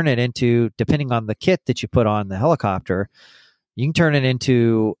can turn it into, depending on the kit that you put on the helicopter, you can turn it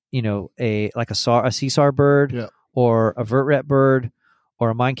into a CSAR bird or a VertRet bird or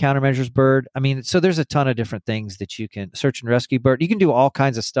a mine countermeasures bird. I mean, so there's a ton of different things that you can, search and rescue bird. You can do all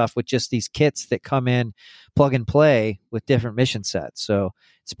kinds of stuff with just these kits that come in plug and play with different mission sets. So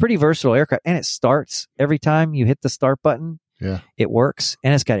it's a pretty versatile aircraft, and it starts every time you hit the start button. Yeah, it works,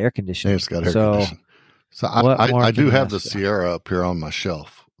 and it's got air conditioning. So I do have the Sierra up here on my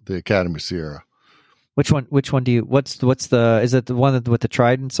shelf, the Academy Sierra. Which one do you? What's the? Is it the one with the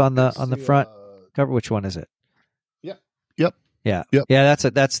tridents on the front cover? Which one is it? Yep. Yeah. That's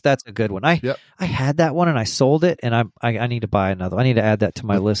a good one. I had that one and I sold it, and I need to buy another. I need to add that to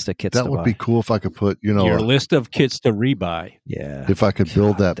my list of kits. That would be cool if I could put your list of kits to rebuy. Yeah. If I could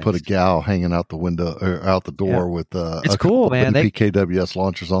build that, put a gal hanging out the window or out the door with it's cool, man. PKWS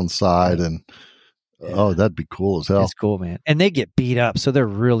launchers on the side and. Yeah. Oh, that'd be cool as hell. It's cool, man. And they get beat up, so they're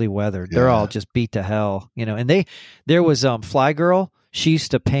really weathered. Yeah. They're all just beat to hell, And there was Fly Girl. She used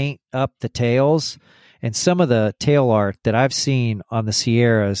to paint up the tails, and some of the tail art that I've seen on the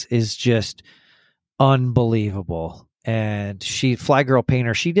Sierras is just unbelievable. And Fly Girl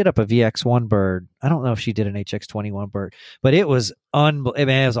painter, she did up a VX1 bird. I don't know if she did an HX21 bird, but it was it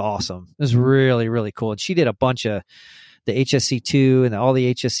was awesome. It was really, really cool. And she did a bunch of the HSC2 and all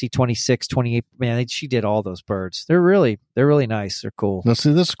the HSC 26, 28, man, she did all those birds. They're really nice. They're cool. Now,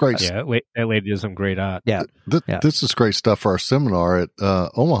 see, this is great. Yeah, that lady does some great art. Yeah. This is great stuff for our seminar at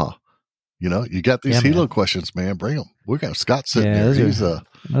Omaha. You got these helo questions, man. Bring them. We got Scott sitting there.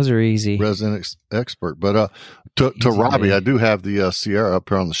 Those are easy. Resident expert. But to Robbie, I do have the Sierra up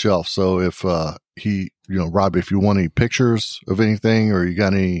here on the shelf. So if Robbie, if you want any pictures of anything or you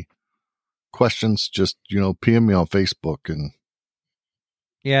got any questions, just PM me on Facebook and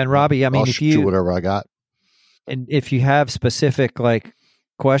and Robbie, I mean, if you whatever I got, and if you have specific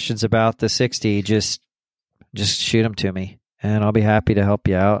questions about the 60, just shoot them to me, and I'll be happy to help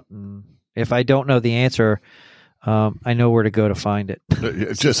you out. And if I don't know the answer, I know where to go to find it.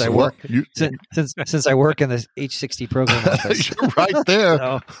 Since I work in the H60 program office, you're right there.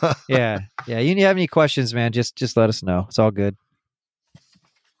 So, yeah. You have any questions, man? Just let us know. It's all good.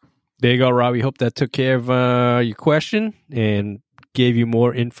 There you go, Robbie. Hope that took care of your question and gave you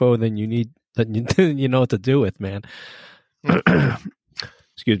more info than you need, that you know what to do with, man.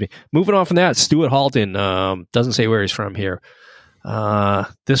 Excuse me. Moving on from that, Stuart Halton doesn't say where he's from here.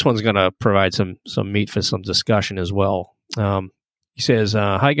 This one's going to provide some meat for some discussion as well. He says,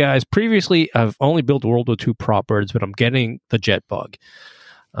 "Hi guys. Previously, I've only built World War II prop birds, but I'm getting the jet bug."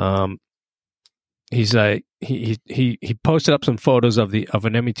 He's he posted up some photos of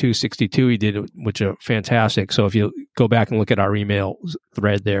an ME-262 he did, which are fantastic. So if you go back and look at our email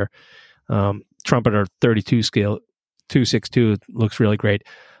thread there, Trumpeter 32 scale 262 looks really great.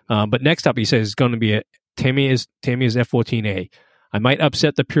 But next up, he says it's going to be a Tamiya's F-14A. I might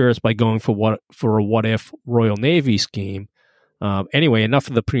upset the purists by going for a what if Royal Navy scheme. Anyway, enough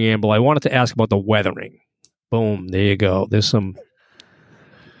of the preamble. I wanted to ask about the weathering. Boom, there you go. There's some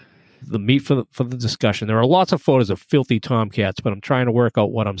the meat for the discussion. There are lots of photos of filthy tomcats, but I'm trying to work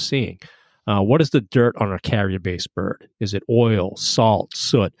out what I'm seeing. What is the dirt on a carrier-based bird? Is it oil, salt,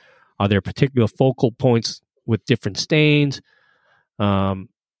 soot? Are there particular focal points with different stains? I've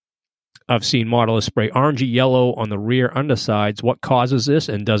seen modelers spray orangey yellow on the rear undersides. What causes this,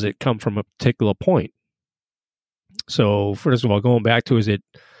 and does it come from a particular point? So, first of all, going back to, is it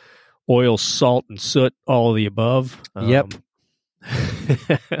oil, salt, and soot, all of the above? Yep.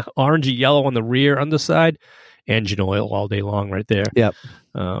 Orangey yellow on the rear underside, engine oil all day long right there. Yep.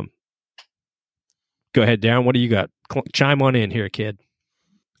 Go ahead, Darren. What do you got? Chime on in here, kid.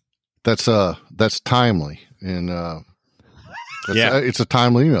 That's timely, and it's a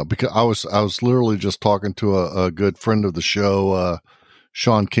timely email, because I was literally just talking to a good friend of the show,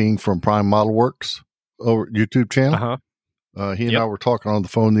 Sean King from Prime Model Works over YouTube channel. He and I were talking on the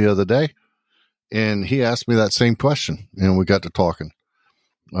phone the other day, and he asked me that same question, and we got to talking.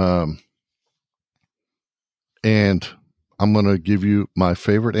 And I'm going to give you my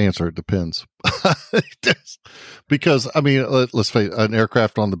favorite answer. It depends. Because, I mean, let's face it, an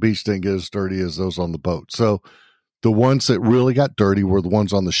aircraft on the beach didn't get as dirty as those on the boat. So the ones that really got dirty were the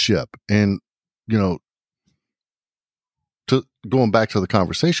ones on the ship. And, you know, going back to the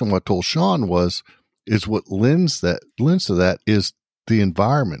conversation, what I told Sean is what lends to that is the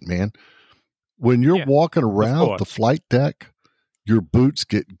environment, man. When you're walking around the flight deck, your boots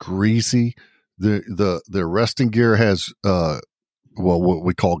get greasy. The resting gear has what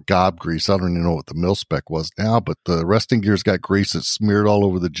we call gob grease. I don't even know what the mil spec was now, but the resting gear's got grease that's smeared all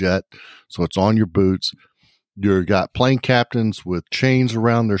over the jet, so it's on your boots. You got plane captains with chains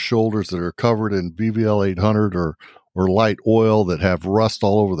around their shoulders that are covered in VVL 800 or light oil that have rust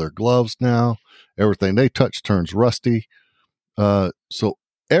all over their gloves now. Everything they touch turns rusty. So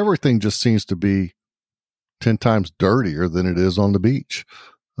everything just seems to be 10 times dirtier than it is on the beach.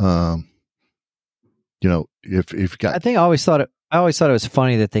 You know, if you got, I always thought it was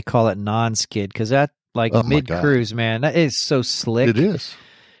funny that they call it non-skid, because that, like, mid-cruise, man, that is so slick. It is.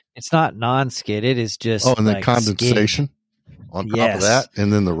 It's not non-skid. It is just and then condensation on top of that,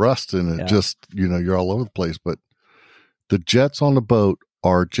 and then the rust, and it just, you know, you're all over the place. But the jets on the boat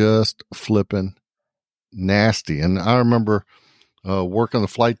are just flipping nasty. And I remember working the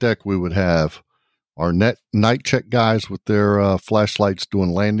flight deck, we would have our night check guys with their flashlights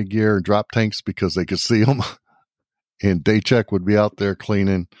doing landing gear and drop tanks because they could see them. And day check would be out there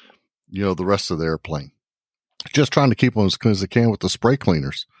cleaning, you know, the rest of the airplane. Just trying to keep them as clean as they can with the spray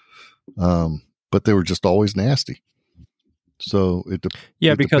cleaners. But they were just always nasty. So it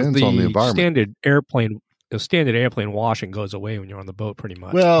because depends on the environment. Standard airplane washing goes away when you're on the boat, pretty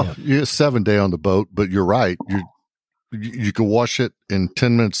much. Well, you're 7 day on the boat, but you're right. You can wash it, and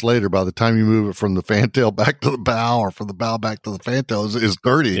 10 minutes later, by the time you move it from the fantail back to the bow, or from the bow back to the fantail, is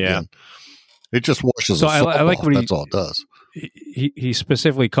dirty again. It just washes. So I like what that's all it does. He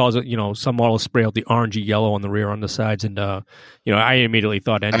specifically calls it, you know, some models spray out the orangey yellow on the rear undersides, and you know, I immediately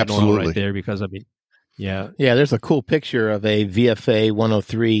thought engine oil right there, because I mean, there's a cool picture of a VFA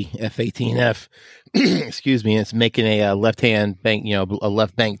 103 F-18F. Excuse me, it's making a left-hand bank, you know, a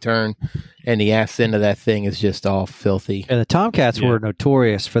left bank turn, and the ass end of that thing is just all filthy. And the Tomcats were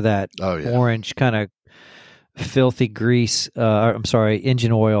notorious for that orange kind of filthy grease.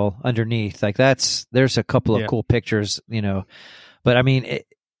 Engine oil underneath. Like there's a couple of cool pictures, you know. But I mean,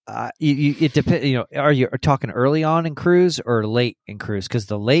 it depends. You know, are you talking early on in cruise or late in cruise? Because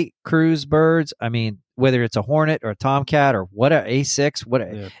the late cruise birds, I mean, whether it's a Hornet or a Tomcat or what,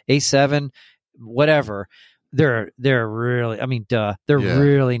 A6, A7. Whatever, they're really, I mean, they're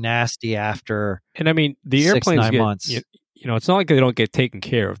really nasty after. And I mean, the airplanes 6-9 months. You know, it's not like they don't get taken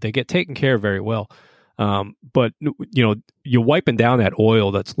care of. They get taken care of very well. But you know, you're wiping down that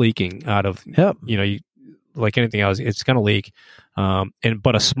oil that's leaking out of. You know, like anything else, it's going to leak.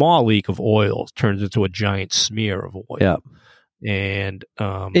 But a small leak of oil turns into a giant smear of oil. Yeah. And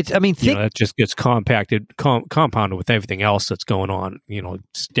that just gets compounded with everything else that's going on. You know,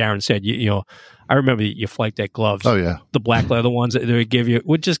 Darren said, you know, I remember your flight deck gloves. Oh yeah, the black leather ones that they would give you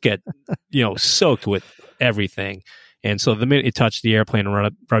would just get, you know, soaked with everything. And so the minute you touch the airplane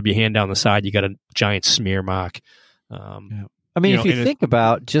and rub your hand down the side, you got a giant smear mark. I mean, if you think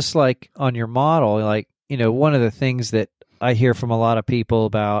about, just like on your model, like, you know, one of the things that I hear from a lot of people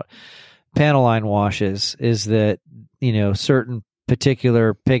about panel line washes is that, you know, certain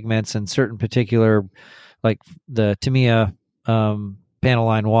particular pigments and certain particular, like the Tamiya panel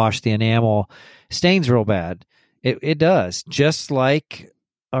line wash, the enamel stains real bad. It does, just like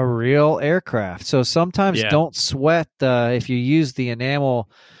a real aircraft. So sometimes don't sweat if you use the enamel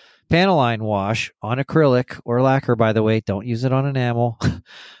Panaline wash on acrylic or lacquer, by the way. Don't use it on enamel.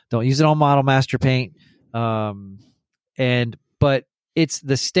 Don't use it on Model Master paint. But it's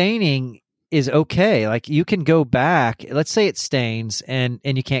the staining is okay. Like you can go back. Let's say it stains and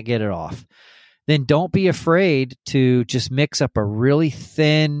you can't get it off. Then don't be afraid to just mix up a really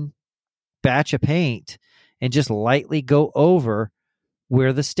thin batch of paint and just lightly go over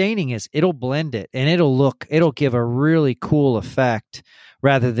where the staining is. It'll blend it and it'll give a really cool effect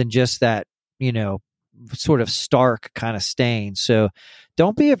rather than just that, sort of stark kind of stain. So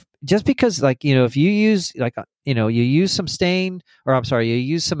don't be just because if you use you use some stain you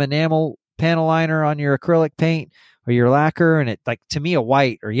use some enamel panel liner on your acrylic paint or your lacquer, and it to me a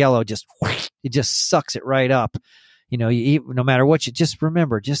white or yellow it just sucks it right up. No matter what, you just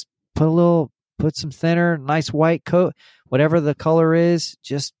remember, just put some thinner, nice white coat, whatever the color is,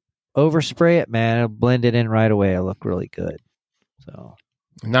 just overspray it, man. It'll blend it in right away. It'll look really good. So,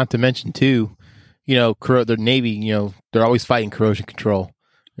 not to mention too, the Navy, they're always fighting corrosion control.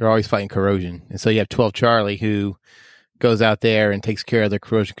 They're always fighting corrosion, and so you have 12 Charlie who goes out there and takes care of the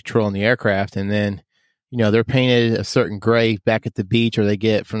corrosion control in the aircraft, and then they're painted a certain gray back at the beach, or they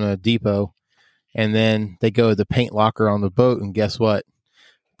get it from the depot, and then they go to the paint locker on the boat, and guess what?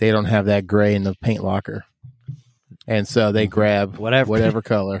 They don't have that gray in the paint locker, and so they grab whatever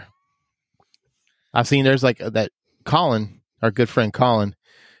color. I've seen there's that Colin, our good friend Colin,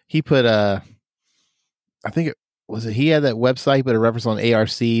 he put he had that website, but a reference on ARC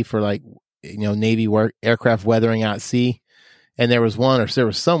for Navy aircraft weathering out at sea, and there was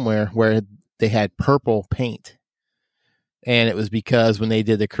somewhere where they had purple paint, and it was because when they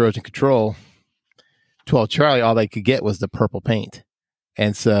did the corrosion control, 12 Charlie, all they could get was the purple paint,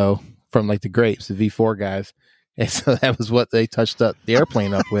 and so from the Grapes, the V4 guys, and so that was what they touched up the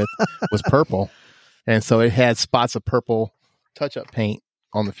airplane up with was purple, and so it had spots of purple touch-up paint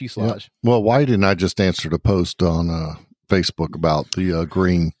on the fuselage. Yeah. Well, why didn't I just answer the post on Facebook about the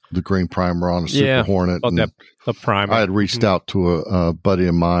green primer on a Super Hornet? About the primer. I had reached out to a buddy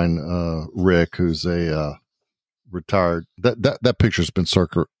of mine, Rick, who's a retired. That picture's been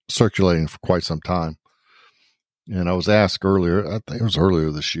circulating for quite some time, and I was asked earlier. I think it was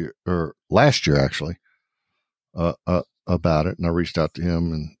earlier this year or last year, actually, about it, and I reached out to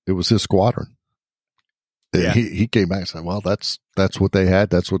him, and it was his squadron. Yeah. He came back and said, well, that's what they had.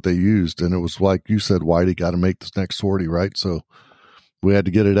 That's what they used. And it was like you said, Whitey, got to make this next sortie, right? So we had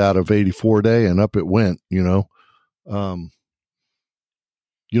to get it out of 84 day and up it went,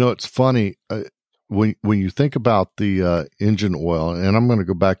 it's funny when you think about the engine oil, and I'm going to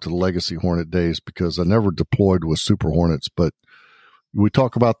go back to the Legacy Hornet days because I never deployed with Super Hornets, but we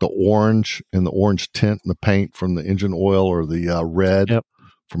talk about the orange and the orange tint in the paint from the engine oil or the red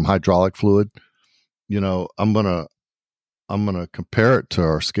from hydraulic fluid. I'm gonna compare it to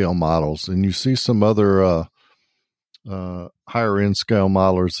our scale models, and you see some other higher end scale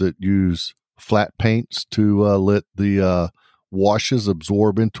modelers that use flat paints to let the washes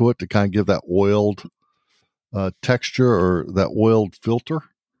absorb into it to kind of give that oiled texture or that oiled filter.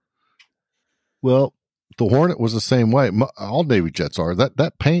 Well, the Hornet was the same way. All Navy jets are.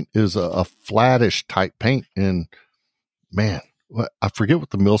 That paint is a flattish type paint, and man, I forget what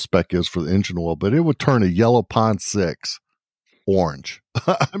the mil spec is for the engine oil, but it would turn a yellow Pond 6 orange.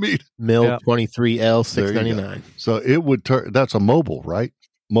 I mean, mil 23L 699. So it would turn. That's a mobile, right?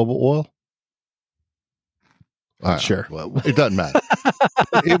 Mobile oil. Sure. Well, it doesn't matter.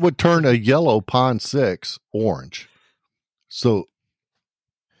 It would turn a yellow Pond 6 orange. So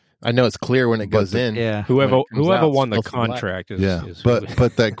I know it's clear when it goes in. Yeah. Whoever won the contract is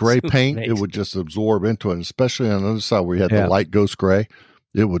but that gray paint, it would just absorb into it, especially on the other side where you had the light ghost gray.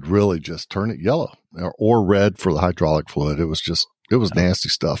 It would really just turn it yellow or red for the hydraulic fluid. It was nasty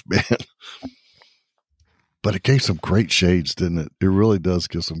stuff, man. But it gave some great shades, didn't it? It really does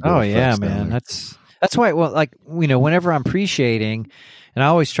give some good effects, man. That's why, whenever I'm pre-shading, and I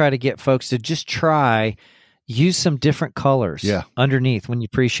always try to get folks to just use some different colors underneath when you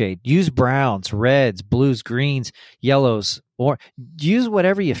pre-shade. Use browns, reds, blues, greens, yellows, or use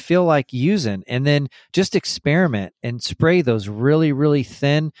whatever you feel like using, and then just experiment and spray those really, really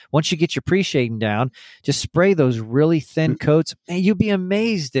thin. Once you get your pre-shading down, just spray those really thin coats, and you'll be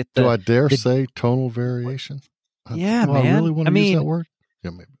amazed at Do I dare say tonal variation? Yeah, do man. I really want to use that word? Yeah,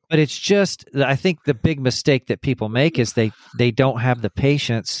 maybe. But it's just, I think the big mistake that people make is they don't have the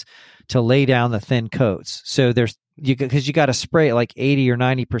patience to lay down the thin coats. So because you got to spray it like 80 or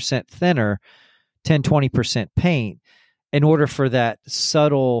 90% thinner, 10-20% paint in order for that those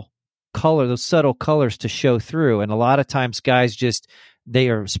subtle colors to show through. And a lot of times guys they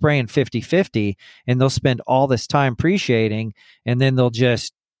are spraying 50-50 and they'll spend all this time pre-shading and then they'll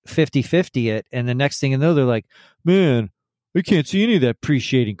just 50-50 it, and the next thing you know, they're like, man, I can't see any of that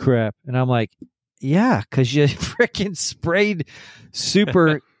pre-shading crap. And I'm like, yeah, because you freaking sprayed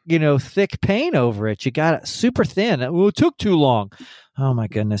super, thick paint over it. You got it super thin. Well, it took too long. Oh my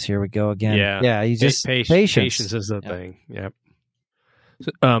goodness, here we go again. Yeah, you just patience is the thing. Yeah.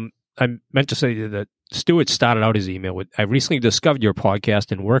 So, I meant to say that Stuart started out his email with, I recently discovered your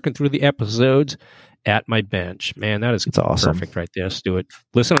podcast and working through the episodes at my bench. Man, that is awesome. Perfect right there, Stuart.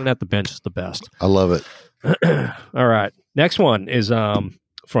 Listening at the bench is the best. I love it. All right. Next one is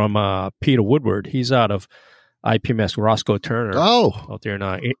from Peter Woodward. He's out of IPMS Roscoe Turner. Out there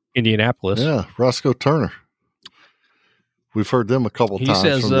in Indianapolis. Yeah, Roscoe Turner. We've heard them a couple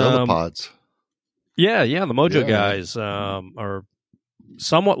times from the other pods. Yeah, the Mojo guys are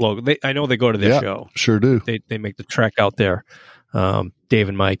somewhat local. I know they go to their show. Sure do. They make the trek out there. Dave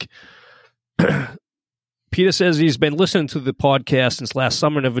and Mike. Peter says he's been listening to the podcast since last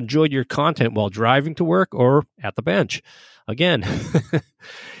summer and have enjoyed your content while driving to work or at the bench. Again,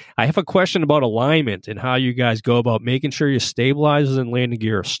 I have a question about alignment and how you guys go about making sure your stabilizers and landing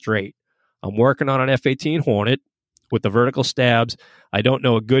gear are straight. I'm working on an F-18 Hornet with the vertical stabs. I don't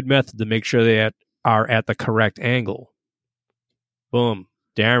know a good method to make sure they are at the correct angle. Boom.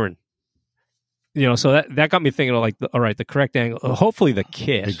 Darren. So that got me thinking of all right, the correct angle. Hopefully the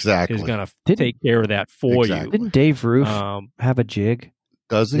kit is going to take care of that for you. Didn't Dave Roof have a jig?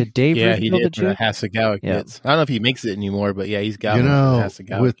 Does he? Did Dave Roof he build did a jig? Hasegawa kits. I don't know if he makes it anymore, but yeah, he's got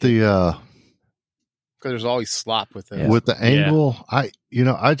Hasegawa with kit. Because there's always slop with it. With the angle, I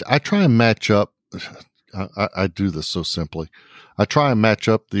try and match up. I do this so simply. I try and match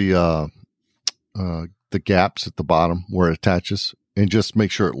up the gaps at the bottom where it attaches, and just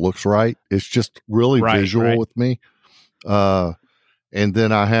make sure it looks right. It's just really visual with me. And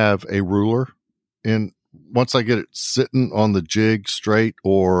then I have a ruler, and once I get it sitting on the jig straight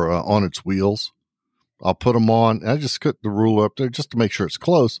or on its wheels, I'll put them on. I just cut the ruler up there just to make sure it's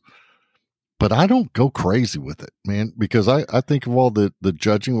close. But I don't go crazy with it, man, because I think of all the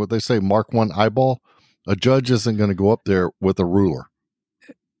judging, what they say, Mark 1 eyeball. A judge isn't going to go up there with a ruler.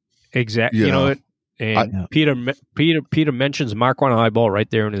 Exactly. You know it. And Peter mentions Mark 1 eyeball right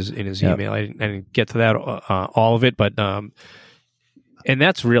there in his email. I didn't get to that all of it, but and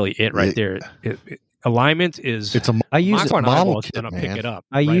that's really it right there. Alignment is I use Mark 1 eyeball is going to pick it up.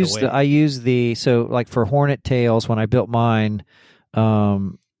 I use the so like for Hornet tails when I built mine, the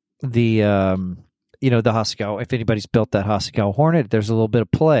Hasegawa. If anybody's built that Hasegawa Hornet, there's a little bit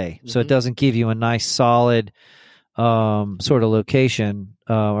of play, so it doesn't give you a nice solid sort of location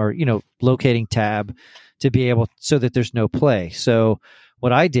or locating tab to be able so that there's no play. So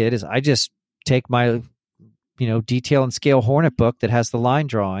what I did is I just take my detail and scale Hornet book that has the line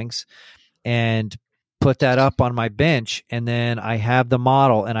drawings and put that up on my bench, and then I have the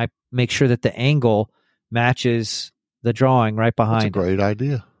model and I make sure that the angle matches the drawing right behind. That's a great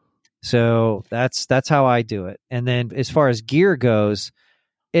idea. So that's how I do it. And then as far as gear goes,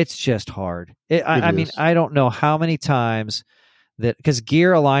 it's just hard. I mean, I don't know how many times that, because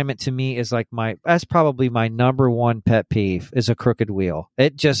gear alignment to me is like that's probably my number one pet peeve is a crooked wheel.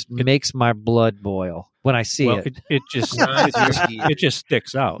 It just makes my blood boil when I see it. It just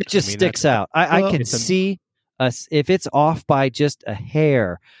sticks out. It just sticks out. I can see if it's off by just a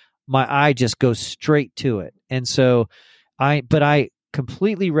hair, my eye just goes straight to it. And so I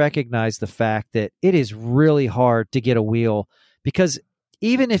completely recognize the fact that it is really hard to get a wheel, because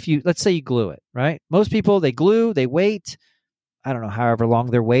even if let's say you glue it, right? Most people, they glue, they wait, I don't know, however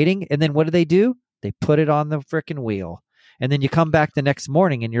long they're waiting. And then what do? They put it on the frickin' wheel. And then you come back the next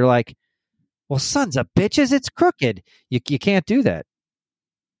morning and you're like, well, sons of bitches, it's crooked. You can't do that.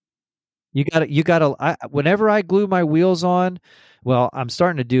 You gotta, whenever I glue my wheels on, well, I'm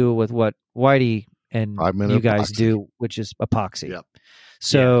starting to do with what Whitey and you guys do, which is epoxy. Yep.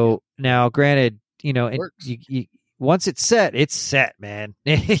 So now, granted, and you once it's set, man.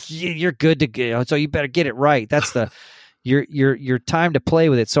 You're good to go. So you better get it right. That's your time to play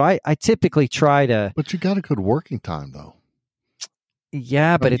with it. So I typically try to. But you got a good working time though.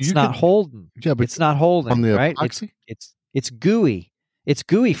 Yeah, but it's not holding. Yeah, but it's not holding. On the right? epoxy? It's gooey. It's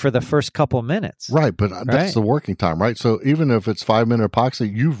gooey for the first couple minutes. Right, but that's the working time, right? So even if it's 5-minute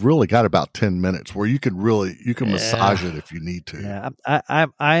epoxy, you've really got about 10 minutes where you can massage it if you need to. Yeah,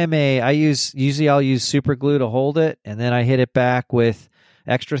 I'll use super glue to hold it, and then I hit it back with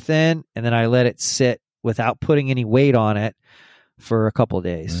extra thin, and then I let it sit without putting any weight on it for a couple of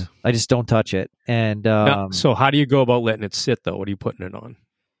days. Yeah. I just don't touch it. And so how do you go about letting it sit though? What are you putting it on?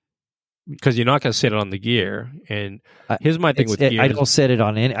 because you're not going to set it on the gear. And here's my thing with gear. I don't set it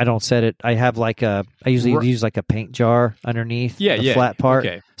on any. I don't set it. I have I usually use like a paint jar underneath the flat part,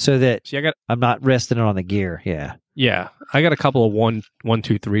 so that I'm not resting it on the gear. Yeah. Yeah, I got a couple of 1,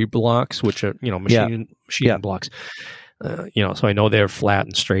 2, 3 blocks, which are machine blocks. So I know they're flat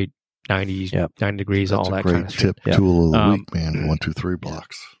and straight, 90 degrees, all that kind of stuff. Great tip tool of the week, man. 1, 2, 3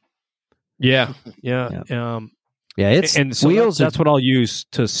 blocks. Yeah. It's and so wheels. That's what I'll use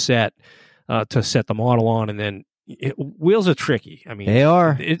to set the model on, and then wheels are tricky. I mean, they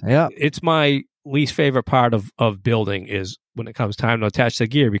are. It's my least favorite part of building is when it comes time to attach the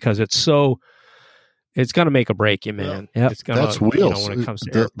gear, because it's going to make or break you, man. That's wheels. When it comes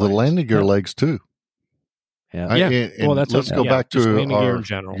to the landing gear legs too. Let's go back to our in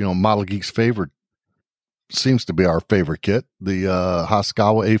general. Model Geek's favorite seems to be our favorite kit, the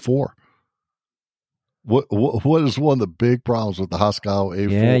Hasegawa A4. What is one of the big problems with the Hasegawa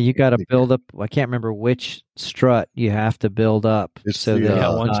A4? Yeah, you got to build up. I can't remember which strut you have to build up. It's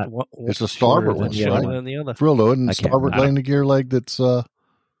it's a starboard one, than the other. Frillo, and starboard landing gear leg that's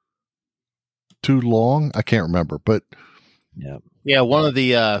too long. I can't remember, but one of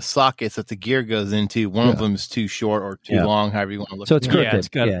the sockets that the gear goes into, one of them is too short or too long, however you want to look. So it's crooked.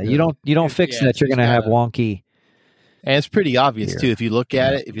 You don't fix that. You're going to have wonky. And it's pretty obvious too. If you look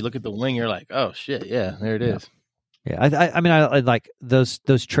at it, if you look at the wing, you're like, "Oh shit, yeah, there it is." Yeah, I mean, I like those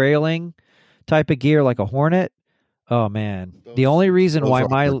trailing type of gear, like a Hornet. Oh man, the only reason why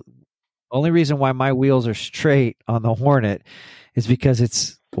my wheels are straight on the Hornet is because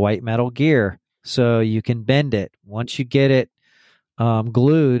it's white metal gear. So you can bend it. Once you get it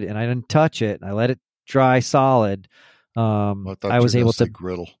glued, and I didn't touch it, I let it dry solid. I was able to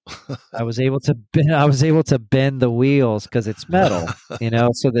griddle. I was able to bend the wheels because it's metal,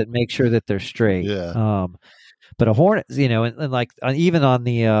 so that make sure that they're straight. Yeah. But a Hornet, and like even on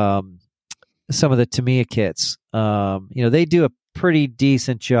the some of the Tamiya kits, they do a pretty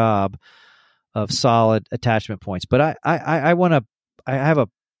decent job of solid attachment points. But I want to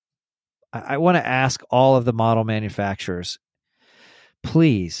ask all of the model manufacturers,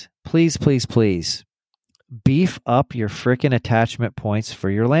 please beef up your freaking attachment points for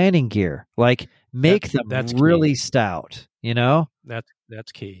your landing gear. Like make them really stout,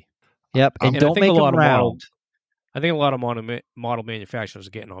 That's key. Yep. And don't make them round. I think a lot of model manufacturers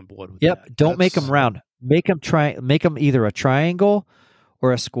are getting on board with that. Don't make them round. Make them either a triangle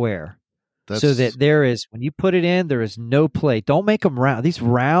or a square. So that when you put it in, there is no play. Don't make them round. These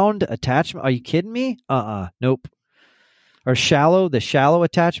round attachment. Are you kidding me? Nope. Or the shallow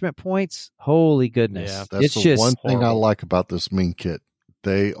attachment points. Holy goodness. Yeah, that's the one thing I like about this Ming kit.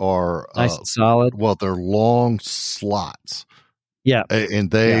 They are nice and solid. Well, they're long slots. Yeah. And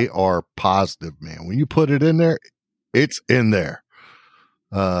they are positive, man. When you put it in there, it's in there.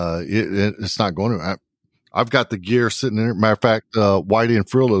 It's not going to. I've got the gear sitting in there. Matter of fact, Whitey and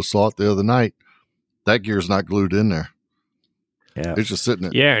Frillo saw it the other night. That gear's not glued in there. Yeah, it's just sitting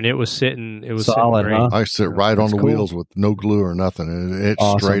there. Yeah, and it was sitting. It was solid. Sitting great. I sit right on the wheels with no glue or nothing, and it's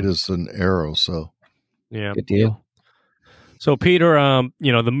straight as an arrow. So, yeah, good deal. So, Peter,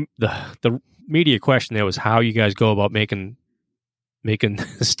 the media question there was how you guys go about making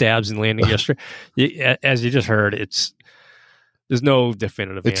stabs and landing gear. As you just heard, there's no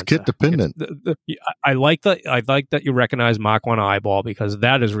definitive answer. It's kit dependent. I like that you recognize Mach 1 eyeball, because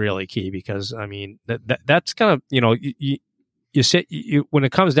that is really key. Because I mean that's kind of you when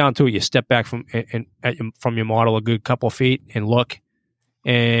it comes down to it, you step back from your model a good couple of feet and look,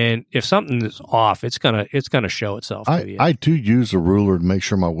 and if something is off, it's gonna show itself to you. I do use a ruler to make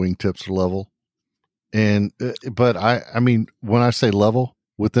sure my wingtips are level, and but I mean when I say level,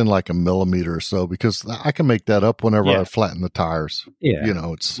 within like a millimeter or so, because I can make that up whenever I flatten the tires. Yeah,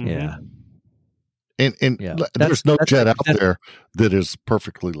 it's And there's no jet out there that is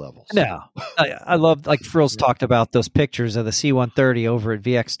perfectly level. No, I love, like Frills talked about those pictures of the C-130 over at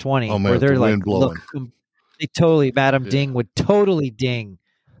VX20, where they're like, look, they totally, Madam Ding would totally ding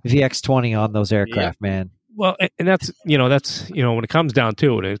VX20 on those aircraft, man. Well, and that's when it comes down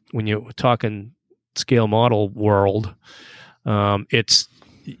to it, when you're talking scale model world, that's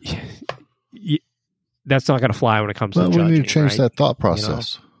not going to fly when it comes to judging. We need to change that thought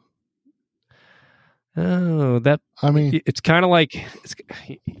process. It's kind of like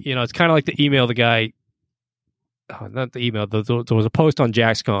the email the guy. Oh, not the email. There was a post on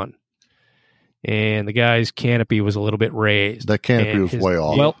JaxCon, and the guy's canopy was a little bit raised. That canopy was way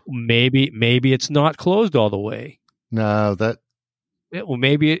off. Well, maybe it's not closed all the way. No,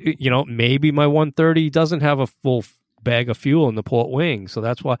 maybe my 130 doesn't have a full bag of fuel in the port wing, so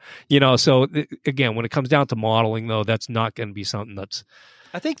that's why. So again, when it comes down to modeling, though, that's not going to be something that's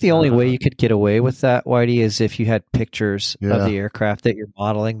I think the only way you could get away with that, Whitey, is if you had pictures of the aircraft that you're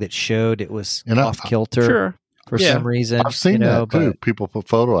modeling that showed it was off kilter for some reason. I've seen that too. People put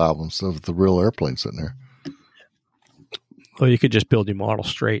photo albums of the real airplanes in there. Well, you could just build your model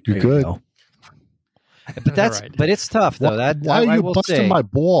straight. You could. But but it's tough though. Why are you busting my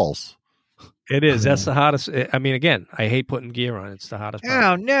balls? It is. That's the hottest. I mean, again, I hate putting gear on. It's the hottest part.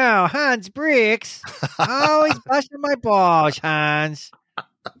 Oh no, Hans Bricks! Always busting my balls, Hans.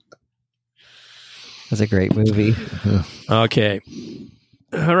 That's a great movie. Okay.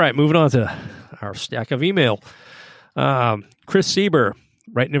 All right, moving on to our stack of email. Chris Sieber,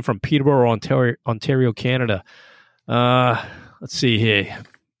 writing in from Peterborough, Ontario, Canada. Let's see here.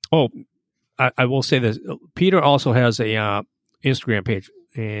 Oh, I will say this. Peter also has a Instagram page,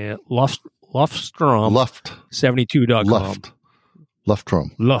 Luftstrom72.com.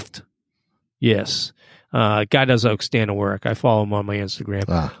 Luft. Yes. Guy does outstanding work. I follow him on my Instagram.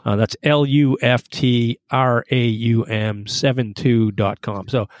 That's LUFTRAUM72.com.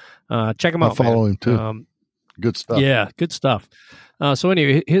 So check him out. I follow him too. Good stuff. Yeah, good stuff. So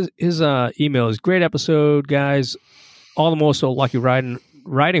anyway, his email is great episode, guys. All the more so lucky riding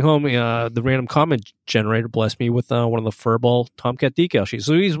home. The random comment generator blessed me with one of the Furball Tomcat decal sheets.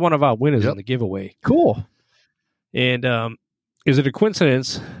 So he's one of our winners in the giveaway. Cool. And is it a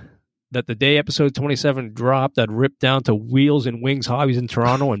coincidence that the day episode 27 dropped, I'd ripped down to Wheels and Wings Hobbies in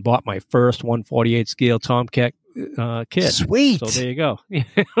Toronto and bought my first 148 scale Tomcat kit? Sweet. So there you go.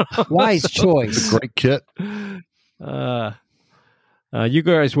 Wise choice. Great kit. You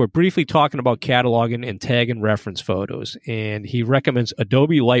guys were briefly talking about cataloging and tagging reference photos, and he recommends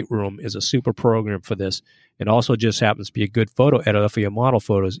Adobe Lightroom is a super program for this, and also just happens to be a good photo editor for your model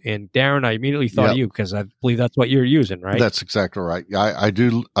photos. And Darren, I immediately thought of you because I believe that's what you're using, right? That's exactly right. I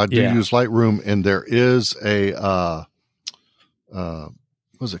do use Lightroom, and there is a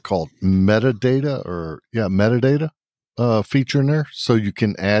what's it called? Metadata feature in there, so you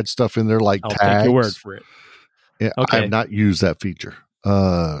can add stuff in there like I'll tags. take your word for it. Yeah, okay. I have not used that feature,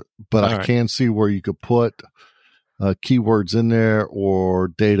 but I can see where you could put keywords in there or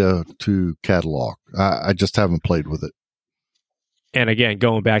data to catalog. I just haven't played with it. And again,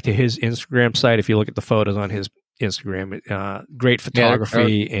 going back to his Instagram site, if you look at the photos on his Instagram, great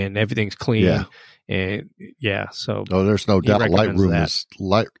photography and everything's clean. Yeah. And so there's no doubt Lightroom's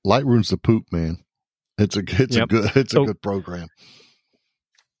the poop, man. It's a good program.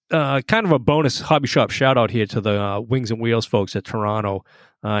 Kind of a bonus hobby shop shout out here to the Wings and Wheels folks at Toronto.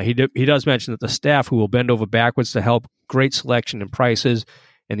 He does mention that the staff who will bend over backwards to help, great selection and prices,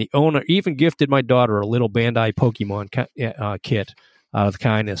 and the owner even gifted my daughter a little Bandai Pokemon kit out of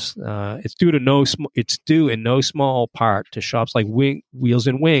kindness. It's due in no small part to shops like Wheels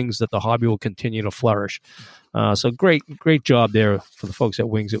and Wings that the hobby will continue to flourish. So great job there for the folks at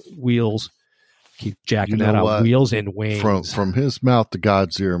Wings and Wheels. Keep jacking that out. Wheels and Wings. From his mouth to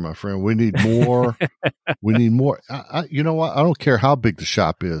God's ear, my friend. We need more. We need more. You know what? I don't care how big the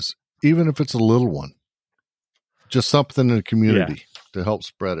shop is, even if it's a little one. Just something in the community to help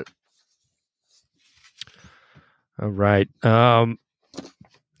spread it. All right.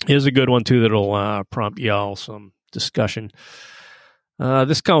 Here's a good one, too, that'll prompt y'all some discussion.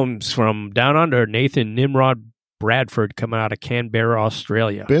 This comes from Down Under, Nathan Nimrod Bradford, coming out of Canberra,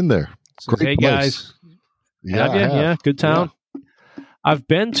 Australia. Been there. Says, hey, place. Guys. Yeah, good town. Yeah. I've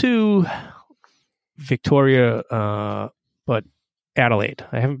been to Victoria, but Adelaide.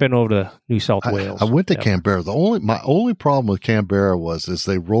 I haven't been over to New South Wales. I went to Canberra. My only problem with Canberra is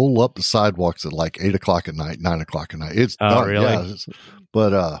they roll up the sidewalks at like 8 o'clock at night, 9 o'clock at night. It's dark. Really?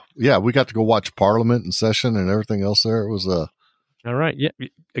 Yeah, but we got to go watch Parliament in session and everything else there. It was all right. Yeah,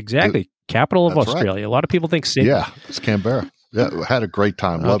 exactly. Capital of Australia. Right. A lot of people think Sydney. Yeah, it's Canberra. Yeah, had a great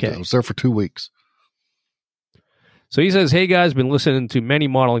time. Loved it. I was there for 2 weeks. So he says, hey, guys, been listening to many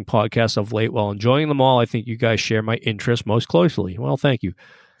modeling podcasts of late. While enjoying them all, I think you guys share my interest most closely. Well, thank you.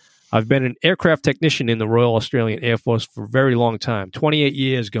 I've been an aircraft technician in the Royal Australian Air Force for a very long time, 28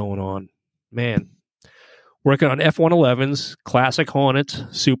 years going on. Man, working on F-111s, classic Hornets,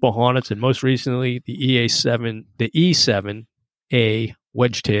 Super Hornets, and most recently the E-7A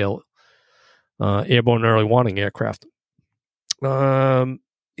Wedgetail airborne early warning aircraft.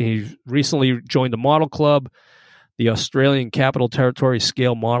 He recently joined the Model Club, the Australian Capital Territory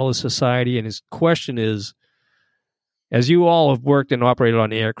Scale Modelers Society, and his question is, as you all have worked and operated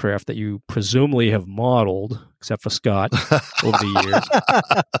on aircraft that you presumably have modeled, except for Scott, over the years,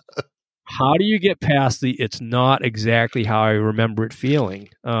 how do you get past the it's not exactly how I remember it feeling?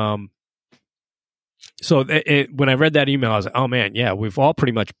 So when I read that email, I was like, oh, man, yeah, we've all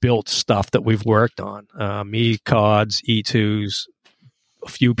pretty much built stuff that we've worked on. Me, CODs, E2s, a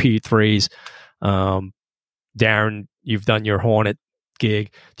few P3s. Darren, you've done your Hornet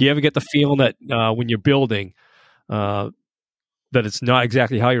gig. Do you ever get the feeling that when you're building, that it's not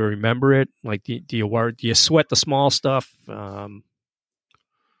exactly how you remember it? Like, do you sweat the small stuff? I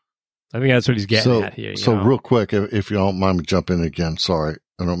think that's what he's getting at here. So real quick, if you don't mind me jumping in again, sorry,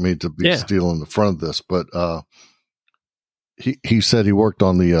 I don't mean to be stealing the front of this, but he said he worked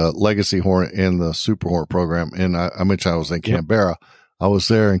on the Legacy Hornet and the Super Hornet program, and I mentioned I was in Canberra. I was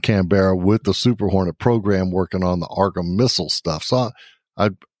there in Canberra with the Super Hornet program working on the Arkham missile stuff. So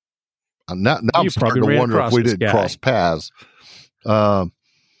I'm starting to wonder if we didn't cross paths. But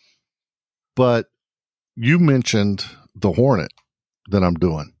you mentioned the Hornet that I'm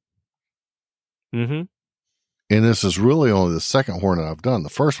doing. Mm-hmm. And this is really only the second Hornet I've done. The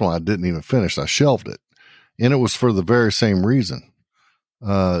first one I didn't even finish. I shelved it. And it was for the very same reason.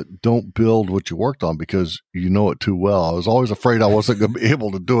 Don't build what you worked on because you know it too well. I was always afraid I wasn't going to be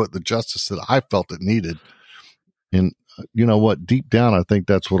able to do it the justice that I felt it needed. And you know what? Deep down, I think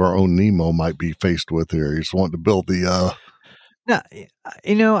that's what our own Nemo might be faced with here. He's wanting to build the...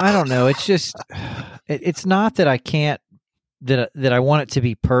 No, I don't know. It's just, it's not that I can't, that I want it to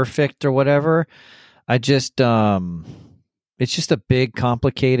be perfect or whatever. I just, it's just a big,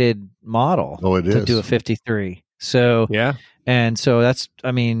 complicated model to do a 53. So, yeah. And so that's,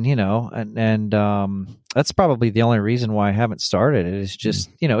 I mean, and that's probably the only reason why I haven't started it is just,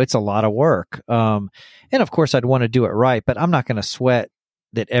 it's a lot of work. And of course I'd want to do it right, but I'm not going to sweat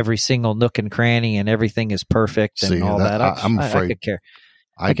that every single nook and cranny and everything is perfect and all that. I'm afraid I could care.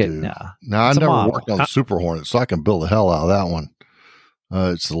 I do. Now I never worked on the Super Hornet, so I can build the hell out of that one.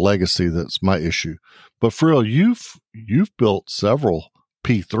 It's the legacy that's my issue. But for real, you've built several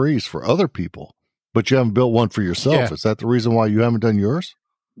P3s for other people, but you haven't built one for yourself. Yeah. Is that the reason why you haven't done yours?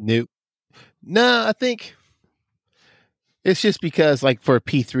 Nope. No, I think it's just because, like, for a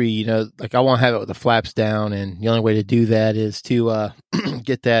P3, like I want to have it with the flaps down, and the only way to do that is to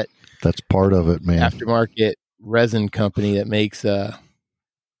get that. That's part of it, man. Aftermarket resin company that makes the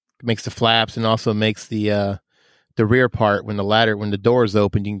flaps and also makes the rear part when the door is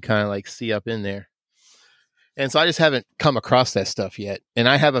open, you can kind of like see up in there. And so I just haven't come across that stuff yet. And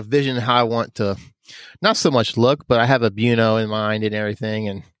I have a vision of how I want to, not so much look, but I have a Buno in mind and everything.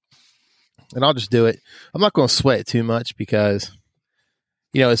 And I'll just do it. I'm not going to sweat it too much because,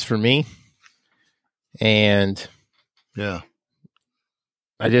 it's for me. And yeah,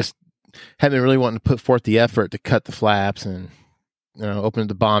 I just haven't really wanted to put forth the effort to cut the flaps and, open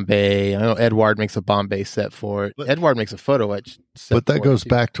the Bombay. I know Edward makes a Bombay set for it. Edward makes a photo etch set. But that goes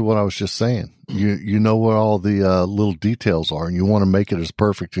back to what I was just saying. You know where all the little details are, and you want to make it as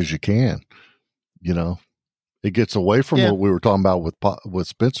perfect as you can. It gets away from what we were talking about with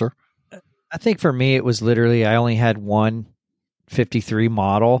Spencer. I think for me, it was literally I only had one 53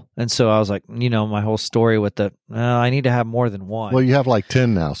 model, and so I was like, my whole story with I need to have more than one. Well, you have like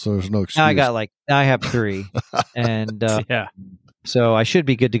 10 now, so there's no excuse. Now I have 3, and yeah. So I should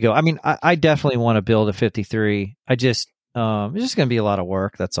be good to go. I mean, I definitely want to build a 53. I just, it's just going to be a lot of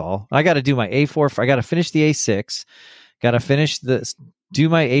work. That's all. I got to do my A4. I got to finish the A6. Got to do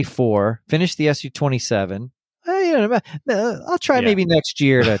my A4, finish the SU-27. I'll try maybe next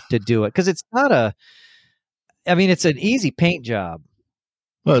year to do it. Because it's not it's an easy paint job.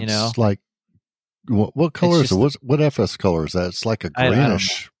 Well, it's like, what color is it? What FS color is that? It's like a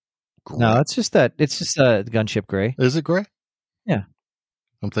greenish. No, it's just a gunship gray. Is it gray? Yeah.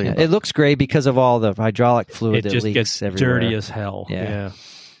 I'm thinking it looks gray because of all the hydraulic fluid that leaks everywhere. It just gets dirty as hell. Yeah.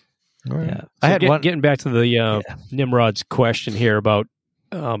 All right. Yeah. So I had getting back to the Nimrod's question here about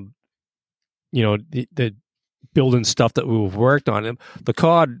the building stuff that we've worked on. The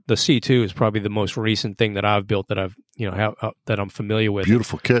COD, the C2 is probably the most recent thing that I've built that I've that I'm familiar with.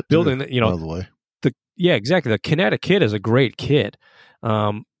 Beautiful kit, building. By the way, exactly. The Kinetic kit is a great kit.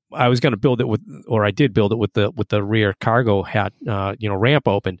 I was going to build it I did build it with the rear cargo hat, ramp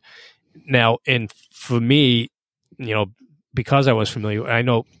open. Now, and for me, because I was familiar, I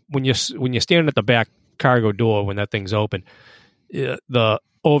know when you're standing at the back cargo door when that thing's open, the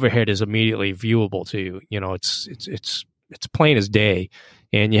overhead is immediately viewable to you. It's plain as day,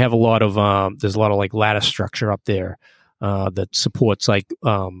 and you have a lot of there's a lot of like lattice structure up there that supports like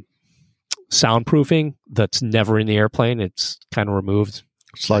soundproofing that's never in the airplane. It's kind of removed.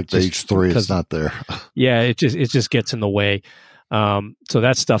 It's like the H3, it's not there. Yeah, it just gets in the way. So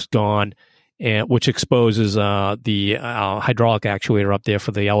that stuff's gone, and which exposes the hydraulic actuator up there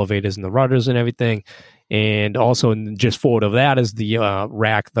for the elevators and the rudders and everything. And also, just forward of that is the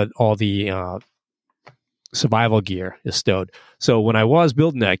rack that all the survival gear is stowed. So when I was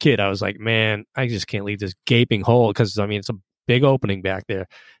building that kit, I was like, man, I just can't leave this gaping hole because it's big opening back there,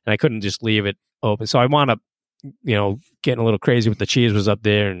 and I couldn't just leave it open. So I wound up, getting a little crazy with the cheese was up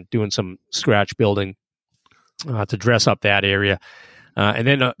there and doing some scratch building to dress up that area. And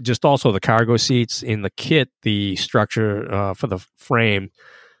then just also the cargo seats in the kit, the structure for the frame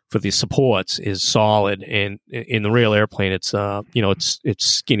for the supports is solid, and in the real airplane, it's it's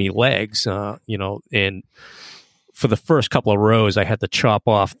skinny legs, and for the first couple of rows, I had to chop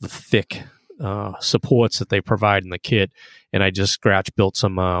off the thick supports that they provide in the kit, and I just scratch built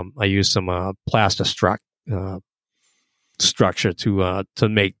some. I used some plastistruct structure to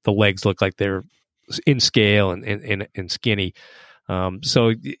make the legs look like they're in scale and skinny.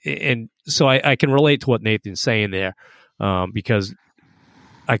 So I can relate to what Nathan's saying there, because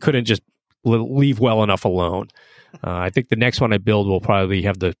I couldn't just leave well enough alone. I think the next one I build will probably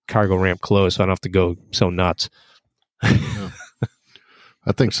have the cargo ramp closed, so I don't have to go so nuts. I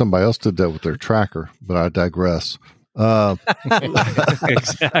think somebody else did that with their tracker, but I digress.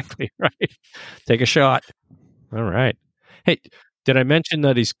 Exactly right. Take a shot. All right. Hey, did I mention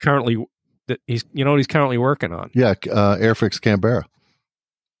that he's currently working on? Yeah, Airfix Canberra.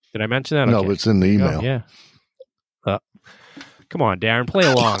 Did I mention that? No, Okay. it's in the email. Oh, yeah. Come on, Darren, play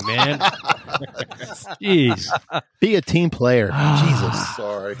along, man. Jeez. Be a team player. Jesus.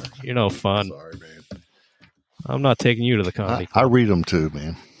 Sorry. You're no fun. Sorry, man. I'm not taking you to the comedy I club. read them too,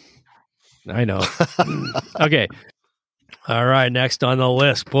 man. I know. Okay. All right. Next on the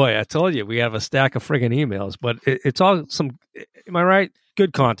list. Boy, I told you we have a stack of friggin' emails, but it's all some, am I right?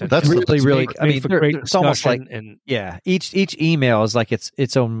 Good content. That's really. I mean, for great it's almost like discussion each email is like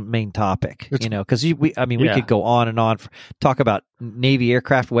its own main topic. Because we could go on and on, talk about Navy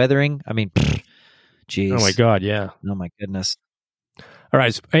aircraft weathering. I mean, geez. Oh my God, yeah. Oh my goodness. All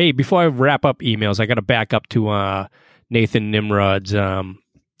right. So, hey, before I wrap up emails, I got to back up to Nathan Nimrod's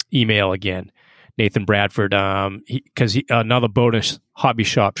email again. Nathan Bradford, because another bonus hobby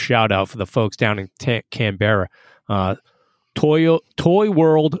shop shout out for the folks down in Canberra. Toy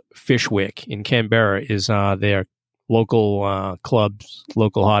World Fishwick in Canberra is their local club's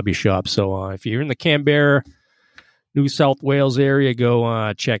local hobby shop. So if you're in the Canberra, New South Wales area,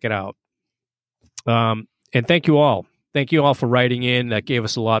 go check it out. And thank you all. Thank you all for writing in. That gave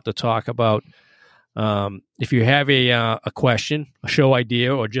us a lot to talk about. If you have a question, a show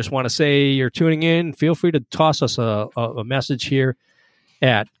idea, or just want to say you're tuning in, feel free to toss us a message here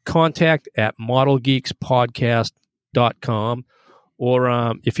at contact@modelgeekspodcast.com,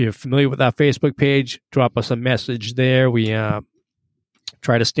 or if you're familiar with our Facebook page, drop us a message there. We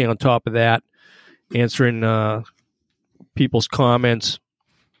try to stay on top of that, answering people's comments.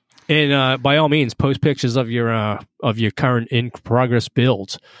 And by all means, post pictures of your current in progress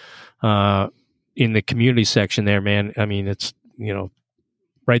builds in the community section there, man. I mean, it's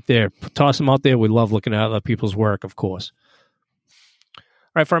right there. Toss them out there. We love looking at other people's work, of course. All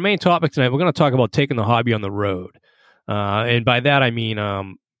right, for our main topic tonight, we're going to talk about taking the hobby on the road, and by that I mean,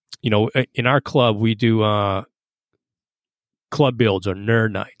 in our club we do club builds or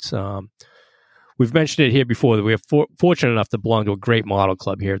nerd nights. We've mentioned it here before that we are fortunate enough to belong to a great model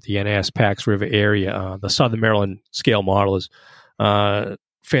club here at the NAS Pax River area. The Southern Maryland Scale Modelers.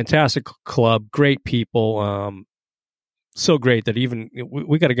 Fantastic club, great people. So great that even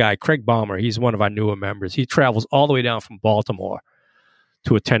we got a guy, Craig Baumer. He's one of our newer members. He travels all the way down from Baltimore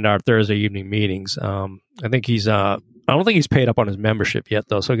to attend our Thursday evening meetings. I think I don't think he's paid up on his membership yet,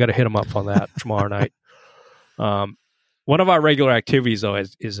 though, so I got to hit him up on that tomorrow night. One of our regular activities, though,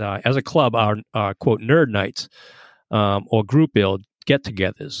 is as a club, our quote nerd nights or group build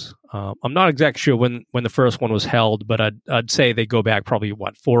get-togethers. I'm not exactly sure when the first one was held, but I'd say they go back probably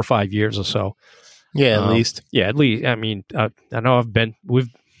 4 or 5 years or so. Yeah, at least. Yeah, at least. I mean, I know I don't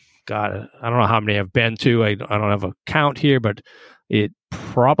know how many I've been to. I don't have a count here, but it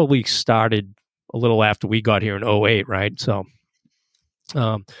probably started a little after we got here in 2008, right? So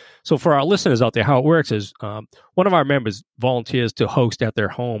for our listeners out there, how it works is one of our members volunteers to host at their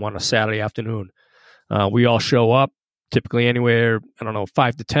home on a Saturday afternoon. We all show up, typically anywhere,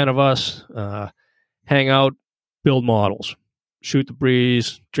 5 to 10 of us, hang out, build models, shoot the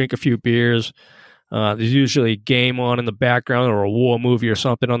breeze, drink a few beers. There's usually a game on in the background or a war movie or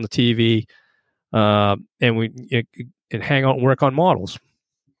something on the TV, and we hang out and work on models.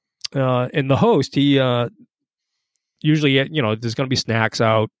 And the host, he usually, there's going to be snacks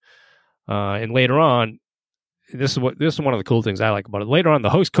out, and later on, this is one of the cool things I like about it. Later on, the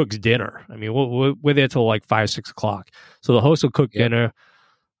host cooks dinner. I mean, we're there till like 5, 6 o'clock. So the host will cook dinner.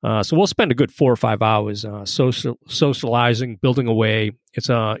 So we'll spend a good 4 or 5 hours socializing, building away. It's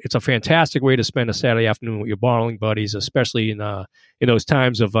a fantastic way to spend a Saturday afternoon with your modeling buddies, especially in those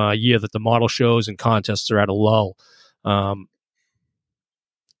times of year that the model shows and contests are at a lull.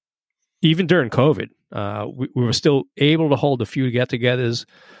 even during COVID, we were still able to hold a few get-togethers.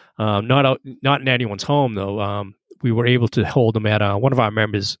 Not in anyone's home though. We were able to hold them at one of our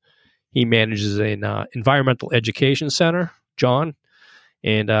members. He manages an environmental education center, John,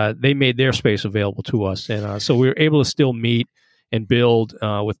 and they made their space available to us, and so we were able to still meet and build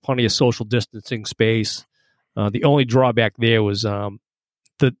with plenty of social distancing space. The only drawback there was the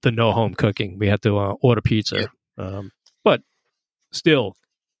no home cooking. We had to order pizza, but still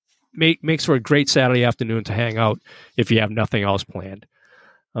makes for a great Saturday afternoon to hang out if you have nothing else planned.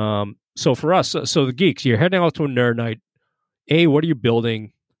 So for us, so the geeks, you're heading out to a nerd night. What are you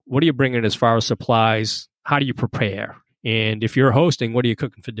building? What are you bringing as far as supplies? How do you prepare? And if you're hosting, what are you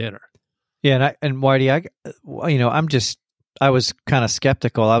cooking for dinner? Yeah, and Whitey, I was kind of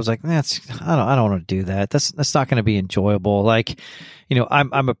skeptical. I was like, I don't want to do that. That's not going to be enjoyable. Like,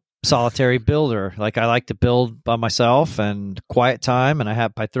 I'm a solitary builder. Like, I like to build by myself and quiet time, and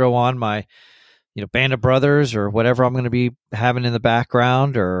I throw on my Band of Brothers or whatever I'm going to be having in the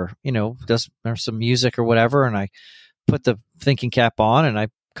background, or or some music or whatever, and I put the thinking cap on and I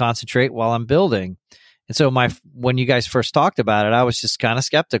concentrate while I'm building. And so when you guys first talked about it, I was just kind of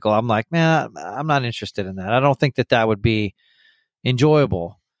skeptical. I'm like, man, I'm not interested in that. I don't think that would be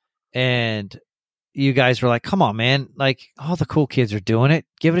enjoyable. And you guys were like, come on, man, like all the cool kids are doing it,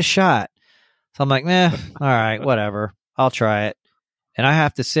 give it a shot. So I'm like, all right, whatever, I'll try it. And I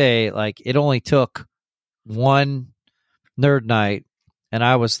have to say, like, it only took one nerd night, and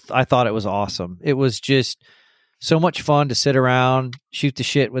I thought it was awesome. It was just so much fun to sit around, shoot the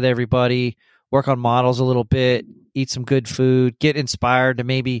shit with everybody, work on models a little bit, eat some good food, get inspired to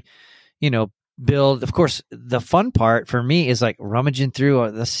maybe, build. Of course, the fun part for me is like rummaging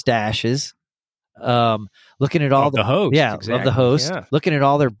through the stashes, looking at all the host, exactly. Of the host, looking at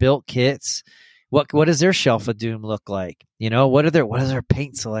all their built kits. What does their shelf of doom look like? What does their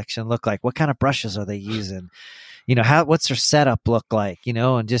paint selection look like? What kind of brushes are they using? What's their setup look like?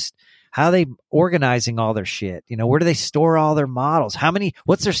 And just how are they organizing all their shit? Where do they store all their models?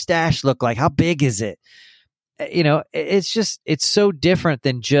 What's their stash look like? How big is it? It's so different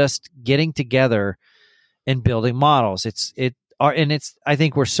than just getting together and building models. I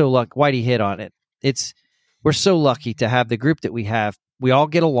think we're so lucky. Whitey hit on it. We're so lucky to have the group that we have. We all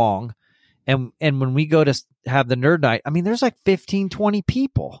get along. And when we go to have the nerd night, I mean, there's like 15, 20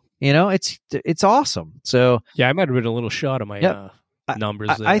 people, it's awesome. So yeah, I might have been a little short of my numbers.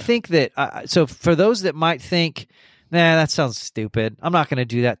 I think that, so for those that might think, that sounds stupid, I'm not going to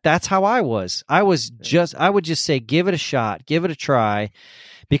do that. That's how I was. I would just say, give it a shot, give it a try,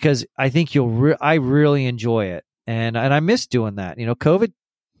 because I think I really enjoy it. And I miss doing that. COVID,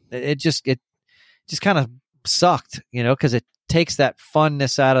 it just kind of sucked, because it takes that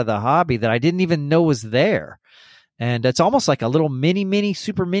funness out of the hobby that I didn't even know was there. And it's almost like a little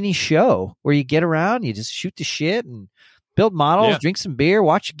super mini show where you get around, you just shoot the shit and build models, drink some beer,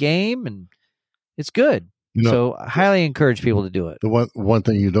 watch a game, and it's good. So I highly encourage people to do it. The one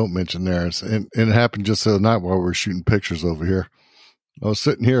thing you don't mention there is, and it happened just the other night while we were shooting pictures over here. I was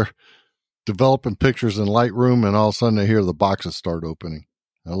sitting here developing pictures in Lightroom, and all of a sudden I hear the boxes start opening.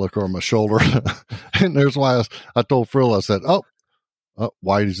 I look over my shoulder, and there's why I told Frill, I said, oh,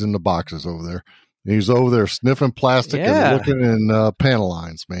 Whitey's in the boxes over there. And he's over there sniffing plastic and looking in panel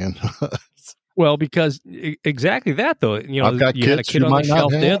lines, man. Well, because exactly that, though. I've got you had a kid on the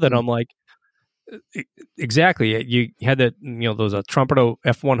shelf there that I'm like, exactly. You had that, those Trumpeter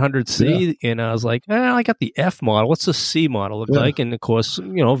F100C, and I was like, I got the F model. What's the C model look like? And of course,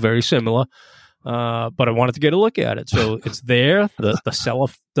 very similar. But I wanted to get a look at it, so it's there.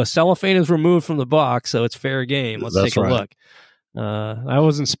 The cellophane is removed from the box, so it's fair game. Let's take a look. I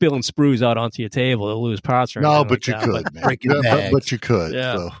wasn't spilling sprues out onto your table to lose parts. Or no, but like you could, man. But you could.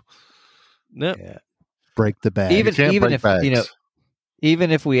 Yeah. So. Yep. Yeah. Break the bag.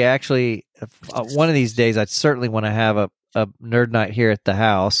 Even if we actually, one of these days, I'd certainly want to have a nerd night here at the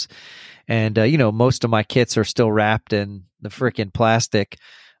house, and most of my kits are still wrapped in the freaking plastic.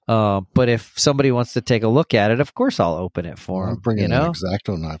 But if somebody wants to take a look at it, of course I'll open it for them. I'm bringing an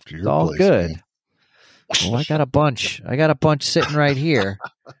X-Acto knife to your it's all place. Good. Man. Well, I got a bunch sitting right here.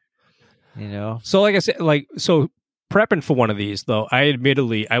 So like I said, so prepping for one of these, though, I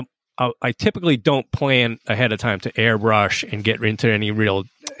typically don't plan ahead of time to airbrush and get into any real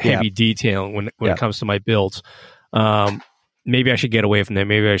heavy detail when it comes to my builds. Maybe I should get away from that.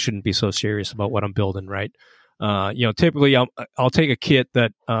 Maybe I shouldn't be so serious about what I'm building, right? Typically I'll take a kit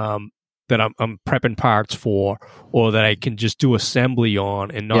that I'm prepping parts for, or that I can just do assembly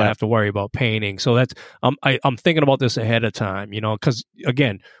on and not have to worry about painting. So that's I'm thinking about this ahead of time, because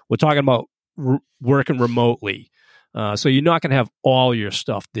again, we're talking about working remotely. So you're not going to have all your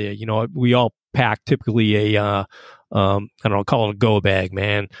stuff there. We all pack typically a, I don't know, call it a go bag,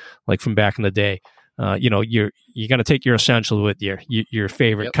 man, like from back in the day. You're going to take your essentials with you, your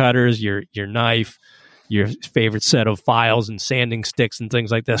favorite cutters, your knife, your favorite set of files and sanding sticks and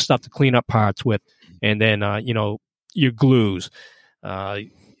things like that, stuff to clean up parts with. And then, your glues. What's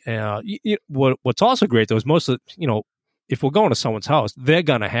also great though is most of, if we're going to someone's house, they're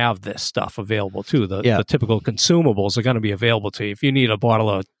going to have this stuff available too. The typical consumables are going to be available to you. If you need a bottle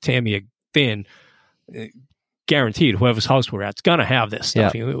of Tamiya Thin, guaranteed whoever's house we're at, it's going to have this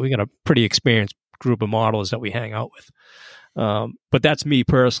stuff. We got a pretty experienced group of modelers that we hang out with. But that's me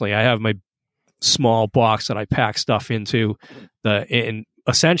personally. I have my small box that I pack stuff into. The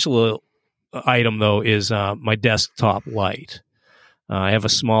essential item though is my desktop light. I have a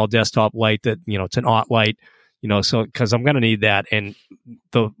small desktop light that it's an OT light, so because I'm going to need that. And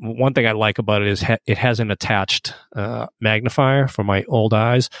the one thing I like about it is it has an attached magnifier for my old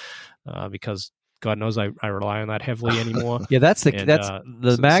eyes, because God knows I rely on that heavily anymore. Yeah,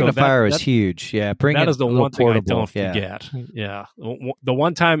 the magnifier is huge. Yeah, that is the one thing I don't forget. Yeah.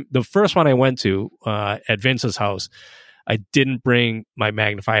 The first one I went to at Vince's house, I didn't bring my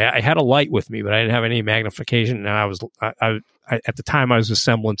magnifier. I had a light with me, but I didn't have any magnification. And I at the time I was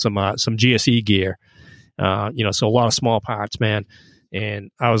assembling some GSE gear, so a lot of small parts, man.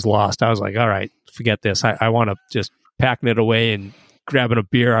 And I was lost. I was like, all right, forget this. I want to just packing it away and grabbing a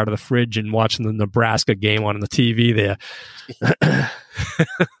beer out of the fridge and watching the Nebraska game on the TV there.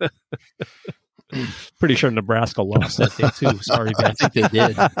 Pretty sure Nebraska lost that day too. Sorry, Vince. I think they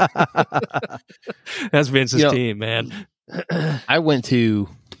did. That's Vince's team, man. I went to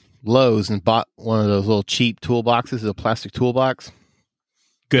Lowe's and bought one of those little cheap toolboxes, a plastic toolbox.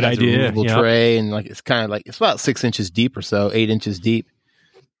 Good idea. A removable tray, and it's kind of it's about 6 inches deep or so, 8 inches deep.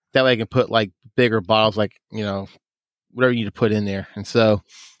 That way I can put bigger bottles, whatever you need to put in there. And so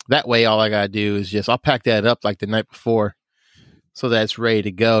that way, all I got to do is I'll pack that up the night before so that it's ready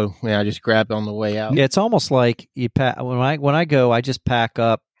to go. I just grab it on the way out. Yeah, it's almost like you pack. When I go, I just pack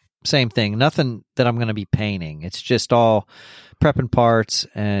up, same thing, nothing that I'm going to be painting. It's just all prepping parts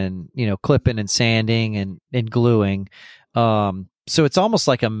and, clipping and sanding and gluing. So it's almost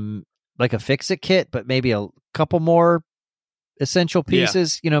like a fix-it kit, but maybe a couple more essential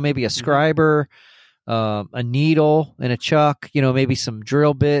pieces, maybe a scriber, a needle and a chuck, maybe some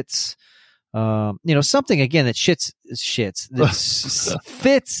drill bits, something again that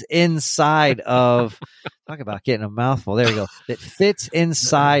fits inside of, talk about getting a mouthful. There we go. That fits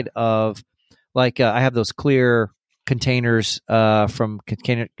inside of I have those clear containers, from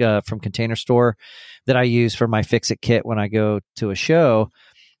Container Store that I use for my fix-it kit when I go to a show.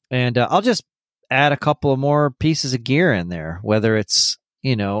 And, I'll just add a couple of more pieces of gear in there, whether it's,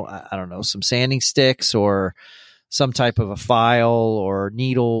 I don't know, some sanding sticks or some type of a file or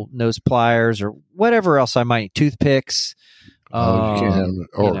needle nose pliers or whatever else I might, toothpicks, cotton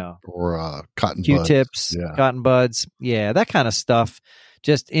Q-tips, buds. cotton buds. Yeah, that kind of stuff.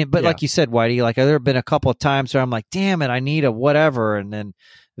 Like you said, Whitey, there have been a couple of times where I'm like, damn it, I need a whatever. And then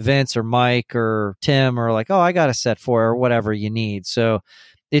Vince or Mike or Tim are like, oh, I got a set for it, or whatever you need. So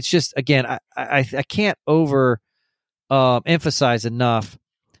it's just, again, I can't emphasize enough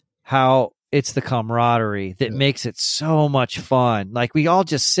how it's the camaraderie that makes it so much fun. We all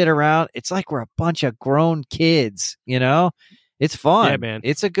just sit around. It's like we're a bunch of grown kids, It's fun. Yeah, man.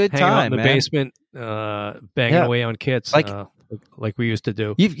 It's a good Hanging time, out in the man. basement, banging away on kits, like we used to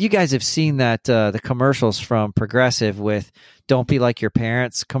do. You guys have seen that the commercials from Progressive with "Don't Be Like Your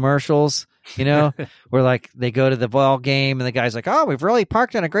Parents" commercials. Where they go to the ball game and the guy's like, "Oh, we've really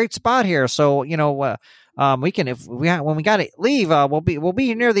parked in a great spot here, so we can when we got to leave, we'll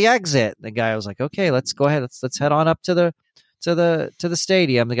be near the exit." The guy was like, "Okay, let's go ahead. Let's head on up to the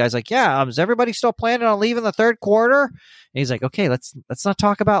stadium." The guy's like, "Yeah, is everybody still planning on leaving the third quarter?" And he's like, "Okay, let's not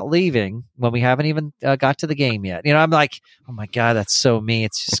talk about leaving when we haven't even got to the game yet." I'm like, "Oh my God, that's so me.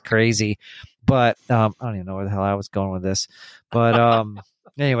 It's just crazy." But I don't even know where the hell I was going with this. But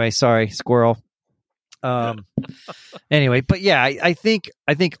anyway, sorry, squirrel. Anyway, but yeah, I think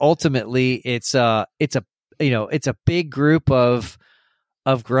ultimately it's a big group of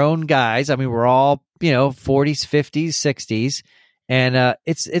grown guys. I mean, we're all 40s, 50s, 60s, and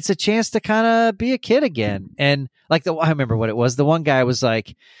it's a chance to kind of be a kid again. And I remember what it was. The one guy was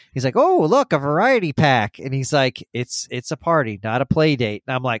like, he's like, "Oh, look, a variety pack," and he's like, "It's a party, not a play date."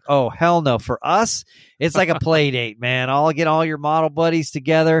 And I'm like, "Oh, hell no! For us, it's like a play date, man. I'll get all your model buddies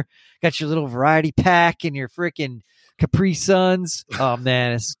together, got your little variety pack and your freaking Capri Suns. Oh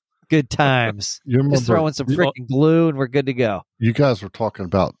man, it's good times. Just throw in some freaking glue and we're good to go." You guys were talking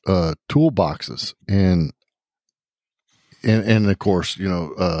about toolboxes, and and of course,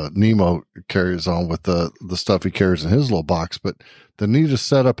 Nemo carries on with the stuff he carries in his little box. But the neatest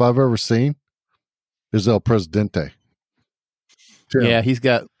setup I've ever seen is El Presidente. Tim. Yeah, he's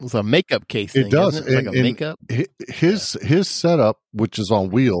got a makeup case. It does. Isn't it? Like a makeup. His setup, which is on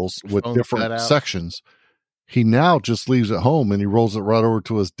wheels with different sections, he now just leaves it home and he rolls it right over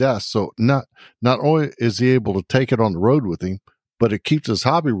to his desk. So not only is he able to take it on the road with him, but it keeps his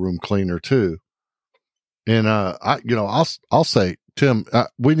hobby room cleaner too. And I'll say, Tim,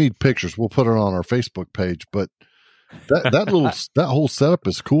 we need pictures. We'll put it on our Facebook page. But that whole setup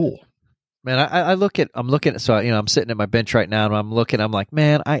is cool. Man, I'm looking at, so, I'm sitting at my bench right now and I'm like,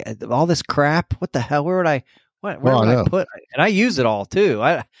 man, all this crap, what the hell, where would I put, and I use it all too.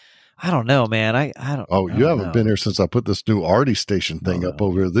 I don't know, man. I don't. Oh, you haven't been here since I put this new Artie station thing up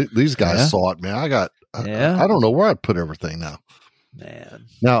over here. These guys saw it, man. I don't know where I'd put everything now. Man.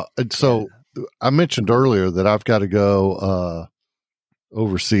 Now, so I mentioned earlier that I've got to go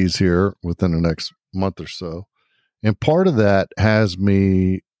overseas here within the next month or so. And part of that has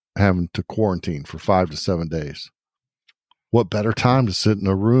me having to quarantine for 5 to 7 days. What better time to sit in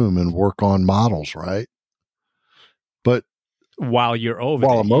a room and work on models, right? But while you're over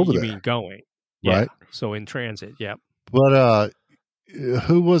while there, I'm over you there, mean going, right? Yeah. So in transit, yeah. But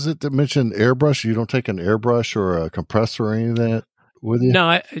who was it that mentioned airbrush? You don't take an airbrush or a compressor or any of that with you?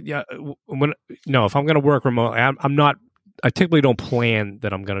 No, if I'm going to work remotely, I'm not. I typically don't plan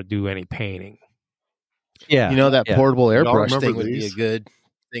that I'm going to do any painting. Yeah, that portable airbrush thing would these? be a good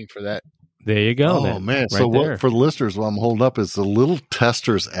thing for that. There you go. Oh then, man! right So there. what for the listeners? What I'm holding up is the little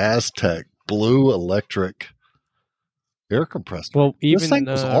Testors Aztec blue electric air compressor. Well, even this thing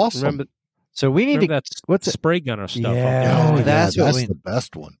was awesome. Remember, so we need to. that what's it? spray gunner stuff? Yeah. Oh, that's what that's the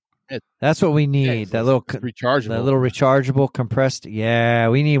best one. That's what we need. That little rechargeable. That little rechargeable compressed. Yeah,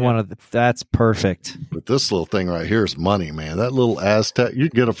 we need one of the. That's perfect. But this little thing right here is money, man. That little Aztec, you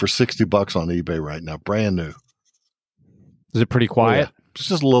can get it for $60 on eBay right now, brand new. Is it pretty quiet? Oh, yeah. It's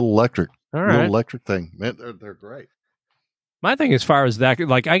just a little electric, All right. electric thing. Man, they're great. My thing, as far as that,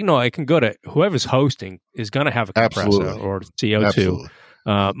 like I know I can go to whoever's hosting is going to have a compressor Absolutely. or CO2. Absolutely.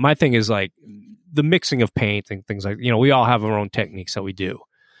 My thing is like the mixing of paint and things like, we all have our own techniques that we do.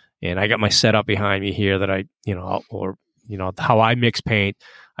 And I got my setup behind me here that how I mix paint.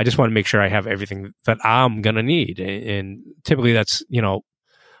 I just want to make sure I have everything that I'm going to need. And typically that's,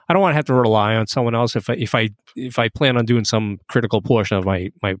 I don't want to have to rely on someone else if I plan on doing some critical portion of my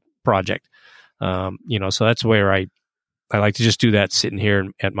project. So that's where I like to just do that sitting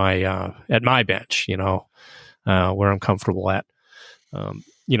here at my bench, where I'm comfortable at.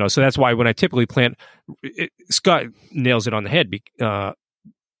 So that's why when I typically plan, Scott nails it on the head.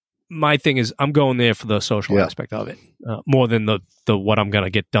 My thing is I'm going there for the social aspect of it more than the what I'm going to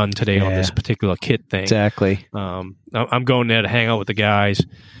get done today on this particular kit thing. Exactly. I'm going there to hang out with the guys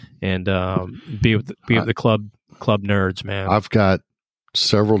and be with the club nerds, man. I've got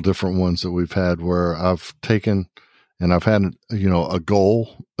several different ones that we've had where I've taken and I've had a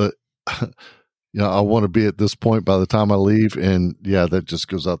goal. I want to be at this point by the time I leave, and that just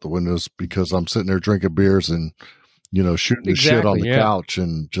goes out the windows because I'm sitting there drinking beers and shooting the shit on the couch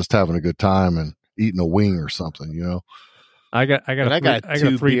and just having a good time and eating a wing or something. I got a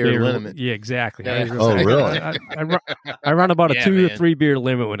 2 beer limit. Yeah, exactly. Yeah. Oh, really? I run about a 2 to 3 beer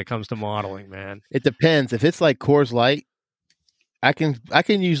limit when it comes to modeling, man. It depends. If it's like Coors Light, I can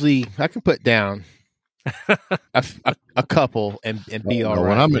put down a couple and be all right.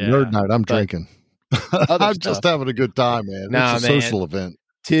 When I'm at nerd night, I'm drinking. I'm stuff. just having a good time, man. It's a social event.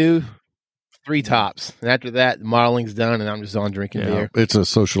 2, 3 tops, and after that, the modeling's done, and I'm just on drinking beer. It's a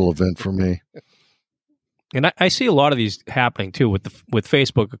social event for me. And I see a lot of these happening too with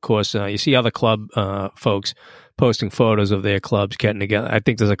Facebook. Of course, you see other club folks posting photos of their clubs getting together. I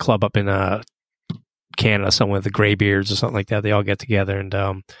think there's a club up in Canada somewhere, the Greybeards or something like that. They all get together, and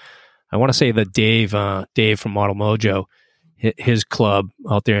I want to say that Dave from Model Mojo, his club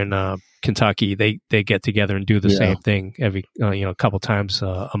out there in Kentucky, they get together and do the same thing every a couple times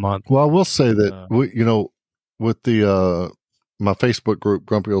a month. Well, I will say that with the my Facebook group,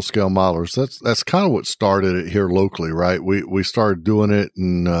 Grumpy Old Scale Modelers, that's kind of what started it here locally, right? We started doing it,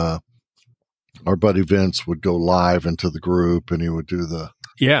 and our buddy Vince would go live into the group, and he would do the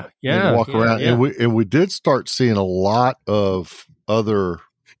walk around, and we did start seeing a lot of other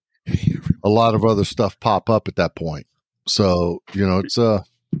stuff pop up at that point. So it's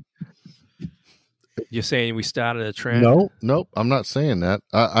You're saying we started a trend? No, I'm not saying that.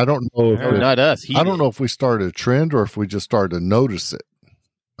 I don't know. Not us. I don't know if we started a trend or if we just started to notice it.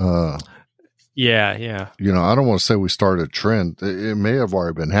 Yeah. I don't want to say we started a trend. It may have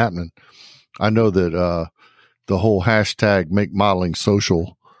already been happening. I know that the whole hashtag make modeling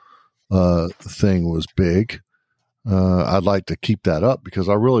social thing was big. I'd like to keep that up because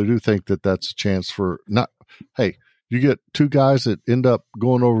I really do think that that's a chance for hey, you get two guys that end up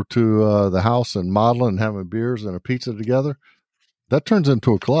going over to the house and modeling and having beers and a pizza together. That turns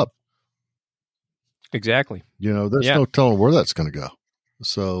into a club. Exactly. There's no telling where that's going to go.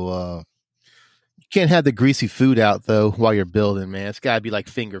 So you can't have the greasy food out though while you're building, man. It's got to be like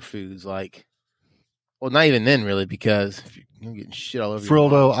finger foods, like. Well, not even then, really, because if you're getting shit all over.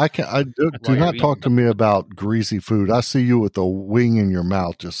 Frildo, do not talk to me about greasy food. I see you with a wing in your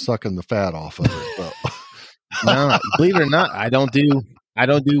mouth, just sucking the fat off of it. So. No, believe it or not, I don't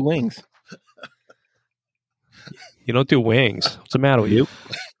do wings. You don't do wings. What's the matter with you?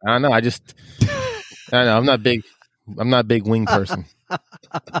 I don't know. I know. I'm not a big wing person.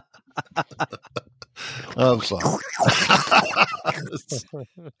 I'm sorry.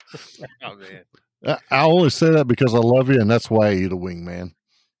 Oh man. I only say that because I love you, and that's why I eat a wing, man.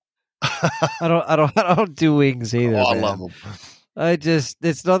 I don't do wings either. I man. love them.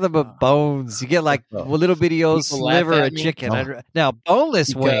 It's nothing but bones. You get like a little bitty old People sliver laugh of at me. chicken. Now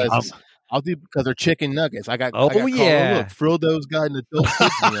boneless wings. I'll do because they're chicken nuggets. I got Oh, yeah. Look, Frodo's got an adult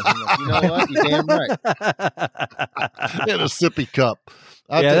kids meal. I'm like, you know what? You're damn right. In a sippy cup.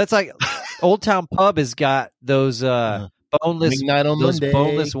 That's like Old Town Pub has got those boneless Wing night on those Monday.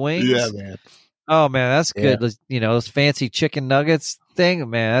 boneless wings. Yeah, man. Oh man, that's good. Those, those fancy chicken nuggets thing,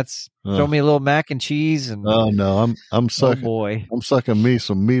 man. That's throw me a little mac and cheese and Oh no, I'm oh sucking. boy. I'm sucking me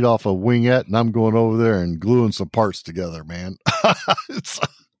some meat off a wingette, and I'm going over there and gluing some parts together, man.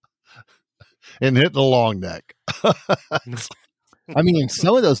 And hitting a long neck. I mean,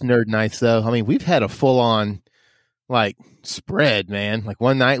 some of those nerd nights, though. I mean, we've had a full on like spread, man. Like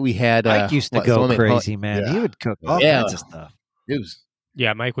one night we had. Mike used to go crazy, man. Yeah. He would cook all Yeah. kinds of stuff. It was.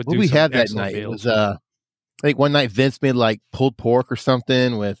 Yeah, Mike would What do we some had that excellent night? It meals. was. I think one night Vince made like pulled pork or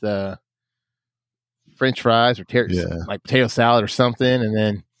something with French fries or like potato salad or something, and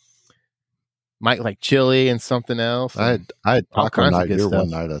then Mike like chili and something else. I had all taco kinds of night good here stuff. one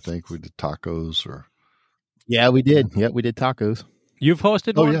night. I think we did tacos or. Yeah, we did. Yep, we did tacos. You've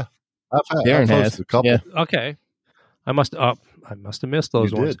hosted Oh one? yeah, I've Darren hosted has. a couple. Yeah. Okay. I must have missed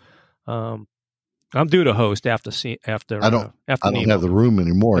those You ones. I'm due to host after I don't Nemo. have the room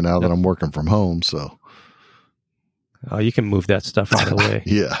anymore now that I'm working from home. So Oh, you can move that stuff out of the way.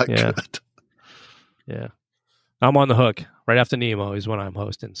 yeah, I Yeah. could. Yeah. I'm on the hook. Right after Nemo is when I'm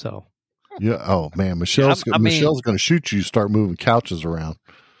hosting. So Yeah. Oh man, Michelle's I mean- Michelle's going to shoot you. Start moving couches around.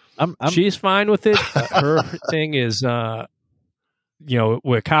 she's fine with it. Her thing is,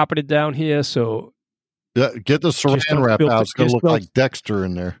 we're carpeted down here. So Yeah, get the saran don't wrap build out. it- It's going to just look build- like Dexter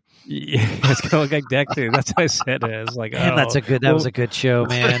in there. yeah, it's going to look like Dexter. That's what I said. It's like, Man, that was a good show,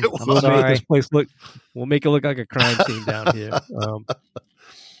 man. I'm We'll make sorry. this place we'll make it look like a crime scene down here.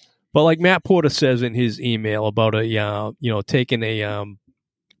 But like Matt Porter says in his email about taking a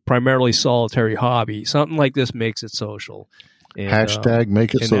primarily solitary hobby, something like this makes it social. And, Hashtag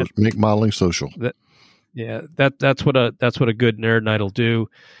make it and so that- make modeling social. yeah, that's what a good nerd night will do,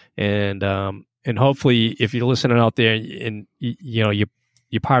 and hopefully if you're listening out there and you're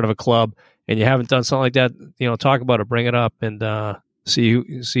part of a club and you haven't done something like that, talk about it, bring it up, and see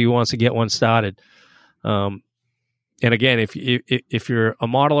who wants to get one started. And again, if you're a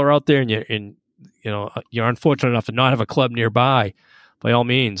modeler out there and you're unfortunate enough to not have a club nearby, by all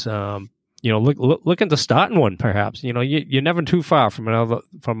means, look into starting one. Perhaps you're never too far from another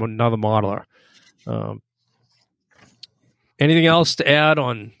modeler. Anything else to add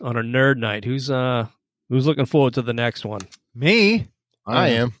on a nerd night? Who's looking forward to the next one? Me? I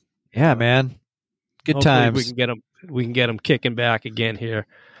am. Yeah, man. Good Hopefully times. We can get them kicking back again here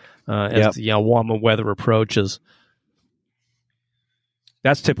as the warmer weather approaches.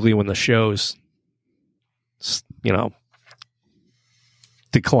 That's typically when the shows,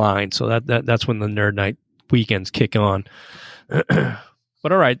 decline. So that's when the nerd night weekends kick on.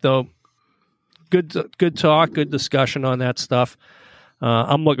 But all right, though, good talk, good discussion on that stuff.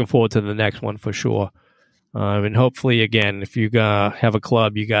 I'm looking forward to the next one for sure. And hopefully, again, if you have a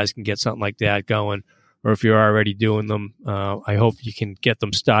club, you guys can get something like that going. Or if you're already doing them, I hope you can get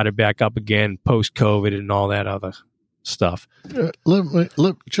them started back up again post-COVID and all that other stuff.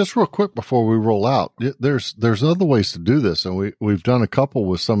 Just real quick before we roll out, there's other ways to do this, and we've done a couple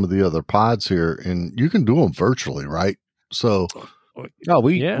with some of the other pods here, and you can do them virtually, right? So,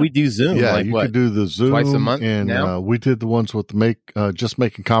 we do Zoom. yeah, like you what? could do the Zoom Twice a month and now? we did the ones with the just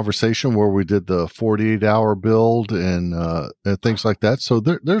making conversation where we did the 48-hour build and things like that. So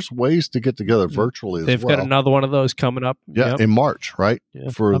there's ways to get together virtually. They've as well. got another one of those coming up. Yeah, Yep. in March, right? Yeah.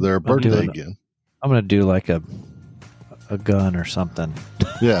 For their I'm birthday doing it. again. I'm gonna do like a gun or something.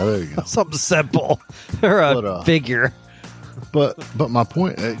 Yeah, there you go. Something simple or a figure. But my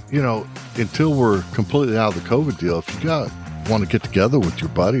point, until we're completely out of the COVID deal, if you want to get together with your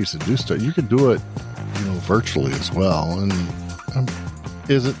buddies and do stuff, you can do it, virtually as well. And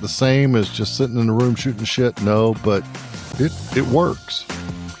is it the same as just sitting in the room shooting shit? No, but it works.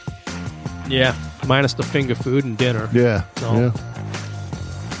 Yeah, minus the finger food and dinner. Yeah, So-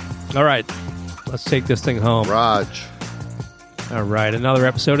 yeah. All right, let's take this thing home. Raj. All right, another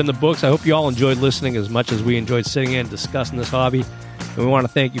episode in the books. I hope you all enjoyed listening as much as we enjoyed sitting in and discussing this hobby. And we want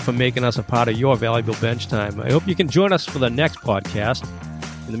to thank you for making us a part of your valuable bench time. I hope you can join us for the next podcast.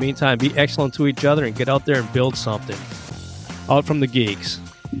 In the meantime, be excellent to each other and get out there and build something. Out from the geeks.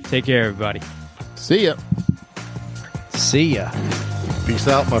 Take care, everybody. See ya. See ya. Peace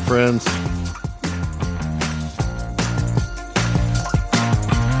out, my friends.